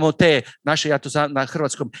imamo te naše, ja to znam na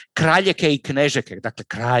hrvatskom, kraljeke i knežeke, dakle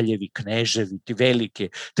kraljevi, kneževi, ti velike,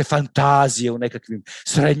 te fantazije u nekakvim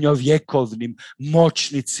srednjovjekovnim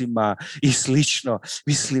moćnicima i slično.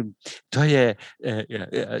 Mislim, to je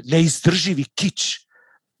neizdrživi kič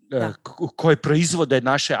koje proizvode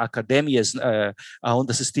naše akademije, a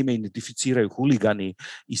onda se s time identificiraju huligani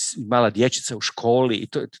i mala dječica u školi. I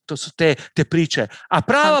to su te priče. A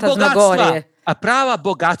prava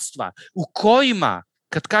bogatstva u kojima,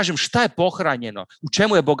 kad kažem šta je pohranjeno, u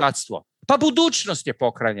čemu je bogatstvo? Pa budućnost je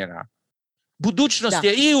pohranjena. Budućnost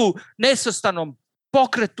je i u nesvrstanom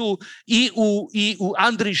pokretu i u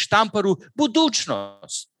Andriji Štamparu.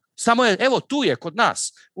 Budućnost. Samo je, evo tu je kod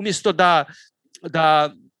nas. Umjesto da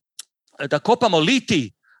kopamo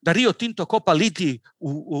litij da Rio Tinto kopa litij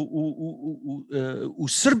u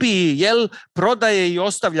Srbiji, jel, prodaje i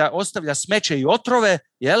ostavlja smeće i otrove,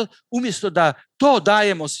 jel, umjesto da to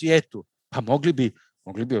dajemo svijetu. Pa mogli bi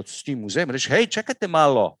s tim muzejem reći, hej, čekajte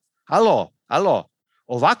malo, alo,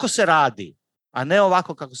 ovako se radi, a ne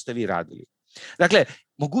ovako kako ste vi radili. Dakle,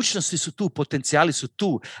 mogućnosti su tu, potencijali su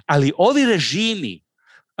tu, ali ovi režimi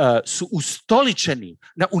su ustoličeni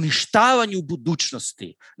na uništavanju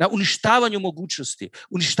budućnosti, na uništavanju mogućnosti,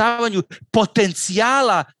 uništavanju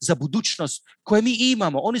potencijala za budućnost koje mi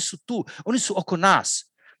imamo. Oni su tu, oni su oko nas.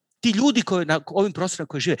 Ti ljudi koji na ovim prostorima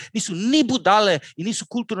koji žive nisu ni budale i nisu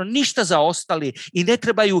kulturno ništa zaostali i ne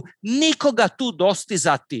trebaju nikoga tu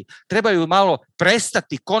dostizati. Trebaju malo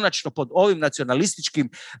prestati konačno pod ovim nacionalističkim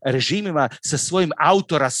režimima sa svojim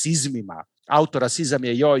autorasizmima. Autorasizam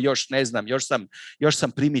je još ne znam, još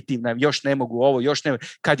sam primitivna, još ne mogu ovo,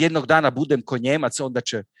 kad jednog dana budem ko Njemac, onda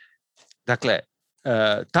će... Dakle,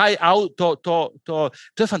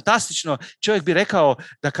 to je fantastično. Čovjek bi rekao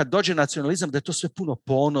da kad dođe nacionalizam da je to sve puno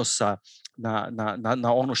ponosa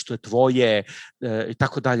na ono što je tvoje i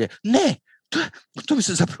tako dalje. Ne, to mi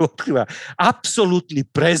se zapravo otkriva apsolutni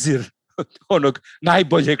prezir onog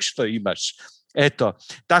najboljeg što imaš. Eto,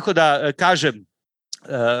 tako da kažem,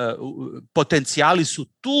 potencijali su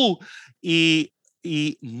tu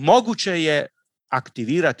i moguće je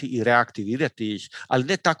aktivirati i reaktivirati ih, ali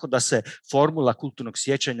ne tako da se formula kulturnog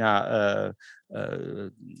sjećanja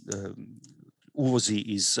uvozi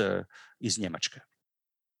iz Njemačke.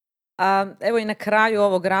 Evo i na kraju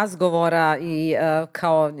ovog razgovora i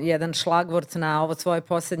kao jedan šlagvort na ovo svoje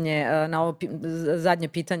posljednje, na ovo zadnje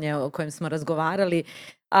pitanje o kojem smo razgovarali,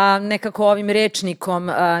 nekako ovim rječnikom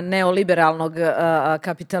neoliberalnog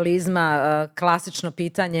kapitalizma, klasično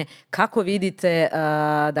pitanje, kako vidite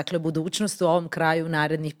dakle, budućnost u ovom kraju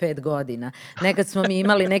narednih 5 godina? Nekad smo mi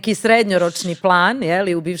imali neki srednjoročni plan,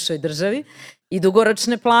 jeli, u bivšoj državi, i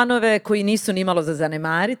dugoročne planove koji nisu nimalo za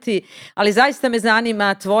zanemariti, ali zaista me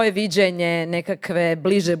zanima tvoje viđenje nekakve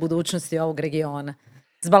bliže budućnosti ovog regiona.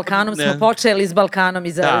 S Balkanom smo počeli, s Balkanom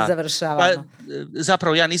i završavamo. Pa,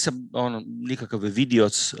 zapravo ja nisam nikakav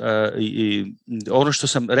vidioc i ono što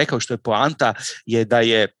sam rekao što je poanta je da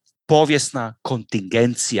je povijesna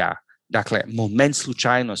kontingencija, dakle moment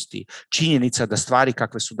slučajnosti, činjenica da stvari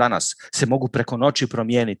kakve su danas se mogu preko noći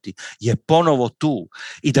promijeniti je ponovo tu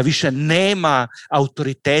i da više nema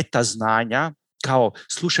autoriteta znanja kao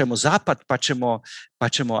slušajmo zapad pa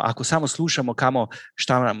ćemo ako samo slušamo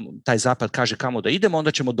šta nam taj zapad kaže kamo da idemo,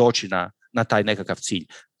 onda ćemo doći na taj nekakav cilj.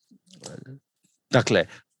 Dakle,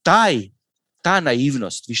 ta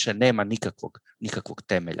naivnost više nema nikakvog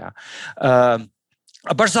temelja.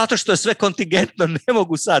 A baš zato što je sve kontingentno ne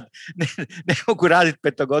mogu raditi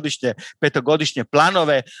petogodišnje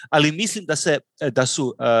planove, ali mislim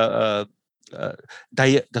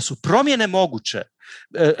da su promjene moguće.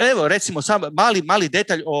 Evo recimo sam mali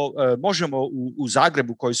detalj o Možemo u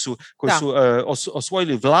Zagrebu koji su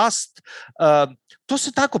osvojili vlast. To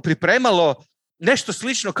se tako pripremalo, nešto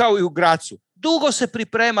slično kao i u Grazu. Dugo se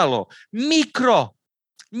pripremalo,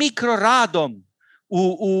 mikro radom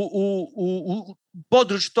u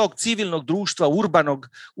području tog civilnog društva,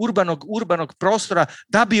 urbanog prostora,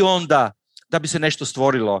 da bi se nešto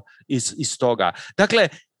stvorilo iz toga. Dakle,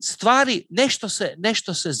 stvari,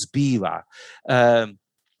 nešto se zbiva.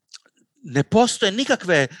 Ne postoje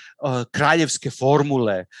nikakve kraljevske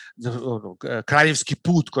formule, kraljevski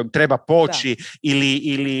put kojim treba poći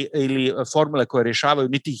ili formule koje rješavaju,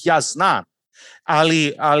 niti ih ja znam.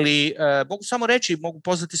 Ali mogu samo reći, mogu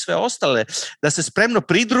pozvati sve ostale da se spremno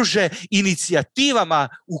pridruže inicijativama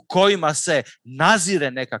u kojima se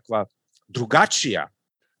nazire nekakva drugačija,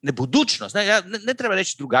 ne budućnost, ne treba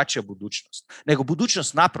reći drugačija budućnost, nego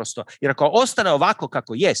budućnost naprosto, jer ako ostane ovako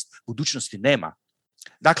kako jest, budućnosti nema.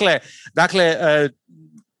 Dakle,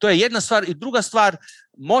 to je jedna stvar i druga stvar,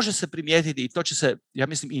 može se primijetiti i to će se, ja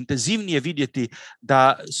mislim, intenzivnije vidjeti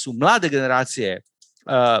da su mlade generacije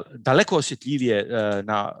daleko osjetljivije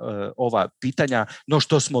na ova pitanja no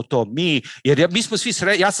što smo to mi, jer mi smo svi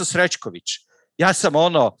ja sam Srećković,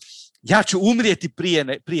 ja ću umrijeti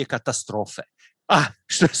prije katastrofe.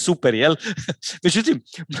 Što je super, jel? Međutim,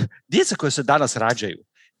 djeca koja se danas rađaju,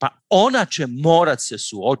 pa ona će morat se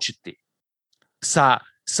suočiti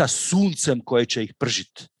sa suncem koje će ih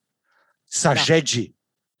pržiti, sa žeđi,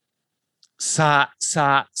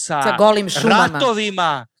 sa golim šumama,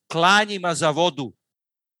 ratovima, klanjima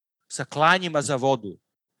za vodu.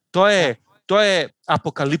 To je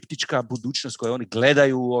apokaliptička budućnost koju oni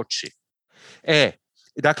gledaju u oči.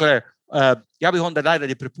 Dakle, ja bih onda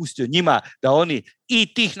najradije prepustio njima da oni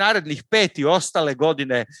i tih narednih 5 i ostale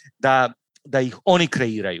godine da ih oni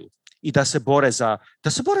kreiraju. i da se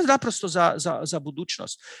bore naprosto za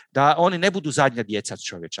budućnost, da oni ne budu zadnja djeca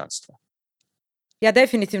čovječanstva. Ja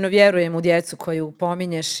definitivno vjerujem u djecu koju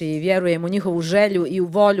pominješ i vjerujem u njihovu želju i u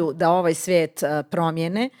volju da ovaj svijet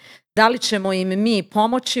promijene. Da li ćemo im mi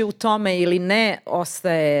pomoći u tome ili ne,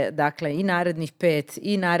 ostaje dakle i narednih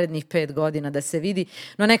 5 godina da se vidi,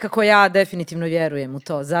 no nekako ja definitivno vjerujem u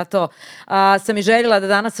to. Zato sam i željela da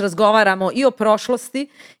danas razgovaramo i o prošlosti,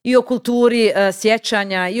 i o kulturi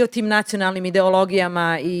sjećanja, i o tim nacionalnim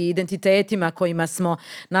ideologijama i identitetima kojima smo,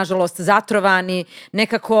 nažalost, zatrovani,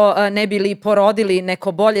 nekako ne bili porodili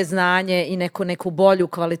neko bolje znanje i neku bolju,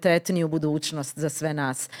 kvalitetniju budućnost za sve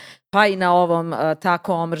nas. Pa i na ovom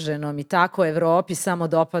tako omrženom i tako Evropi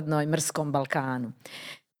samodopadnoj mrskom Balkanu.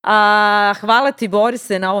 Hvala ti,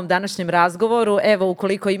 Borise, na ovom današnjem razgovoru. Evo,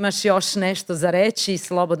 ukoliko imaš još nešto za reći,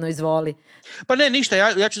 slobodno izvoli. Pa ne, ništa,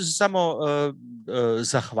 ja ću se samo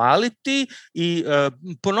zahvaliti i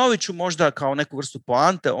ponovit ću možda kao neku vrstu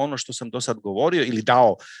poante ono što sam do sad govorio ili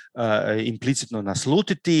dao implicitno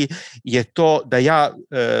naslutiti, je to da ja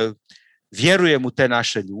vjerujem u te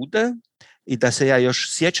naše ljude i da se ja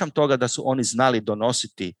još sjećam toga da su oni znali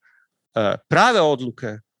donositi prave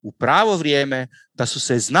odluke u pravo vrijeme, da su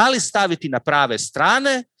se znali staviti na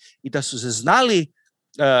strane i da su se znali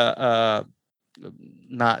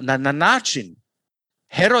na način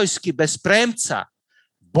herojski bez premca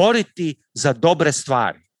boriti za dobre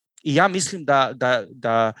stvari. I ja mislim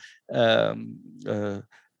da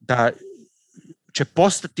će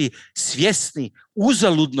postati svjesni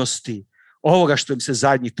uzaludnosti ovoga što im se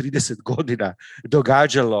zadnjih 30 godina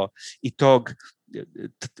događalo i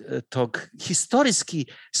tog historijski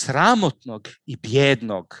sramotnog i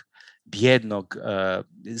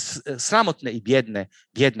sramotne i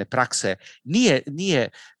bijedne prakse. Nije,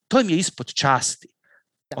 to im je ispod časti.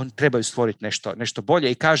 Oni trebaju stvoriti nešto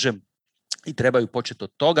bolje i kažem, i trebaju početi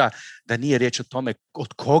od toga da nije riječ o tome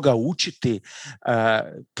od koga učiti.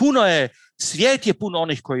 Svijet je puno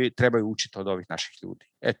onih koji trebaju učiti od ovih naših ljudi.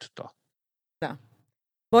 Eto to. Da.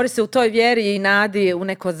 Bori se u toj vjeri i nadi u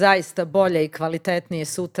neko zaista bolje i kvalitetnije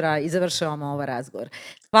sutra i završavamo ovaj razgovor.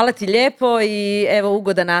 Hvala ti lijepo i evo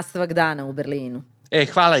ugodan nastavak dana u Berlinu.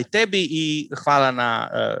 Hvala i tebi i hvala na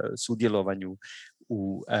sudjelovanju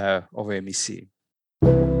u ovoj emisiji.